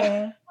 Here we go.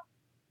 yeah.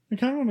 I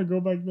kind of want to go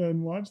back there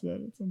and watch that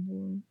at some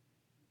point.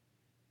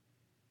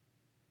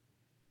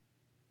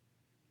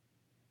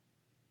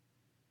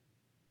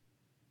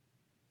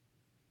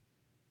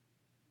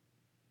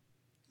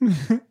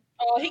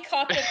 Oh, he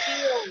caught the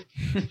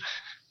feels.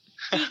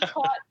 He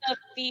caught the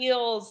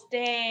feels.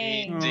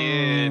 Dang.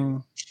 Did.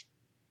 Oh.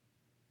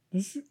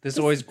 This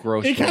always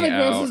grosses It kind me of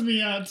out. grosses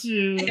me out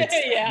too.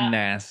 Yeah.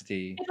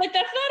 Nasty. It's like,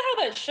 that's not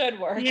how that should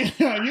work.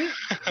 Yeah,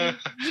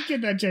 you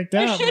get that checked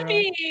There out. should bro.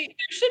 be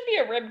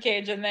a rib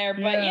cage in there,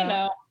 but Yeah. you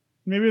know.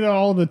 Maybe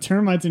all the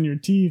termites in your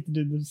teeth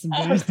did some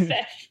I was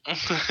damage.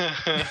 sick.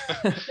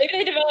 Maybe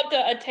they developed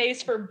a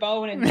taste for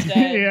bone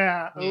instead.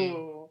 yeah.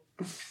 Oh.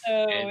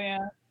 Oh, yeah.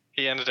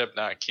 He ended up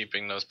not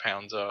keeping those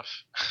pounds off.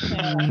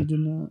 Yeah. I did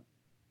not.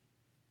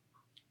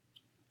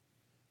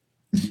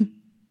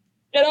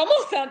 It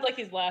almost sounds like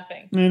he's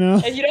laughing. I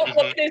know. If you don't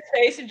look at his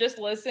face and just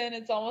listen,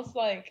 it's almost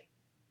like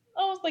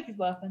he's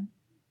laughing.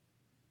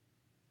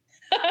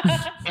 It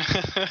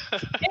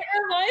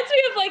reminds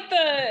me of like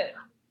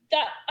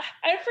that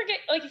I forget,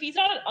 like, if he's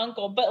not an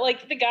uncle, but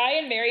like the guy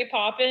in Mary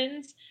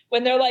Poppins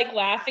when they're like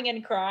laughing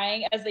and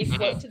crying as they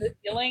float to the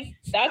ceiling.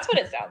 That's what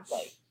it sounds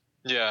like.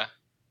 Yeah.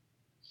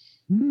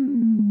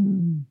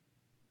 And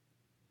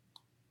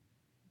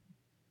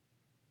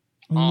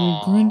the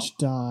Grinch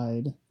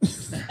died.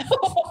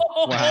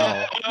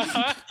 Wow.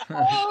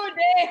 Oh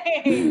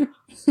dang!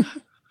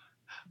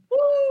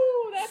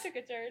 Woo! That took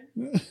a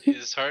turn.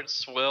 His heart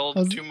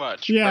swelled too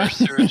much. Yeah.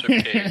 Burst through his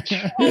ribcage.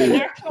 An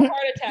actual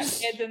heart attack,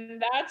 kids,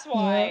 and that's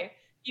why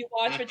you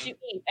watch what you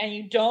eat and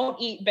you don't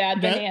eat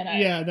bad bananas.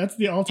 Yeah, that's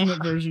the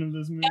ultimate version of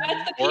this movie.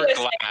 That's the Or PSA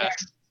there.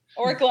 glass.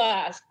 Or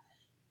glass.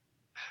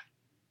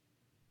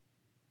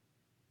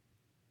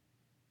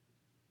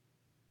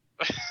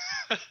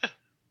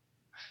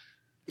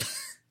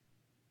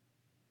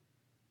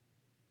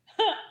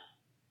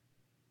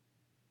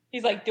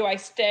 He's like, do I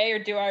stay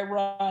or do I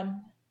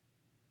run?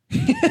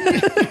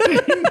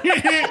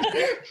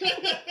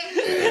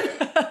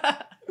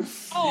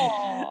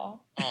 Aww.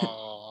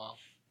 Aww.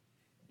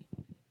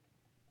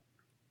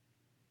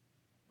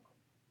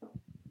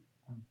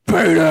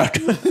 Beat it!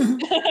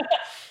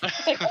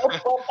 It's like,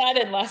 oh, that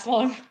didn't last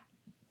long.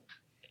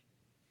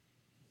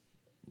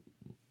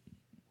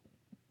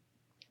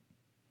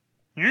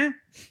 Huh?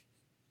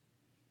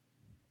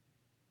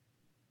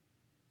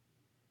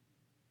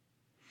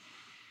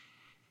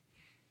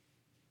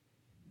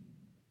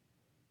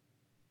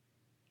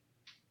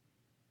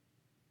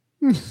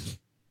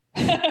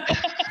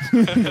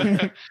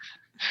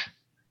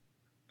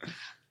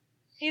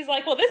 He's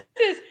like, well, this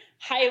is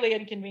highly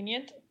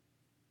inconvenient.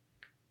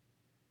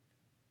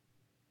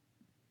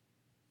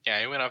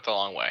 Yeah, he went up the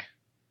long way.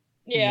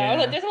 Yeah, I was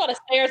Yeah. like, there's a lot of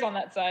stairs on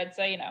that side,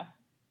 so you know.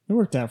 It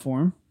worked out for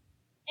him,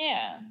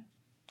 Yeah.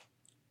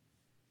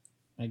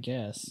 I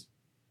guess.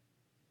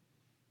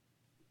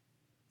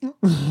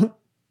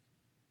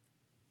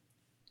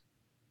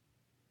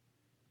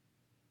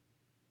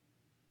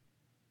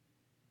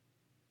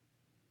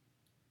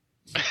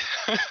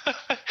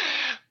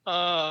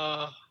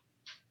 uh,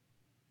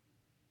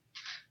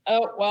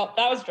 Oh, well,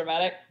 that was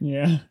dramatic.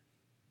 Yeah.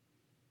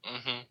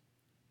 mm-hmm.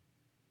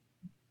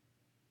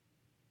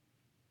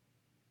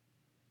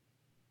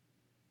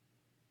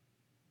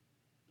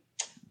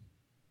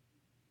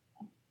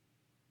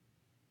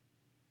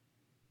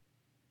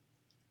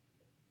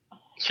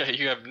 Yeah,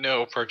 you have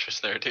no purchase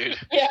there, dude.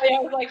 Yeah, I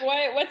was like,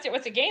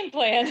 what's a game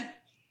plan?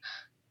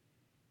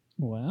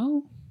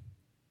 Well.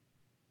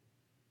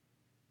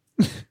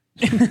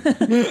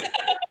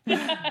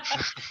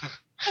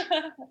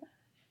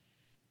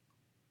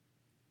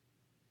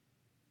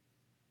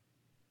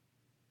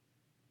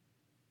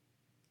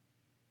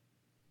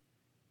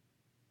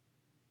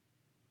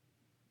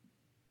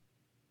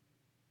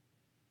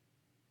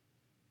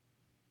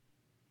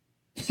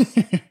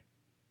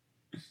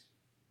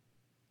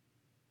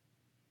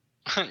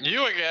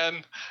 You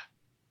again.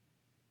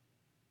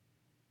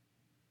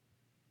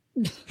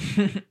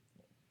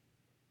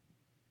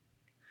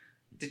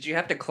 Did you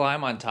have to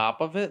climb on top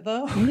of it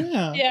though?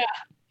 Yeah. Yeah,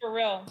 for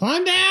real.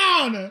 Climb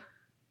down!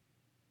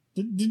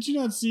 Did you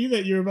not see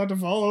that you're about to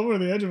fall over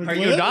the edge of a Are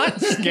cliff? you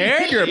not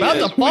scared? You're He about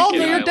has to fall to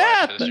wicked your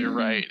death. eyelashes, You're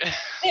right.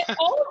 They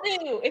all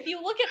do. If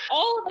you look at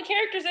all of the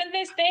characters in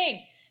this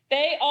thing,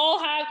 they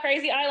all have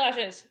crazy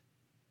eyelashes.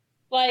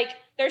 Like,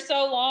 they're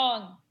so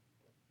long.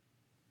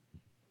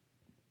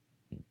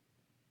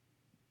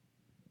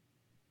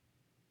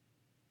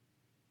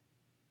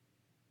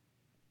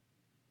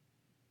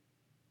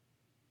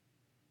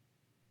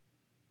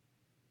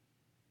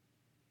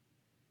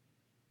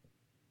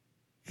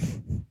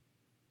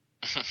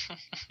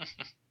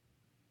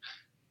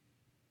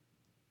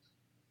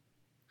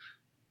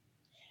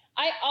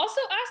 I also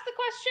asked the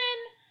question,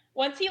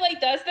 once he like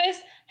does this,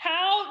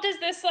 how does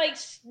this like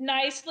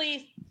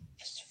nicely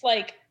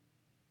like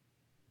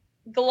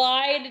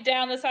glide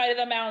down the side of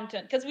the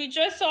mountain? Because we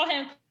just saw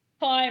him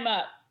climb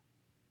up,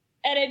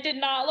 and it did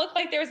not look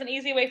like there was an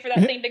easy way for that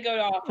thing to go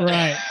off.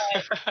 Right.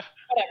 But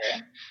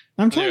whatever.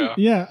 I'm trying.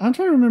 Yeah, I'm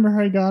trying to remember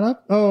how he got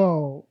up.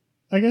 Oh,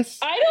 I guess.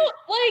 I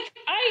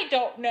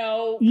don't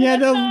know. Yeah,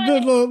 That's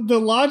not- the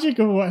logic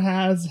of what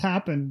has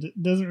happened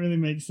doesn't really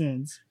make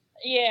sense.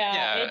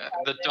 yeah. Yeah,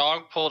 the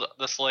dog pulled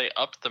the sleigh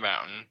up the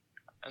mountain,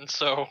 and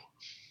so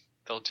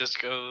they'll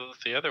just go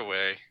the other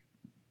way.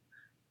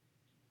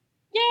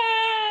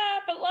 Yeah,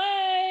 but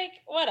like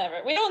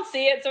whatever. We don't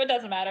see it, so it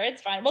doesn't matter.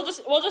 It's fine. We'll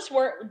just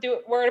word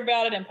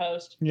about it in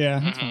post. Yeah,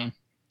 that's Mhm. fine.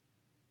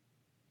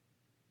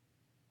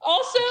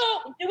 Also,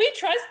 do we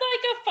trust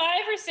like a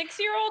 5 or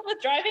 6-year-old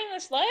with driving the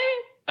sleigh?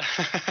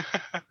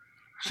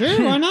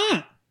 Sure, why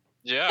not?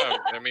 Yeah,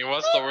 I mean,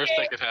 what's the worst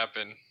that could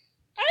happen?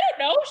 I don't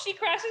know. She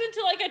crashes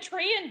into like a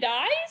tree and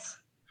dies.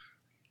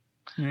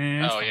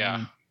 Nah, that's Oh, yeah.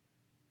 fine.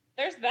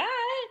 There's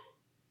that.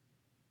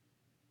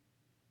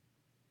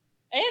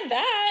 And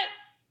that.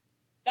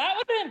 That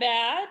would have been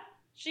bad.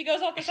 She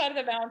goes off the side of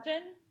the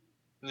mountain.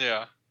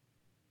 Yeah.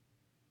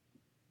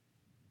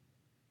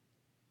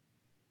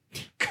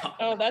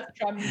 Oh, that's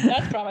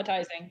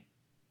traumatizing.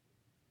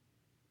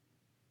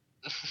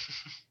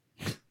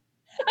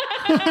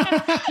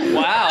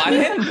 Wow, I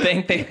didn't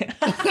think they.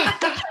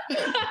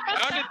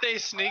 How did they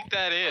sneak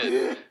that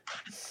in?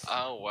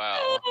 Oh wow.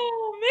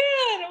 Oh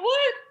man,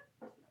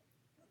 what?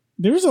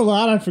 There's a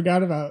lot I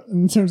forgot about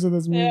in terms of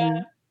this movie.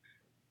 Yeah.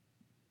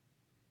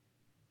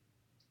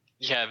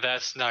 Yeah,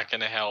 that's not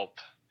gonna help.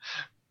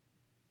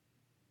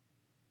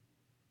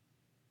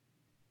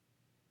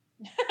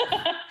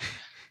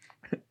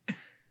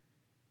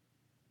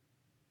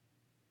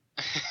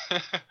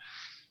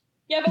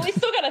 Yeah, but we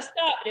still gotta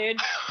stop, dude.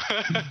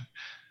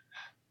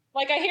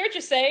 Like I hear what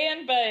you're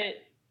saying, but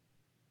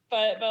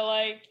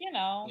like, you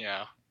know.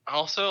 Yeah.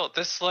 Also,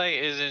 this sleigh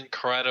is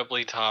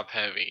incredibly top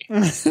heavy.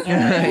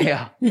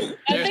 Yeah. That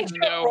There's thing's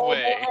no rolled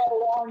way. over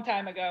a long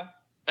time ago.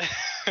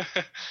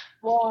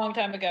 Long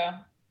time ago.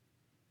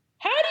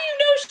 How do you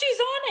know she's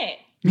on it?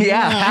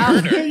 Yeah. How,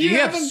 You do you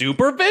have haven't-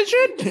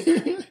 supervision?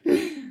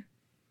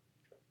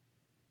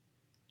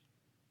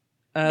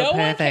 Oh, No one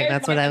perfect. cares,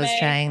 That's what I was May.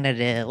 trying to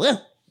do.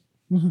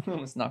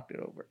 Almost knocked it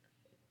over.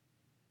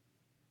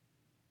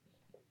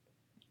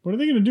 What are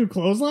they going to do?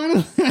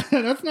 Clothesline?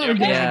 That's not a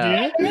good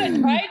Yeah. idea. I'm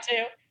gonna try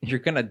to. You're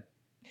gonna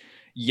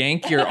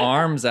yank your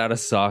arms out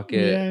of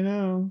socket. Yeah, I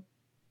know.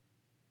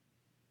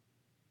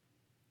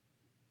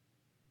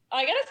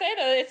 I gotta say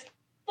though, it's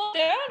slowed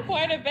down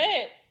quite a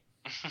bit.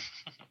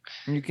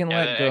 You can Yeah,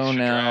 let that go extra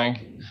now.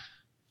 drag.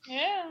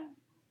 Yeah.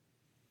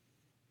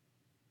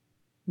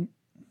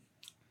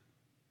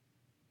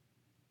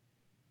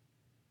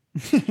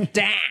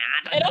 Dad!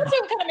 It also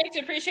kind of makes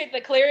you appreciate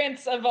the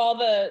clearance of all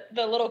the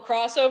little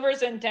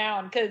crossovers in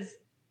town, because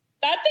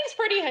that thing's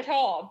pretty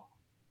tall,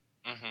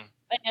 Mhm.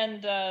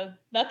 and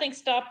nothing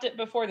stopped it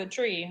before the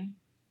tree.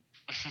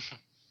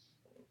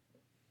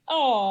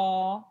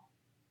 Oh,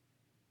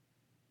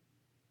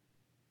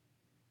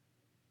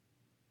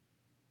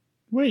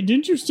 Wait,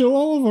 didn't you steal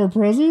all of our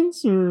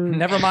presents? Or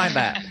Never mind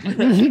that.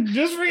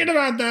 Just forget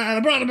about that. I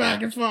brought it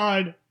back. It's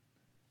fine.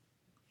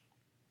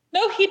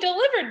 no, he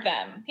delivered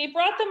them. He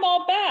brought them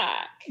all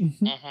back.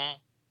 Mhm.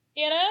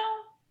 You know?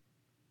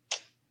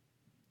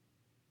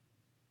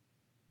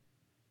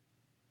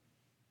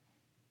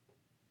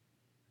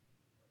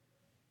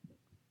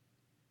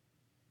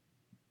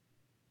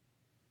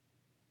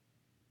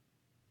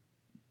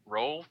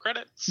 Roll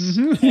credits.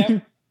 Mhm.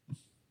 Yep.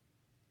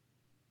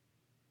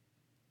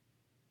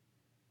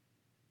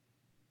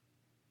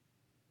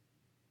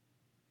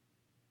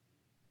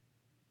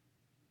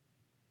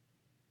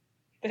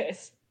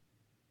 This.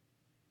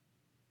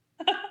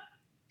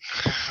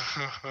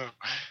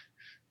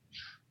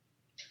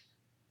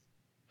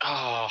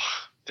 Oh,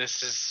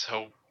 this is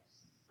so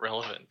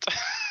relevant.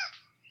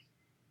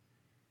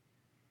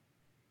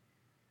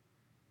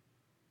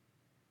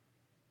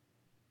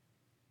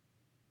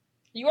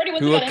 You already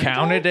went Who through that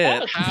accounted intro? it?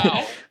 That was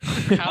How?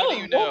 quick. How do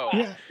you know?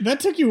 Yeah, that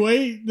took you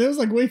way. That was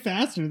like way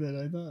faster than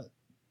I thought.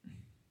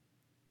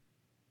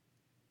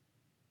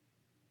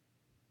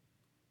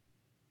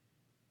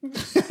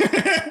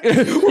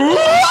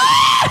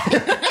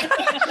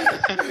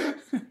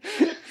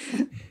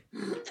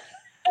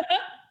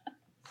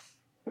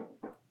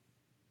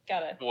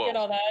 Gotta Whoa. get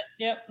all that.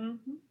 Yep.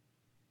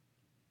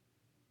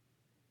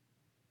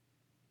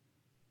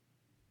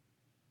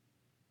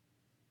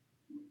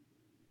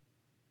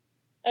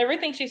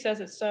 Everything she says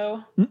is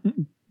so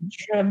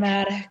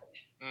dramatic.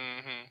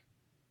 Mhm.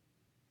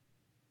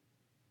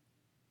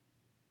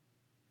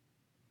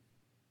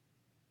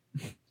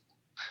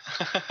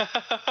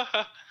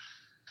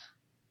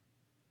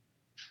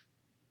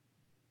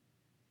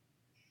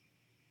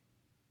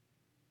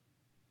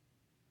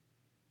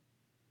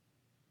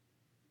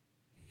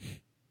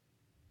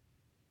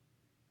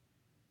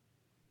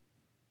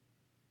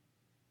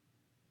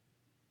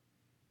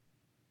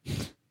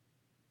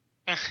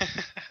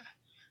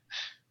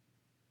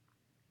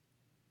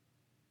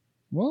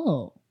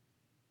 Whoa.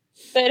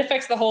 But it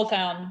affects the whole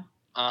town.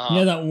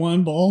 Yeah, that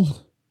one bulb.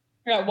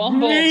 Yeah, one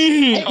bulb.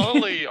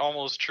 Totally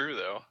almost true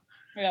though.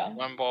 Yeah.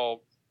 One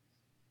bulb.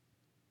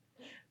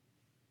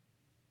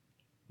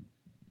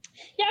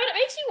 Yeah, but it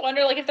makes you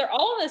wonder, like, if they're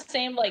all in the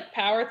same, like,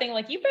 power thing,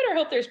 like, you better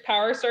hope there's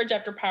power surge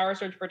after power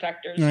surge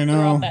protectors I know.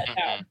 throughout that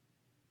town.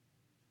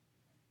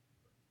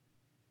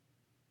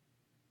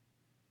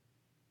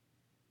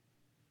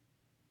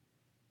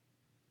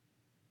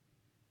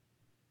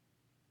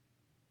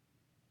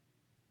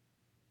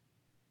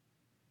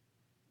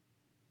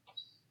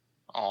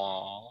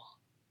 Aww.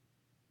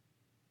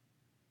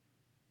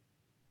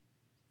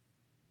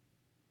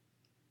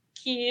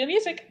 Cue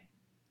music.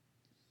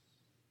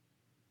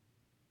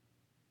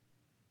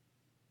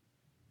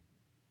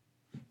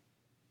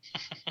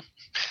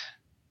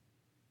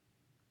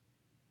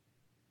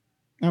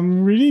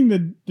 I'm reading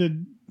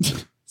the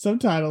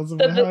subtitles of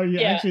The- how you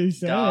yeah. actually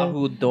say it.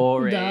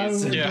 Dahudores.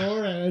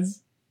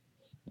 Dahudores.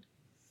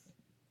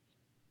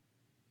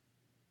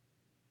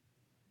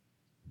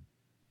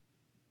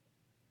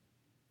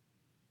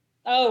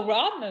 Oh,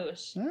 raw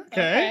moose.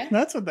 Okay,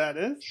 that's what that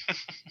is.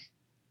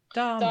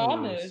 Saw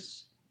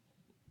moose.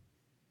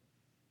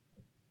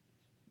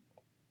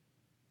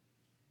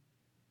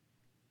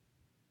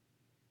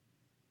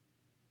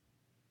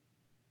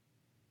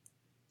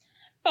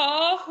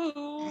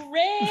 Oh,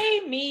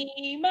 re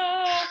mi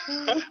ma.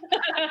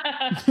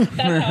 That's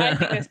how I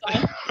sing this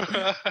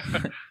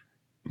song.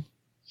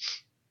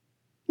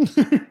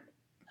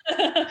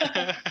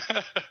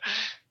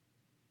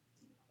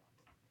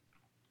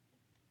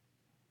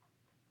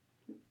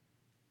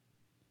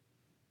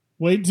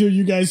 Wait till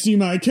you guys see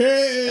my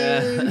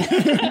cane.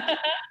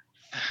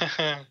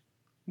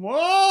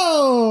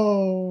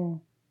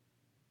 Whoa.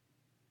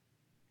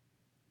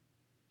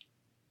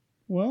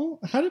 Well,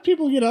 how did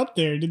people get up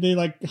there? Did they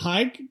like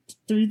hike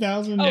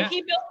 3,000? Oh,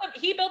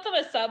 he built them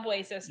a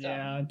subway system.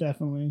 Yeah,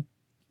 definitely.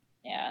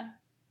 Yeah.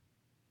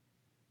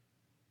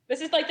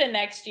 This is like the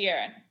next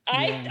year.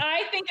 Yeah.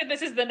 I think that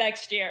this is the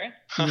next year.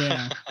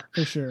 Yeah,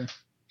 for sure.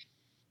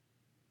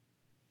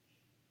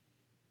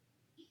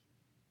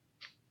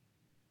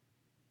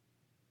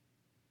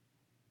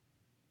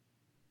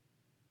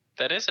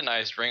 That is a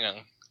nice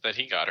ring that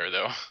he got her,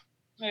 though.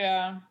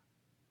 Yeah.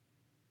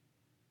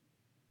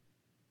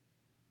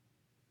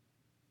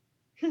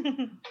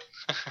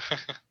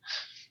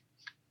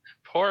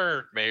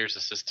 Poor mayor's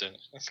assistant.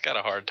 He's got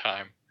a hard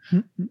time.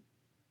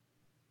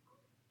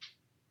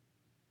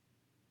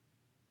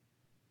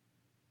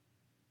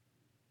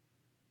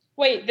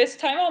 Wait, this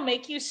time I'll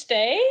make you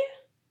stay?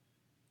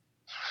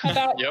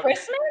 About Yep.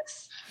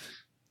 Christmas?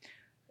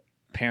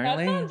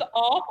 Apparently, That sounds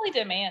awfully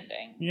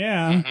demanding.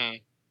 Yeah.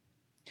 Mhm.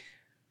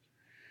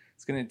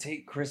 it's gonna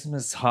take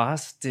Christmas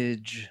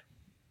hostage.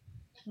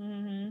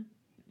 Mm-hmm.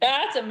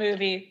 That's a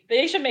movie.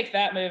 They should make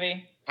that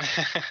movie.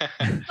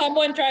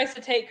 Someone tries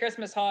to take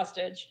Christmas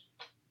hostage.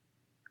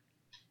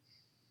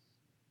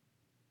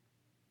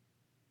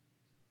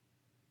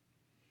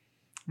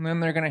 And then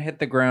they're gonna hit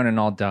the ground and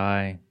all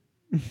die.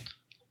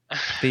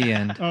 The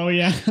end. Oh,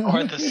 yeah.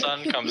 Or the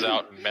sun comes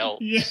out and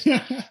melts.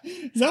 Yeah.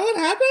 Is that what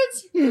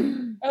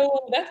happens?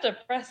 Oh, that's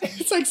depressing.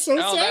 It's like so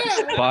No,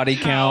 sad. Body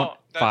count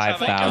That's how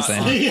they got 5,000.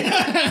 on.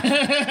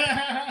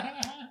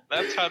 Yeah.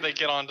 That's how they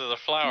get onto the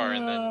flower,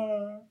 and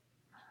then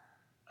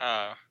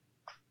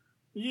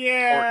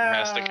Yeah. Horton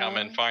has to come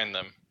and find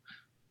them.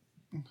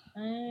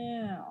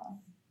 Oh,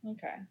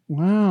 okay.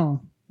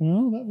 Wow.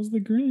 Well, that was the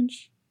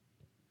Grinch.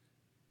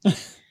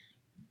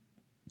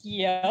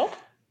 Yep. All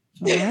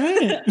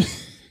right.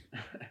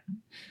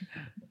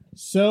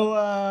 So,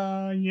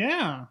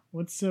 yeah.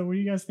 What are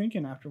you guys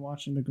thinking after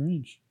watching the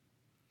Grinch?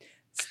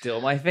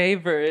 Still my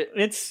favorite.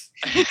 It's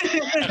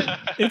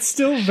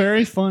still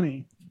very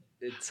funny.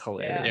 It's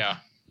hilarious. Yeah.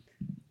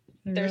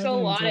 I There's a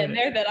rather lot in enjoyed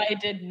there that I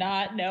did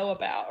not know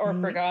about or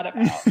Mm. forgot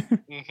about.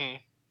 hmm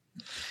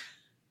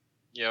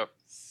Yep.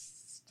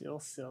 Still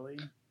silly.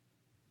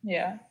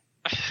 Yeah.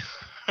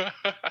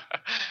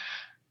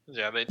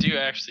 Yeah, they do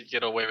actually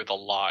get away with a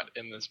lot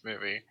in this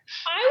movie.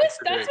 That's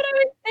what I was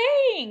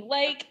saying.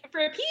 Like, for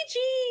a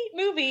PG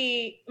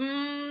movie,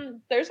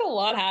 there's a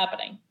lot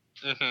happening.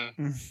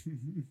 hmm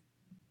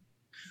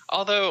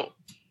Although,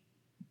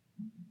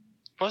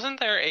 wasn't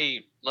there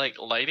a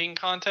lighting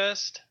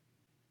contest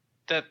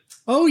that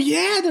Oh,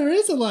 yeah, there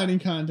is a lighting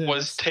contest.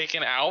 was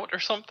taken out or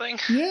something?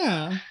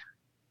 Yeah.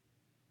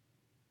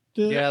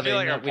 Yeah, I feel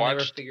like we I've never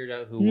watched- figured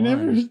out who You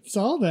won. never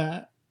saw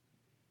that.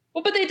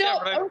 Well, but they Yeah,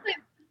 don't. but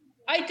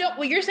I don't.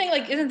 Well, you're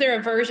saying isn't there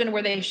a version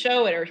where they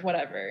show it or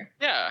whatever?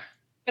 Yeah.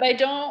 But I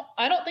don't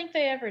think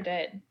they ever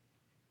did.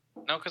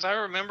 No, because I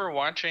remember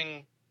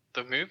watching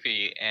the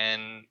movie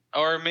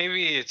or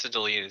maybe it's a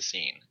deleted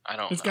scene. I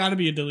don't It's know. got to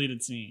be a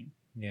deleted scene.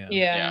 Yeah.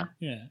 Yeah.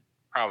 Yeah.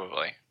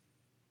 Probably.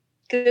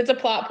 Because it's a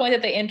plot point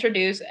that they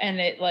introduce and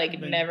it They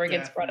never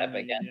gets brought up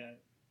definitely- again.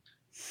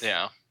 Yeah.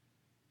 Yeah.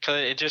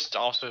 Because it just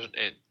also,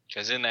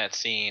 because in that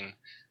scene,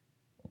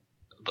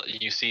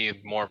 you see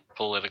more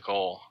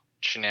political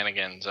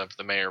shenanigans of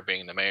the mayor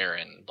being the mayor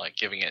and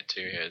giving it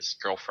to his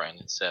girlfriend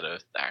instead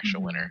of the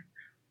actual winner.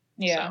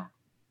 Yeah.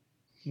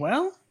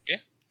 Well, Yeah.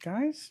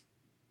 guys,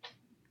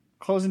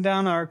 closing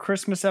down our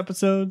Christmas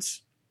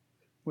episodes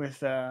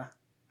with How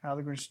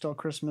the Grinch Stole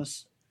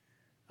Christmas.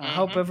 I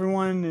hope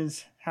everyone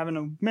is having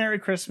a Merry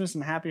Christmas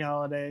and Happy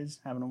Holidays,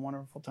 having a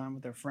wonderful time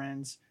with their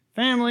friends,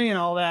 family, and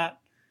all that.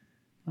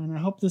 And I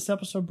hope this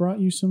episode brought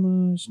you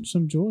some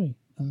joy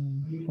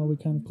while we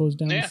kind of close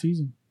down the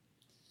season.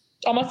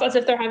 Almost as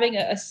if they're having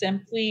a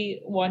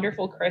simply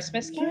wonderful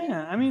Christmas game.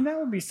 Yeah, I mean, that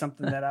would be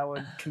something that I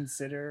would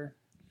consider.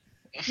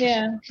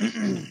 Yeah.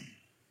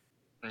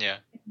 Yeah.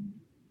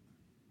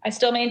 I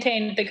still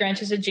maintain the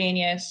Grinch is a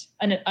genius,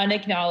 an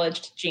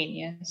unacknowledged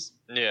genius.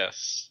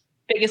 Yes.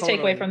 Biggest Totally,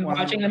 takeaway from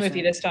watching the 100%.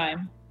 movie this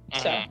time.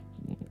 So, Mhm.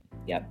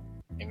 yep.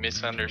 A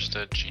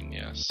misunderstood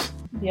genius.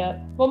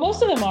 Yep. Well,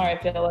 most of them are, I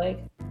feel like.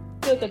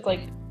 I feel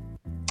like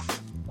that's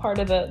part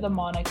of the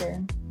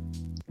moniker.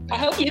 I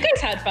hope you guys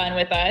had fun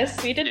with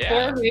us. We did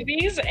 4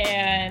 movies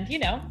and,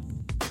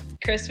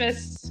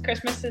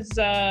 Christmas is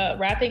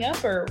wrapping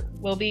up or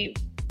will be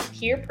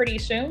here pretty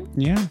soon.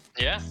 Yeah.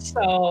 Yeah.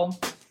 So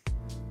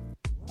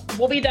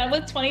we'll be done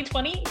with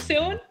 2020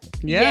 soon.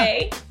 Yeah.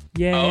 Yay.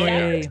 Yay. Oh,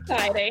 yeah. That's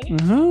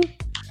exciting. Uh-huh.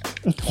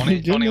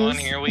 2021,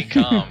 here we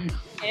come.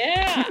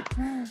 Yeah.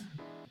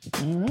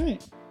 All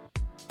right.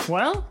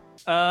 Well,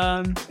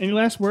 any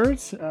last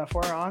words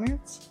for our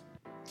audience?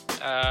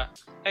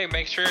 hey,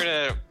 make sure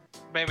to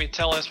maybe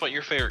tell us what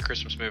your favorite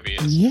Christmas movie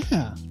is.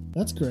 Yeah,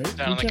 that's great.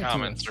 Down in Reach the out to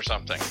comments us. or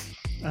something.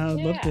 I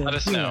would love to Let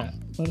us hear know.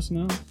 that. Let us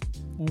know.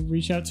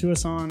 Reach out to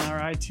us on our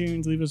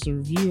iTunes. Leave us a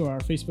review, our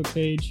Facebook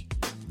page.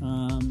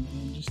 And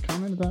just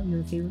comment about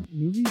your favorite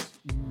movies.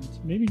 And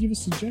maybe give us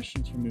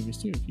suggestions for movies,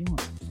 too, if you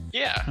want.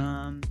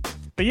 Yeah.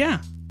 But yeah.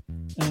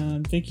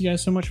 Thank you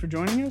guys so much for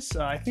joining us.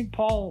 I think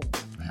Paul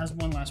has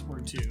one last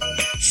word, too.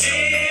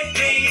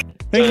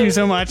 Thank you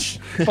so much,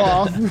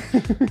 Paul.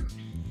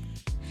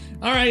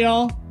 All right,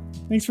 y'all.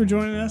 Thanks for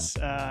joining us.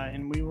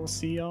 And we will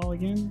see y'all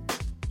again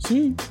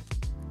soon.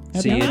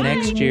 See you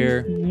next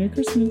year. Merry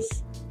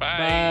Christmas. Bye.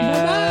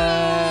 Bye-bye.